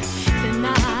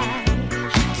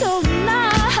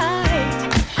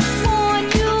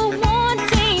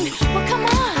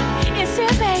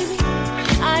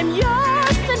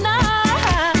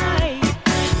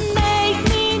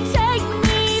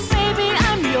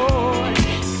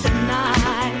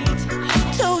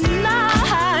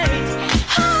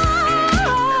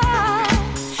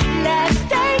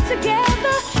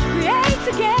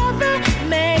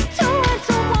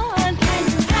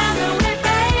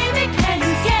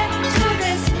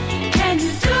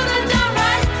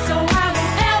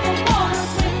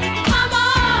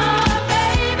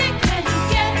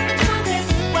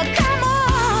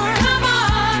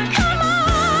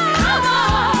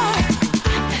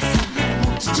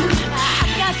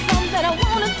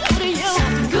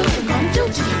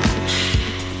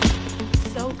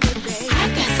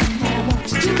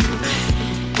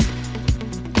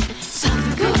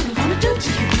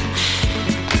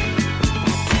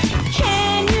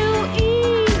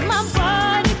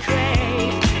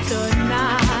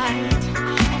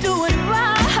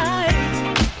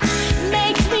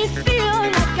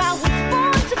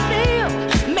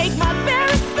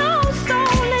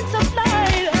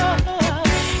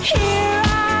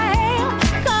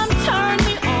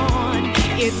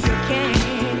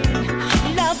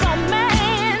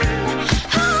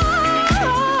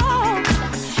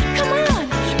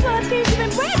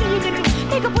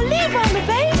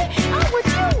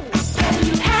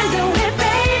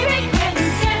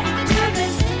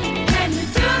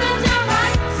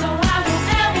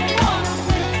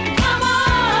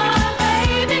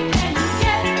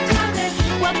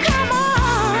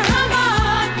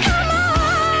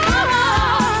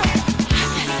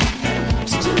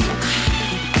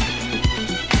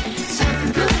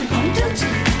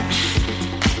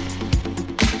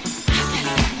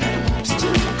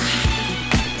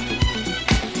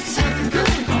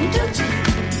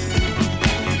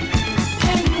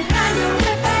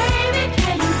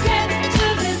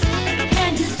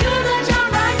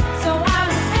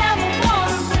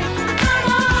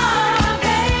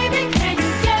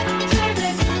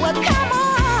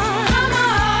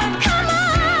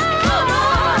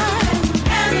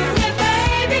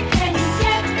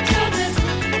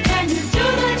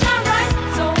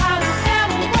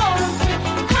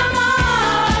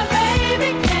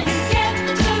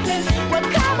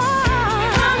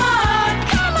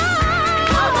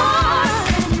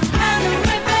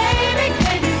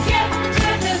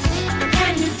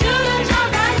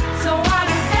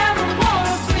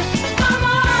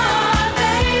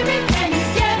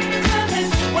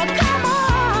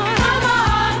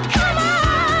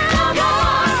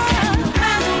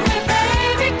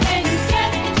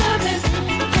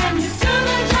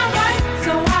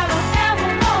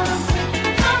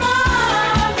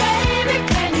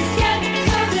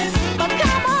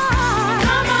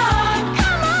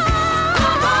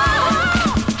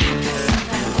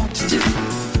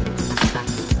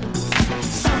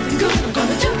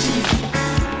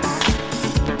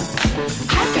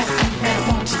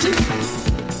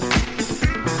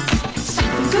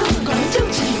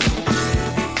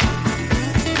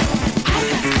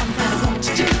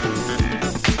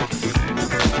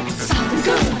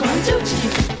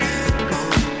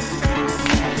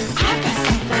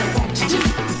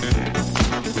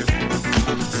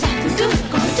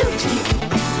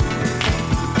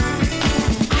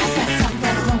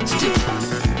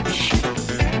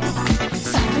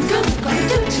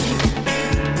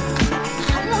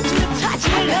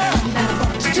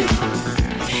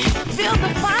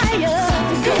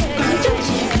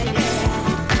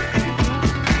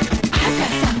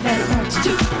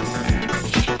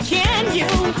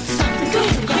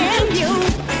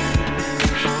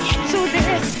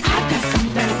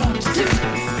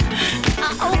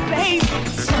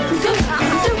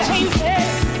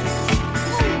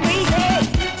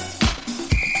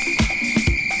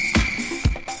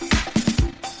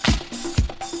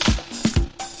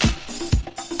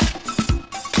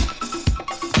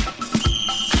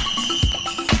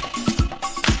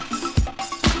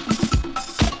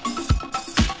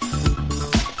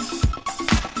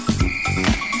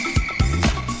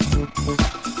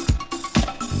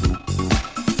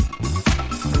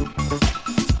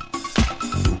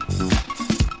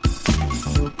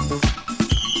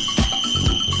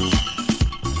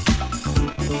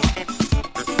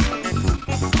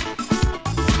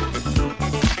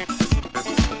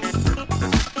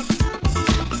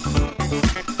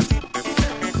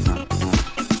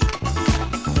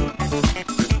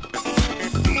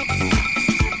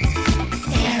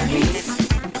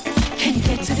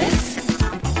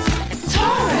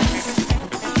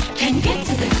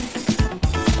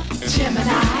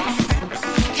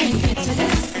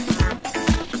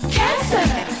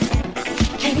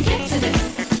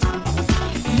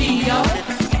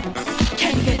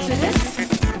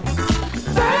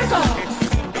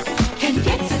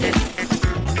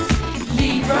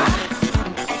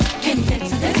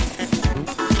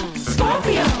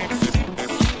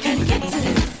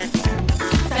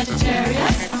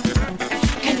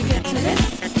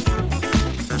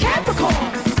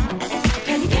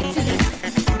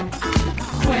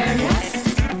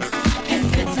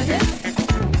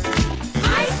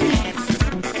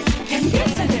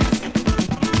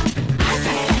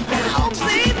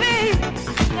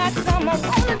 some more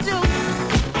wanna do.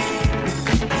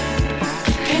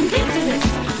 Can't get to this.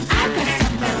 I got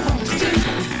something I want to do.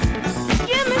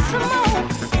 Give me some more.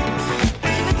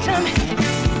 Give it to me.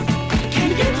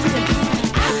 Can't get to this.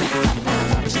 I got something I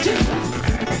want to do.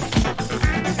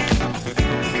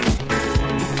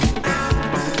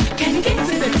 Can't get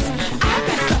to this. I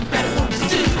got something I want to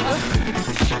do.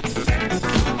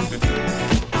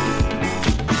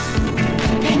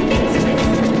 Can't get to this.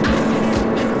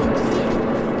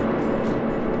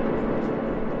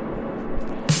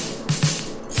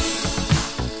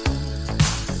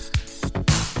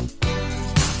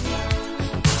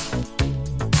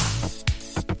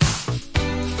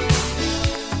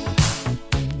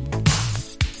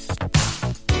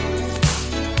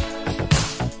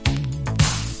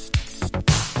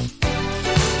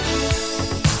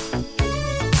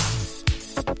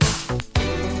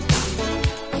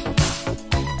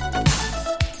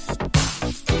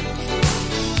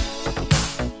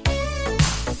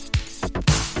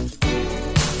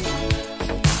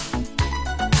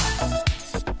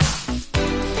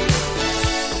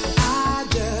 I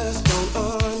just don't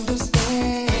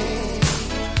understand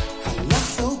how love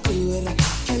so good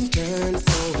can turn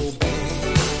so bad.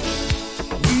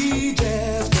 We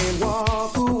just can't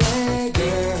walk away,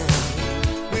 girl.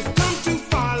 We've come too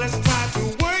far, let's try to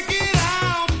work it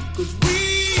out. 'Cause we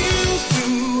used to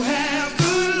have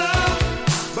good love,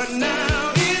 but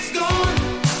now it's gone.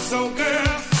 So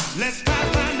girl, let's try to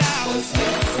find out.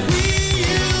 We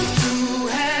used to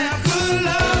have good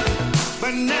love,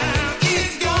 but now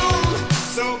it's gone.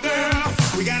 So girl,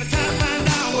 we gotta try to find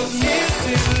out what's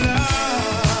missing, love.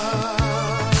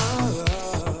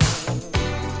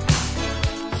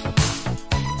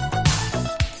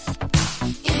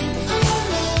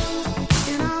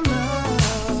 In our love.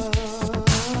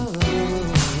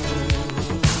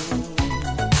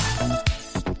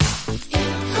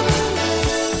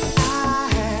 I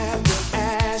have to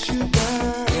ask you,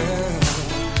 girl,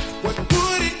 what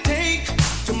would it take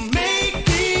to make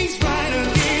things right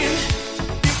again?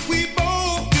 If we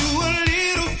both do a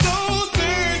little soul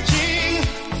searching,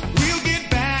 we'll get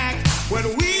back what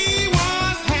we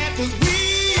once had. 'Cause we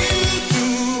used to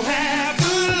have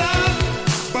good love,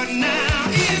 but now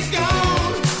it's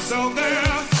gone. So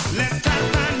girl, let's try to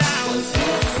find out.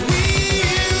 We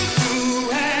used to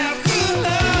have good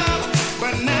love,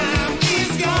 but now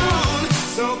it's gone.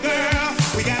 So girl,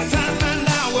 we gotta try to find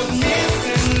out what's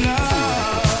missing, love.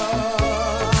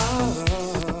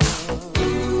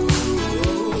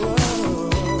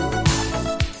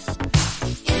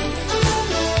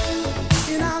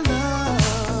 In our love.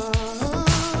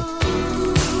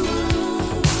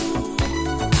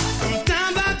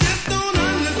 Sometimes I just don't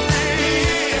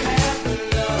understand.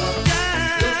 Girl,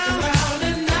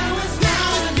 now it's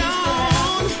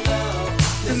gone.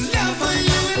 The love for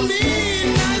you and me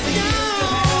now is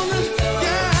gone.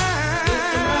 Girl,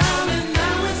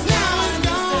 now it's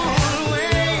gone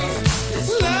away.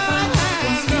 Love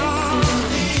has gone.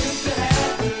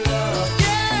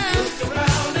 Yeah,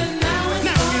 now it's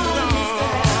gone.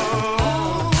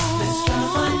 Let's try to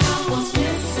find out what's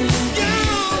missing.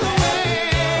 Gone away.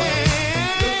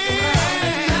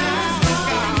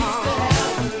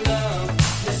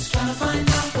 Let's try to find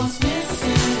out what's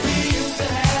missing. We used to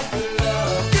have the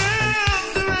love.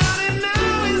 Girls around and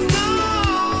now it's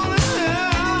gone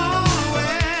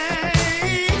away.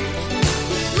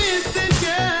 Missing,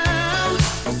 girl,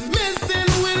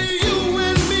 missing with you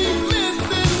and me,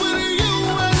 missing with you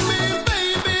and me,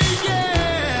 baby,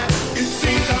 yeah. It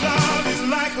seems our love is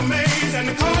like a maze and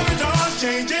the corridors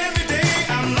change every day.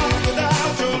 I'm lost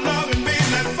without your loving, baby,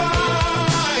 that's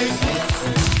fine.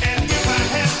 And if I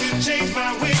have to change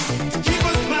my way to keep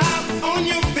a smile on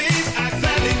your face, I'd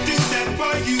gladly do that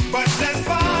for you, but that's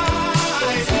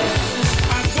fine.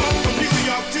 I walk from New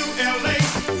York to LA,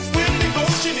 swim the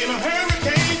ocean in a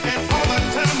hurricane, and all the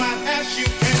time I ask you,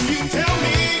 can you tell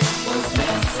me what's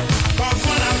missing? 'Cause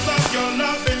when I saw your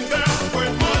loving, girl,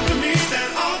 worth more to me than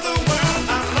all the world.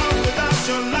 I'm lost without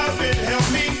your love, it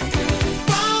helped me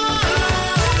find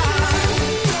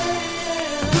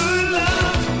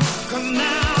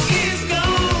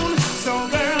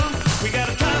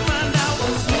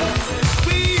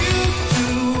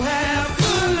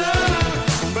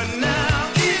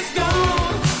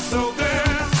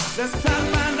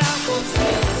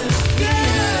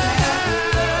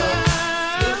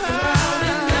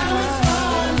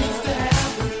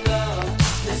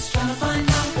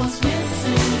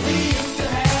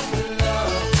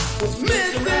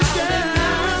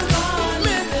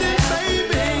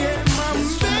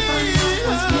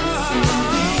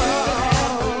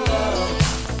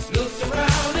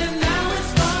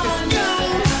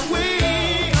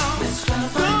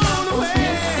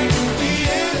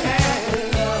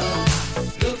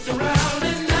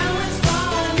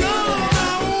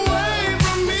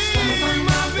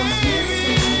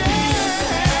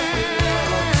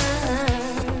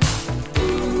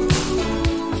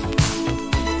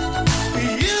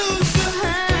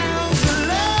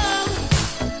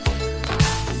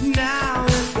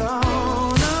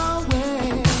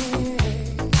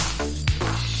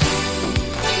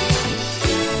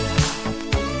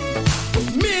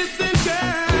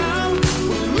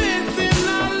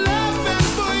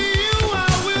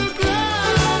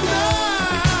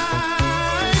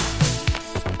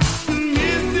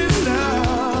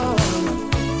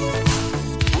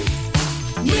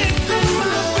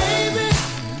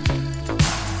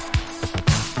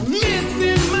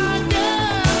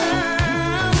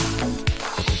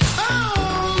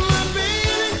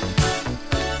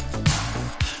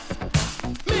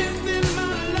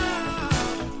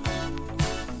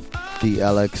The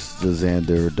Alex, the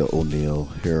Xander, the O'Neill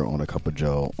here on A Cup of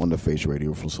Joe on the Face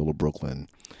Radio from Solo Brooklyn.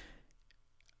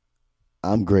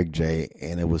 I'm Greg J,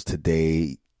 and it was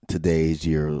today's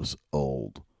years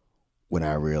old when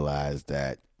I realized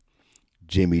that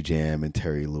Jimmy Jam and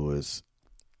Terry Lewis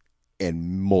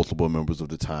and multiple members of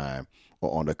the time were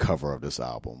on the cover of this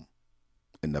album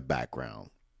in the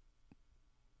background.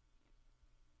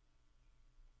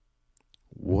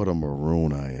 What a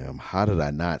maroon I am. How did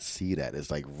I not see that? It's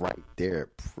like right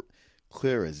there,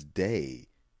 clear as day.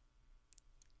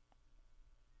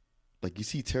 Like you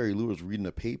see Terry Lewis reading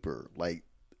a paper. Like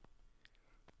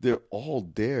they're all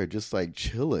there just like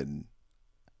chilling.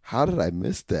 How did I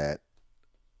miss that?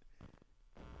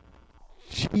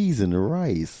 Cheese and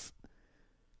rice.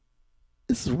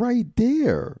 It's right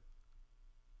there.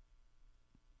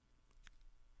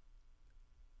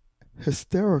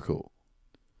 Hysterical.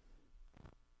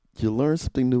 You learn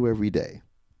something new every day.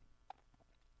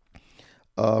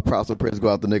 Props and praise go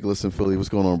out to Nicholas in Philly. What's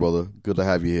going on, brother? Good to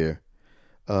have you here.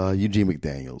 Eugene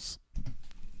McDaniels.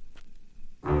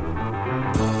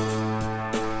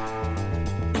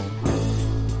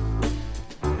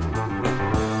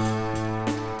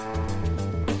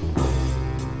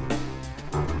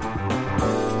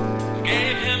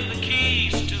 Gave him the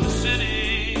keys to the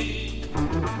city.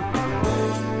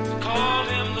 Called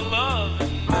him the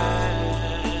loving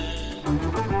man.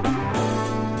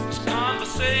 His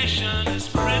conversation is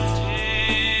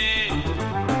pretty.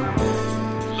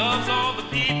 Loves all the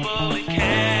people he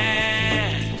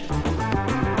can.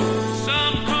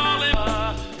 Some call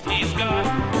him he's got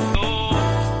gold.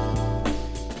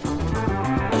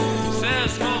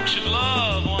 Says folks should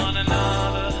love one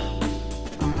another.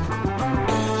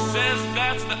 Says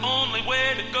that's the only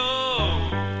way to go.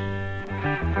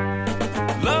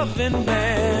 Loving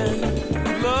man,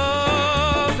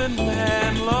 Lord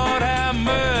have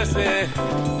mercy.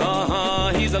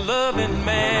 He's a loving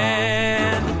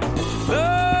man.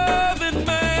 Loving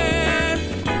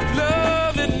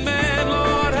man,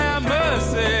 Lord have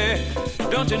mercy.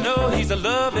 Don't you know he's a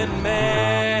loving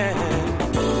man?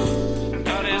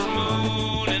 Got his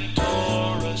moon in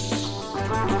Taurus.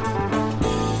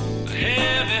 A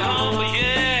heavy humble,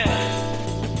 yeah.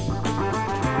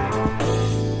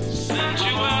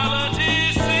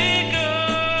 Sensuality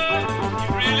seeker. You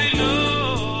really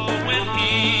know when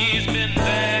he's been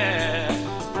there.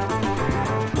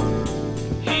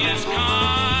 He is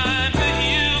kind to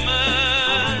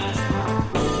humans.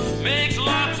 Makes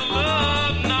lots of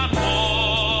love, not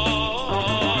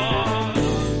more.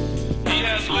 He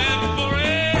has lived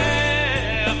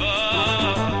forever.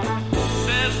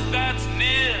 Says that's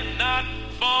near, not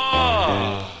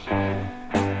far.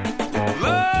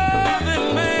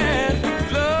 Loving man,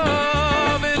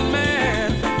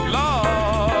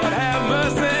 Lord have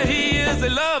mercy, he is a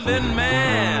loving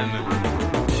man.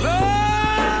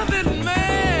 Loving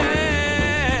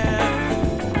man,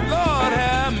 Lord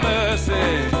have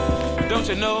mercy. Don't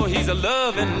you know he's a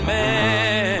loving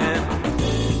man?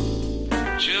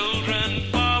 Children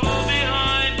follow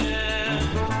behind him,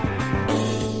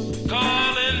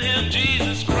 calling him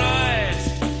Jesus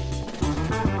Christ.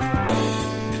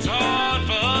 It's hard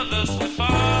for others to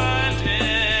find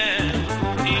him.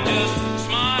 He just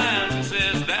smiles and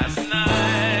says, that's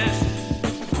nice.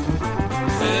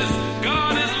 Says,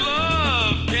 God is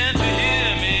love, can't you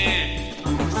hear me?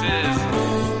 Says,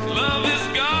 love is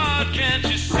God, can't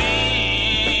you see?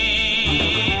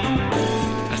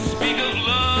 I speak of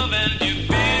love and you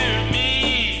fear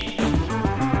me.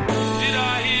 Did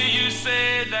I hear you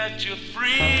say that you're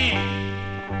free?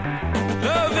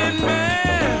 Loving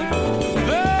man,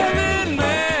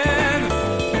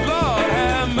 Lord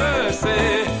have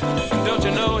mercy. Don't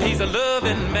you know he's a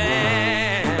loving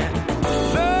man?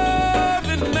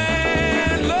 Loving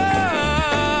man,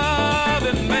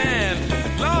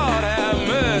 Lord have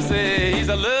mercy. He's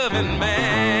a loving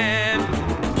man.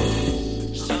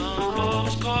 Some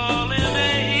folks call him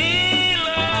a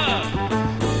healer.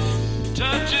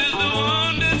 Touches the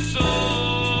wounded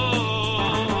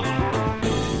soul.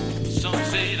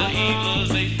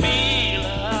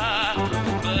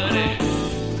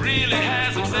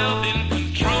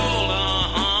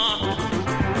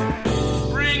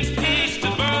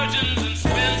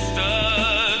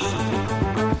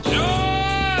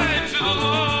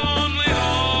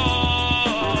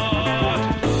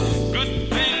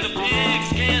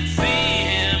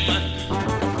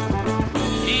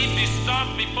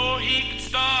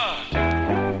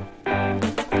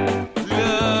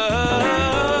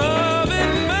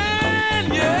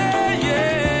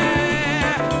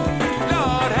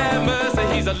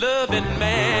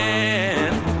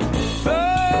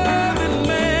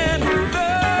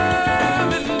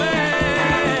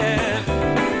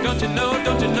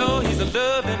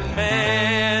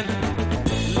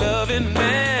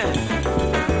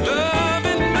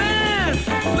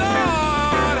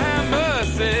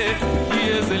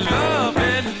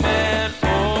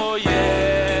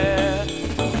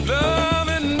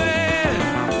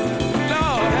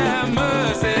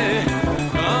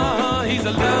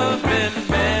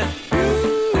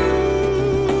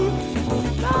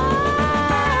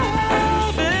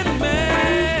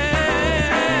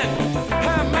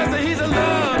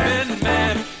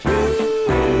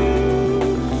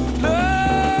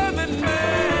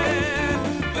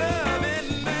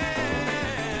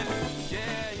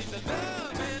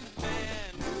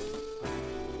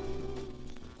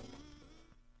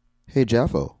 Hey,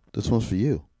 Jaffo, this one's for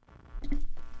you.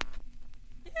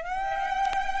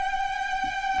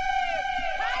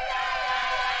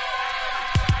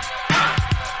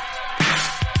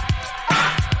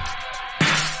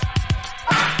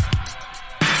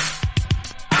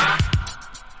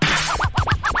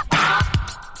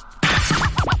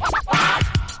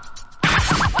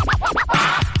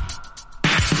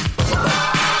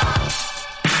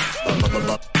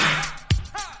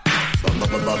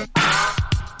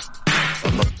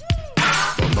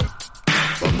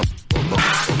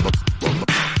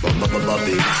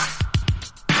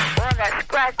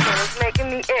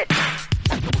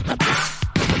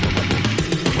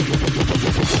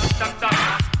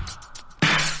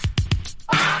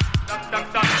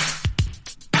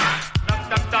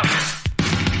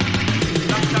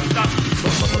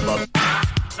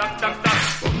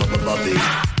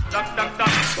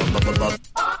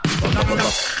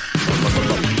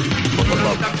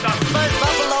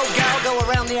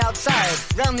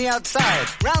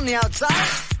 Round the outside.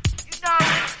 You know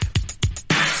it.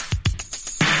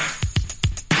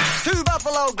 Two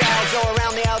buffalo gals go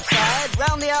around the outside,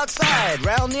 round the outside,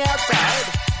 round the outside.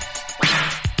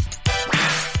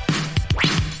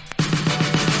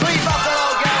 Three buffalo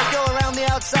gals go around the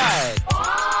outside.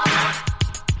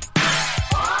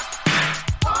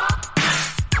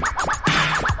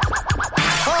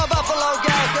 Four buffalo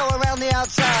gals go around the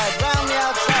outside, round the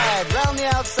outside, round the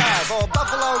outside. Four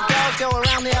buffalo gals go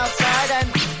around the outside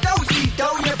and do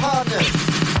your partners.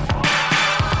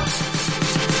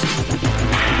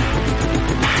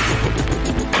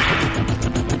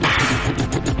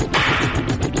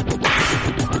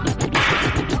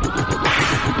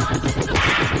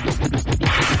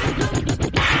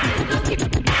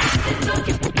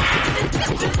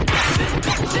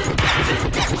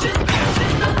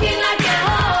 Looking like a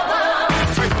hobo.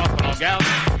 First buffalo gal.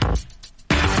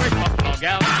 First buffalo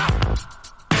gal.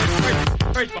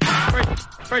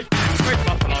 First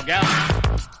buffalo gal.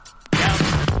 Gal.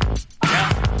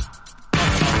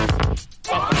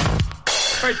 Buffalo.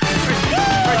 First.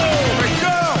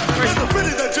 Girl, it's a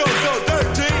pity that you're so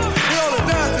dirty. You only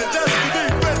dancing just to be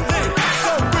friendly.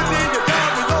 So pretty, you're down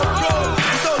with no clothes.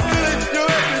 You're so silly,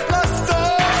 you're every plus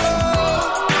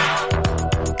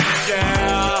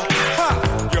yeah. Ha!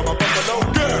 You're my buffalo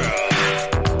girl.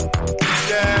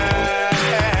 Yeah.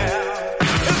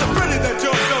 It's a pity that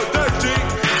you're so dirty.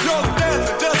 You're only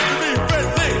dancing just to be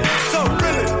friendly. So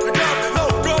pretty, you got me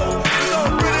loco. You're so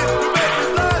pretty, you make me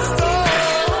fly so.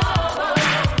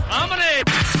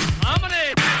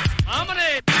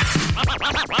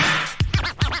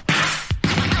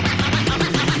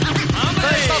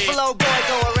 First buffalo boy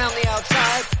go around the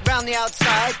outside, round the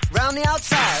outside, round the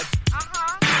outside.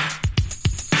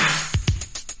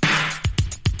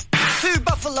 Two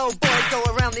buffalo boys go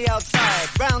around the outside,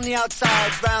 round the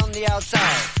outside, round the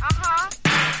outside.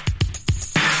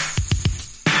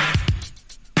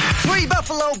 Three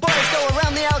buffalo boys go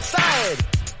around the outside.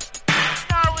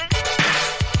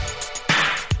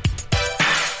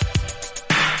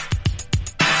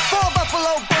 Four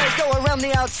buffalo boys go around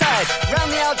the outside,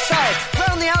 round the outside,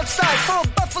 round the outside. Four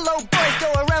buffalo boys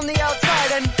go around the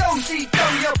outside and do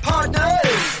your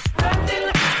partners.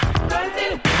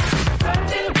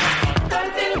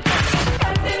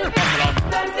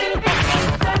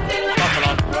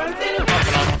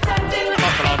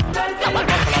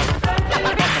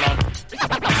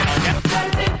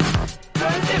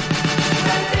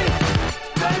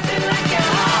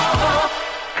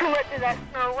 That's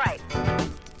Snow White.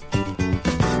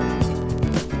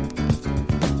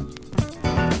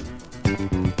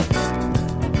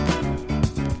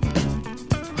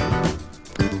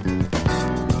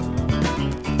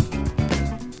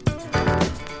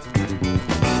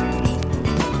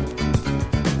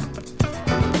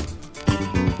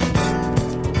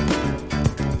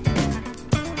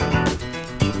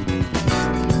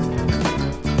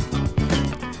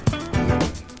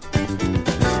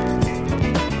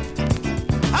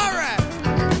 All right.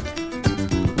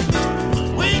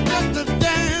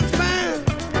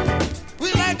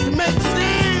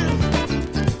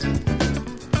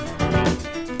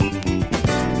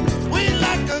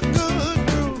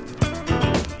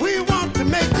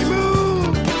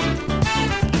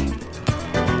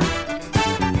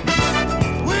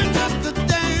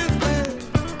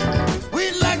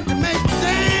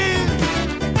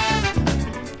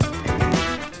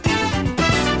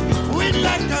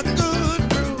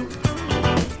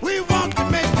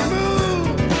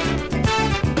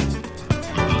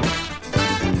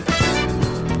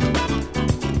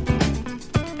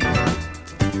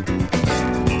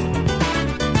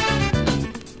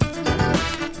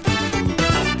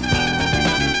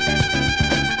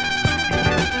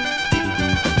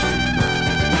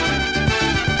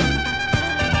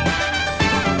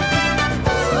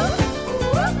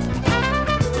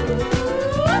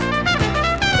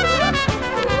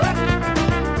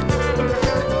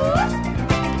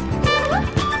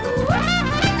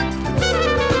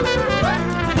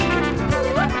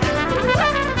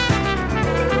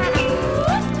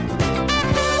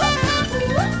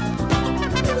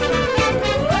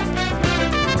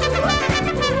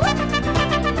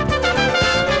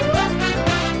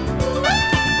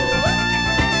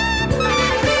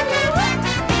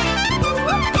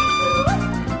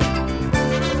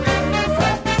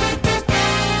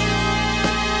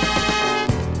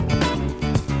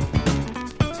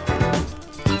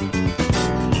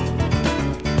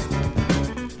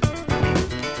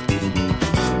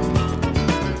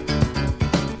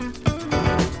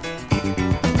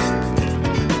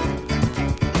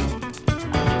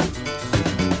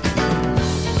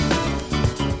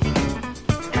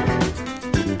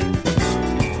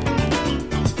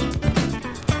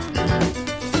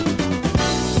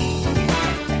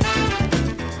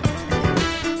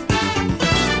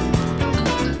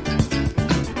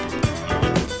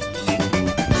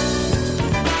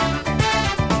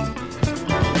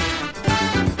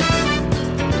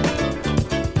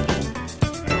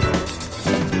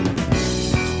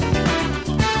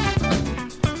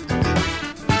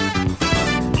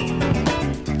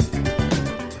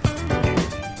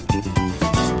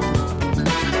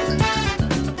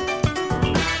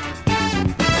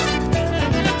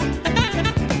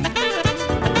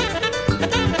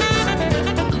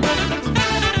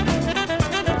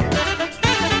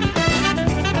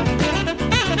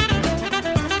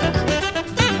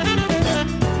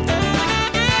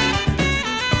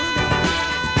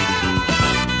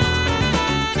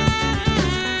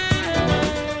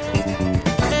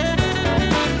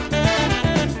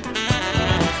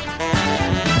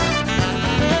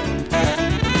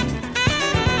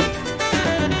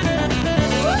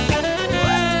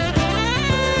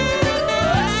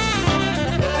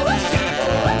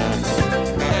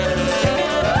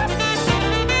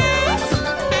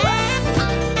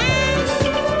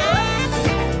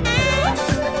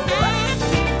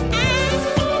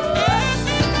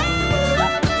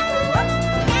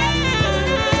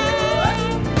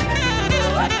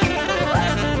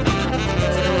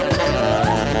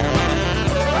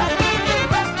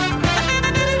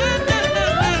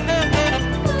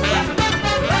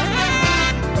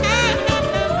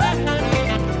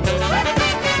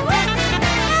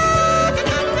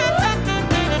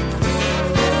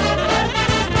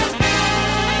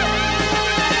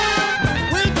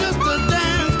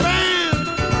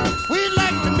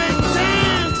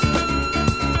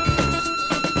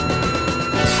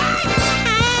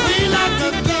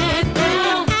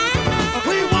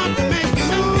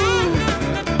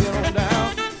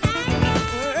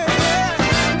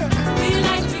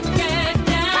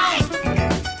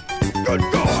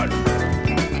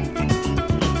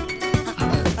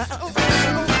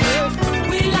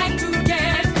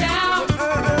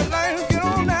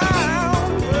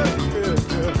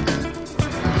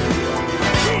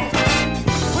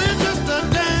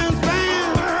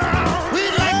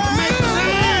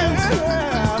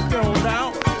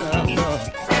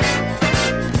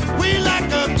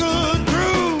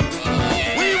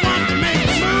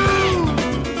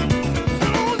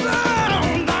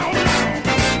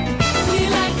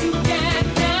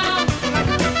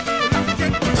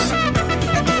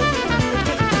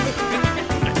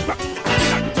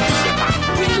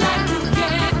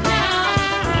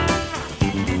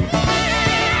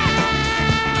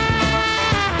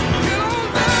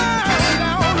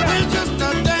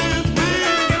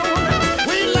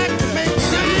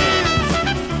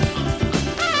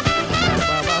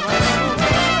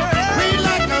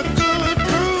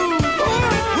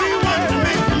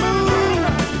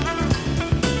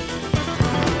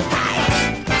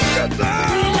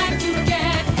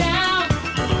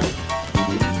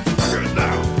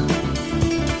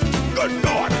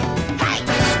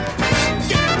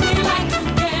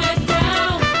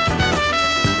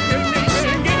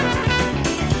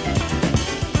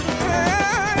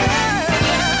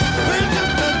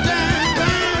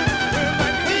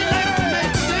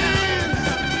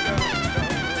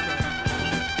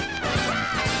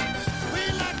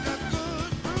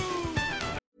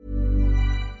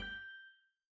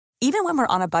 when we're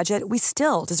on a budget, we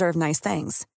still deserve nice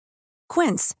things.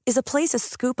 Quince is a place to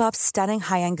scoop up stunning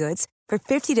high-end goods for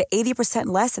 50 to 80%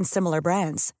 less than similar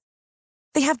brands.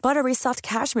 They have buttery soft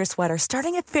cashmere sweaters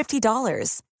starting at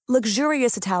 $50,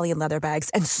 luxurious Italian leather bags,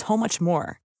 and so much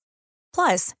more.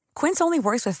 Plus, Quince only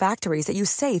works with factories that use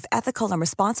safe, ethical, and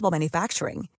responsible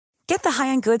manufacturing. Get the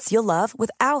high-end goods you'll love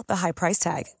without the high price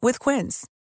tag with Quince.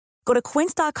 Go to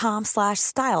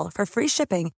quince.com/style for free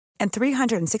shipping and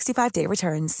 365-day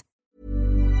returns.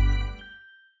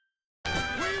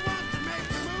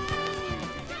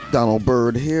 Donald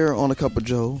Byrd here on A Cup of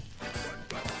Joe.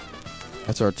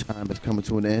 That's our time. It's coming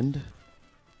to an end.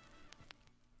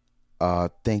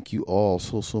 Thank you all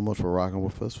so much for rocking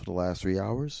with us for the last 3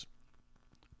 hours.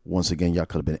 Once again, y'all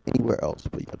could have been anywhere else,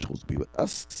 but y'all chose to be with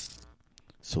us.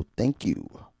 So thank you.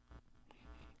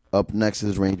 Up next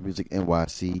is Range Music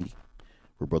NYC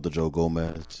with Brother Joe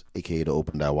Gomez, a.k.a. the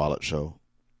Open That Wallet Show.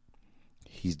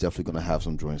 He's definitely going to have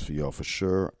some joints for y'all for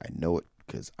sure. I know it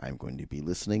because I'm going to be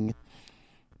listening.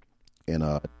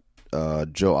 And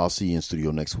Joe, I'll see you in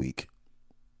studio next week.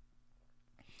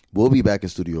 We'll be back in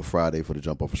studio Friday for the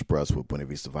Jump Off Express with Buena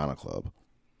Vista Vinyl Club.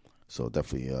 So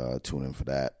definitely tune in for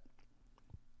that.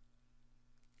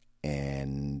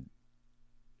 And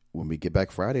when we get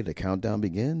back Friday, the countdown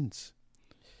begins.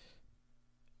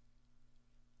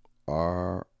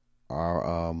 The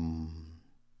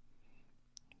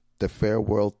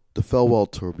Farewell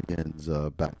Tour begins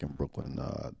back in Brooklyn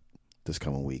this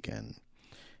coming weekend.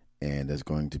 And there's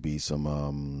going to be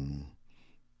some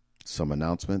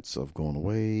announcements of going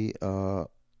away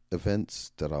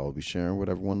events that I'll be sharing with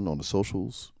everyone on the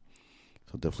socials.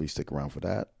 So definitely stick around for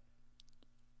that.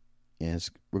 And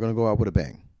we're going to go out with a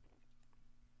bang.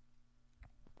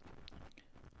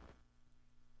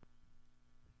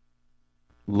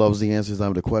 Love's the answer is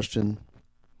not the question.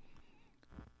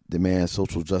 Demand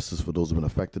social justice for those who've been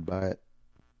affected by it.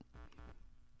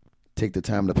 Take the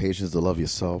time and the patience to love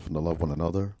yourself and to love one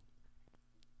another.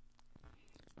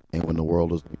 And when the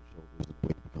world is the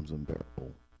weight becomes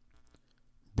unbearable,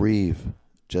 breathe.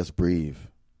 Just breathe.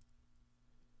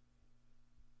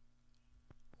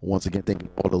 Once again, thank you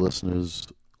to all the listeners,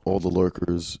 all the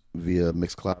lurkers via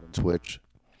Mixcloud and Twitch,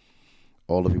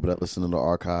 all the people that listen in the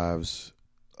archives.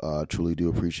 Truly do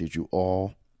appreciate you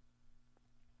all.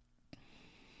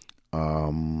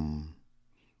 To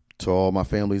all my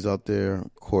families out there,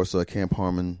 of course, Camp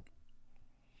Harmon,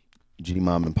 G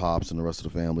Mom and Pops, and the rest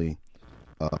of the family,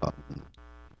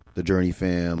 the Journey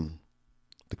fam,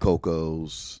 the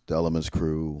Cocos, the Elements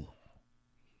crew,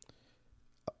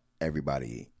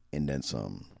 everybody, and then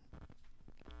some.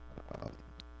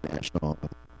 National,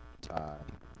 Ty,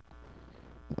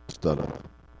 Stutter,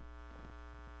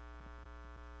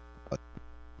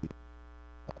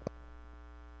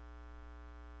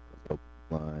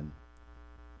 line,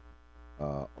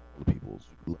 all the peoples,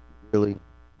 really.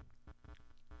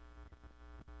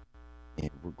 And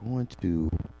we're going to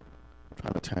try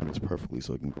to time this perfectly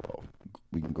so it can go off.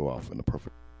 We can go off in a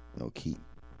perfect, key.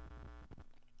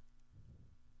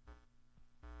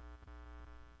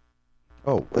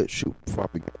 Oh, shoot! Before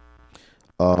we go,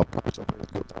 props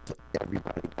goes out to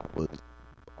everybody that was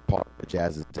a part of the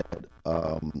Jazz is Dead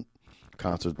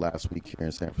concert last week here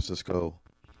in San Francisco.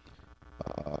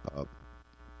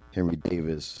 Henry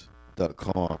Davis, Doug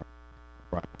Carr,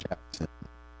 Brian Jackson,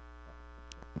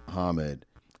 Muhammad,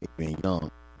 Adrian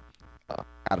Young,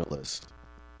 Catalyst,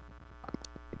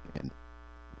 and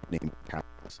name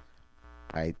Catalyst,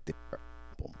 right there.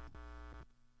 Boom.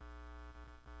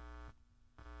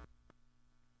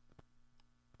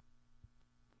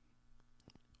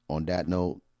 On that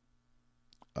note,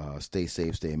 stay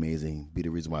safe, stay amazing. Be the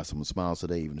reason why someone smiles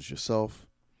today, even as yourself.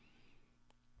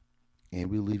 And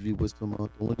we'll leave you with some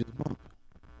Don't This Month.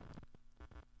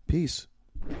 Peace.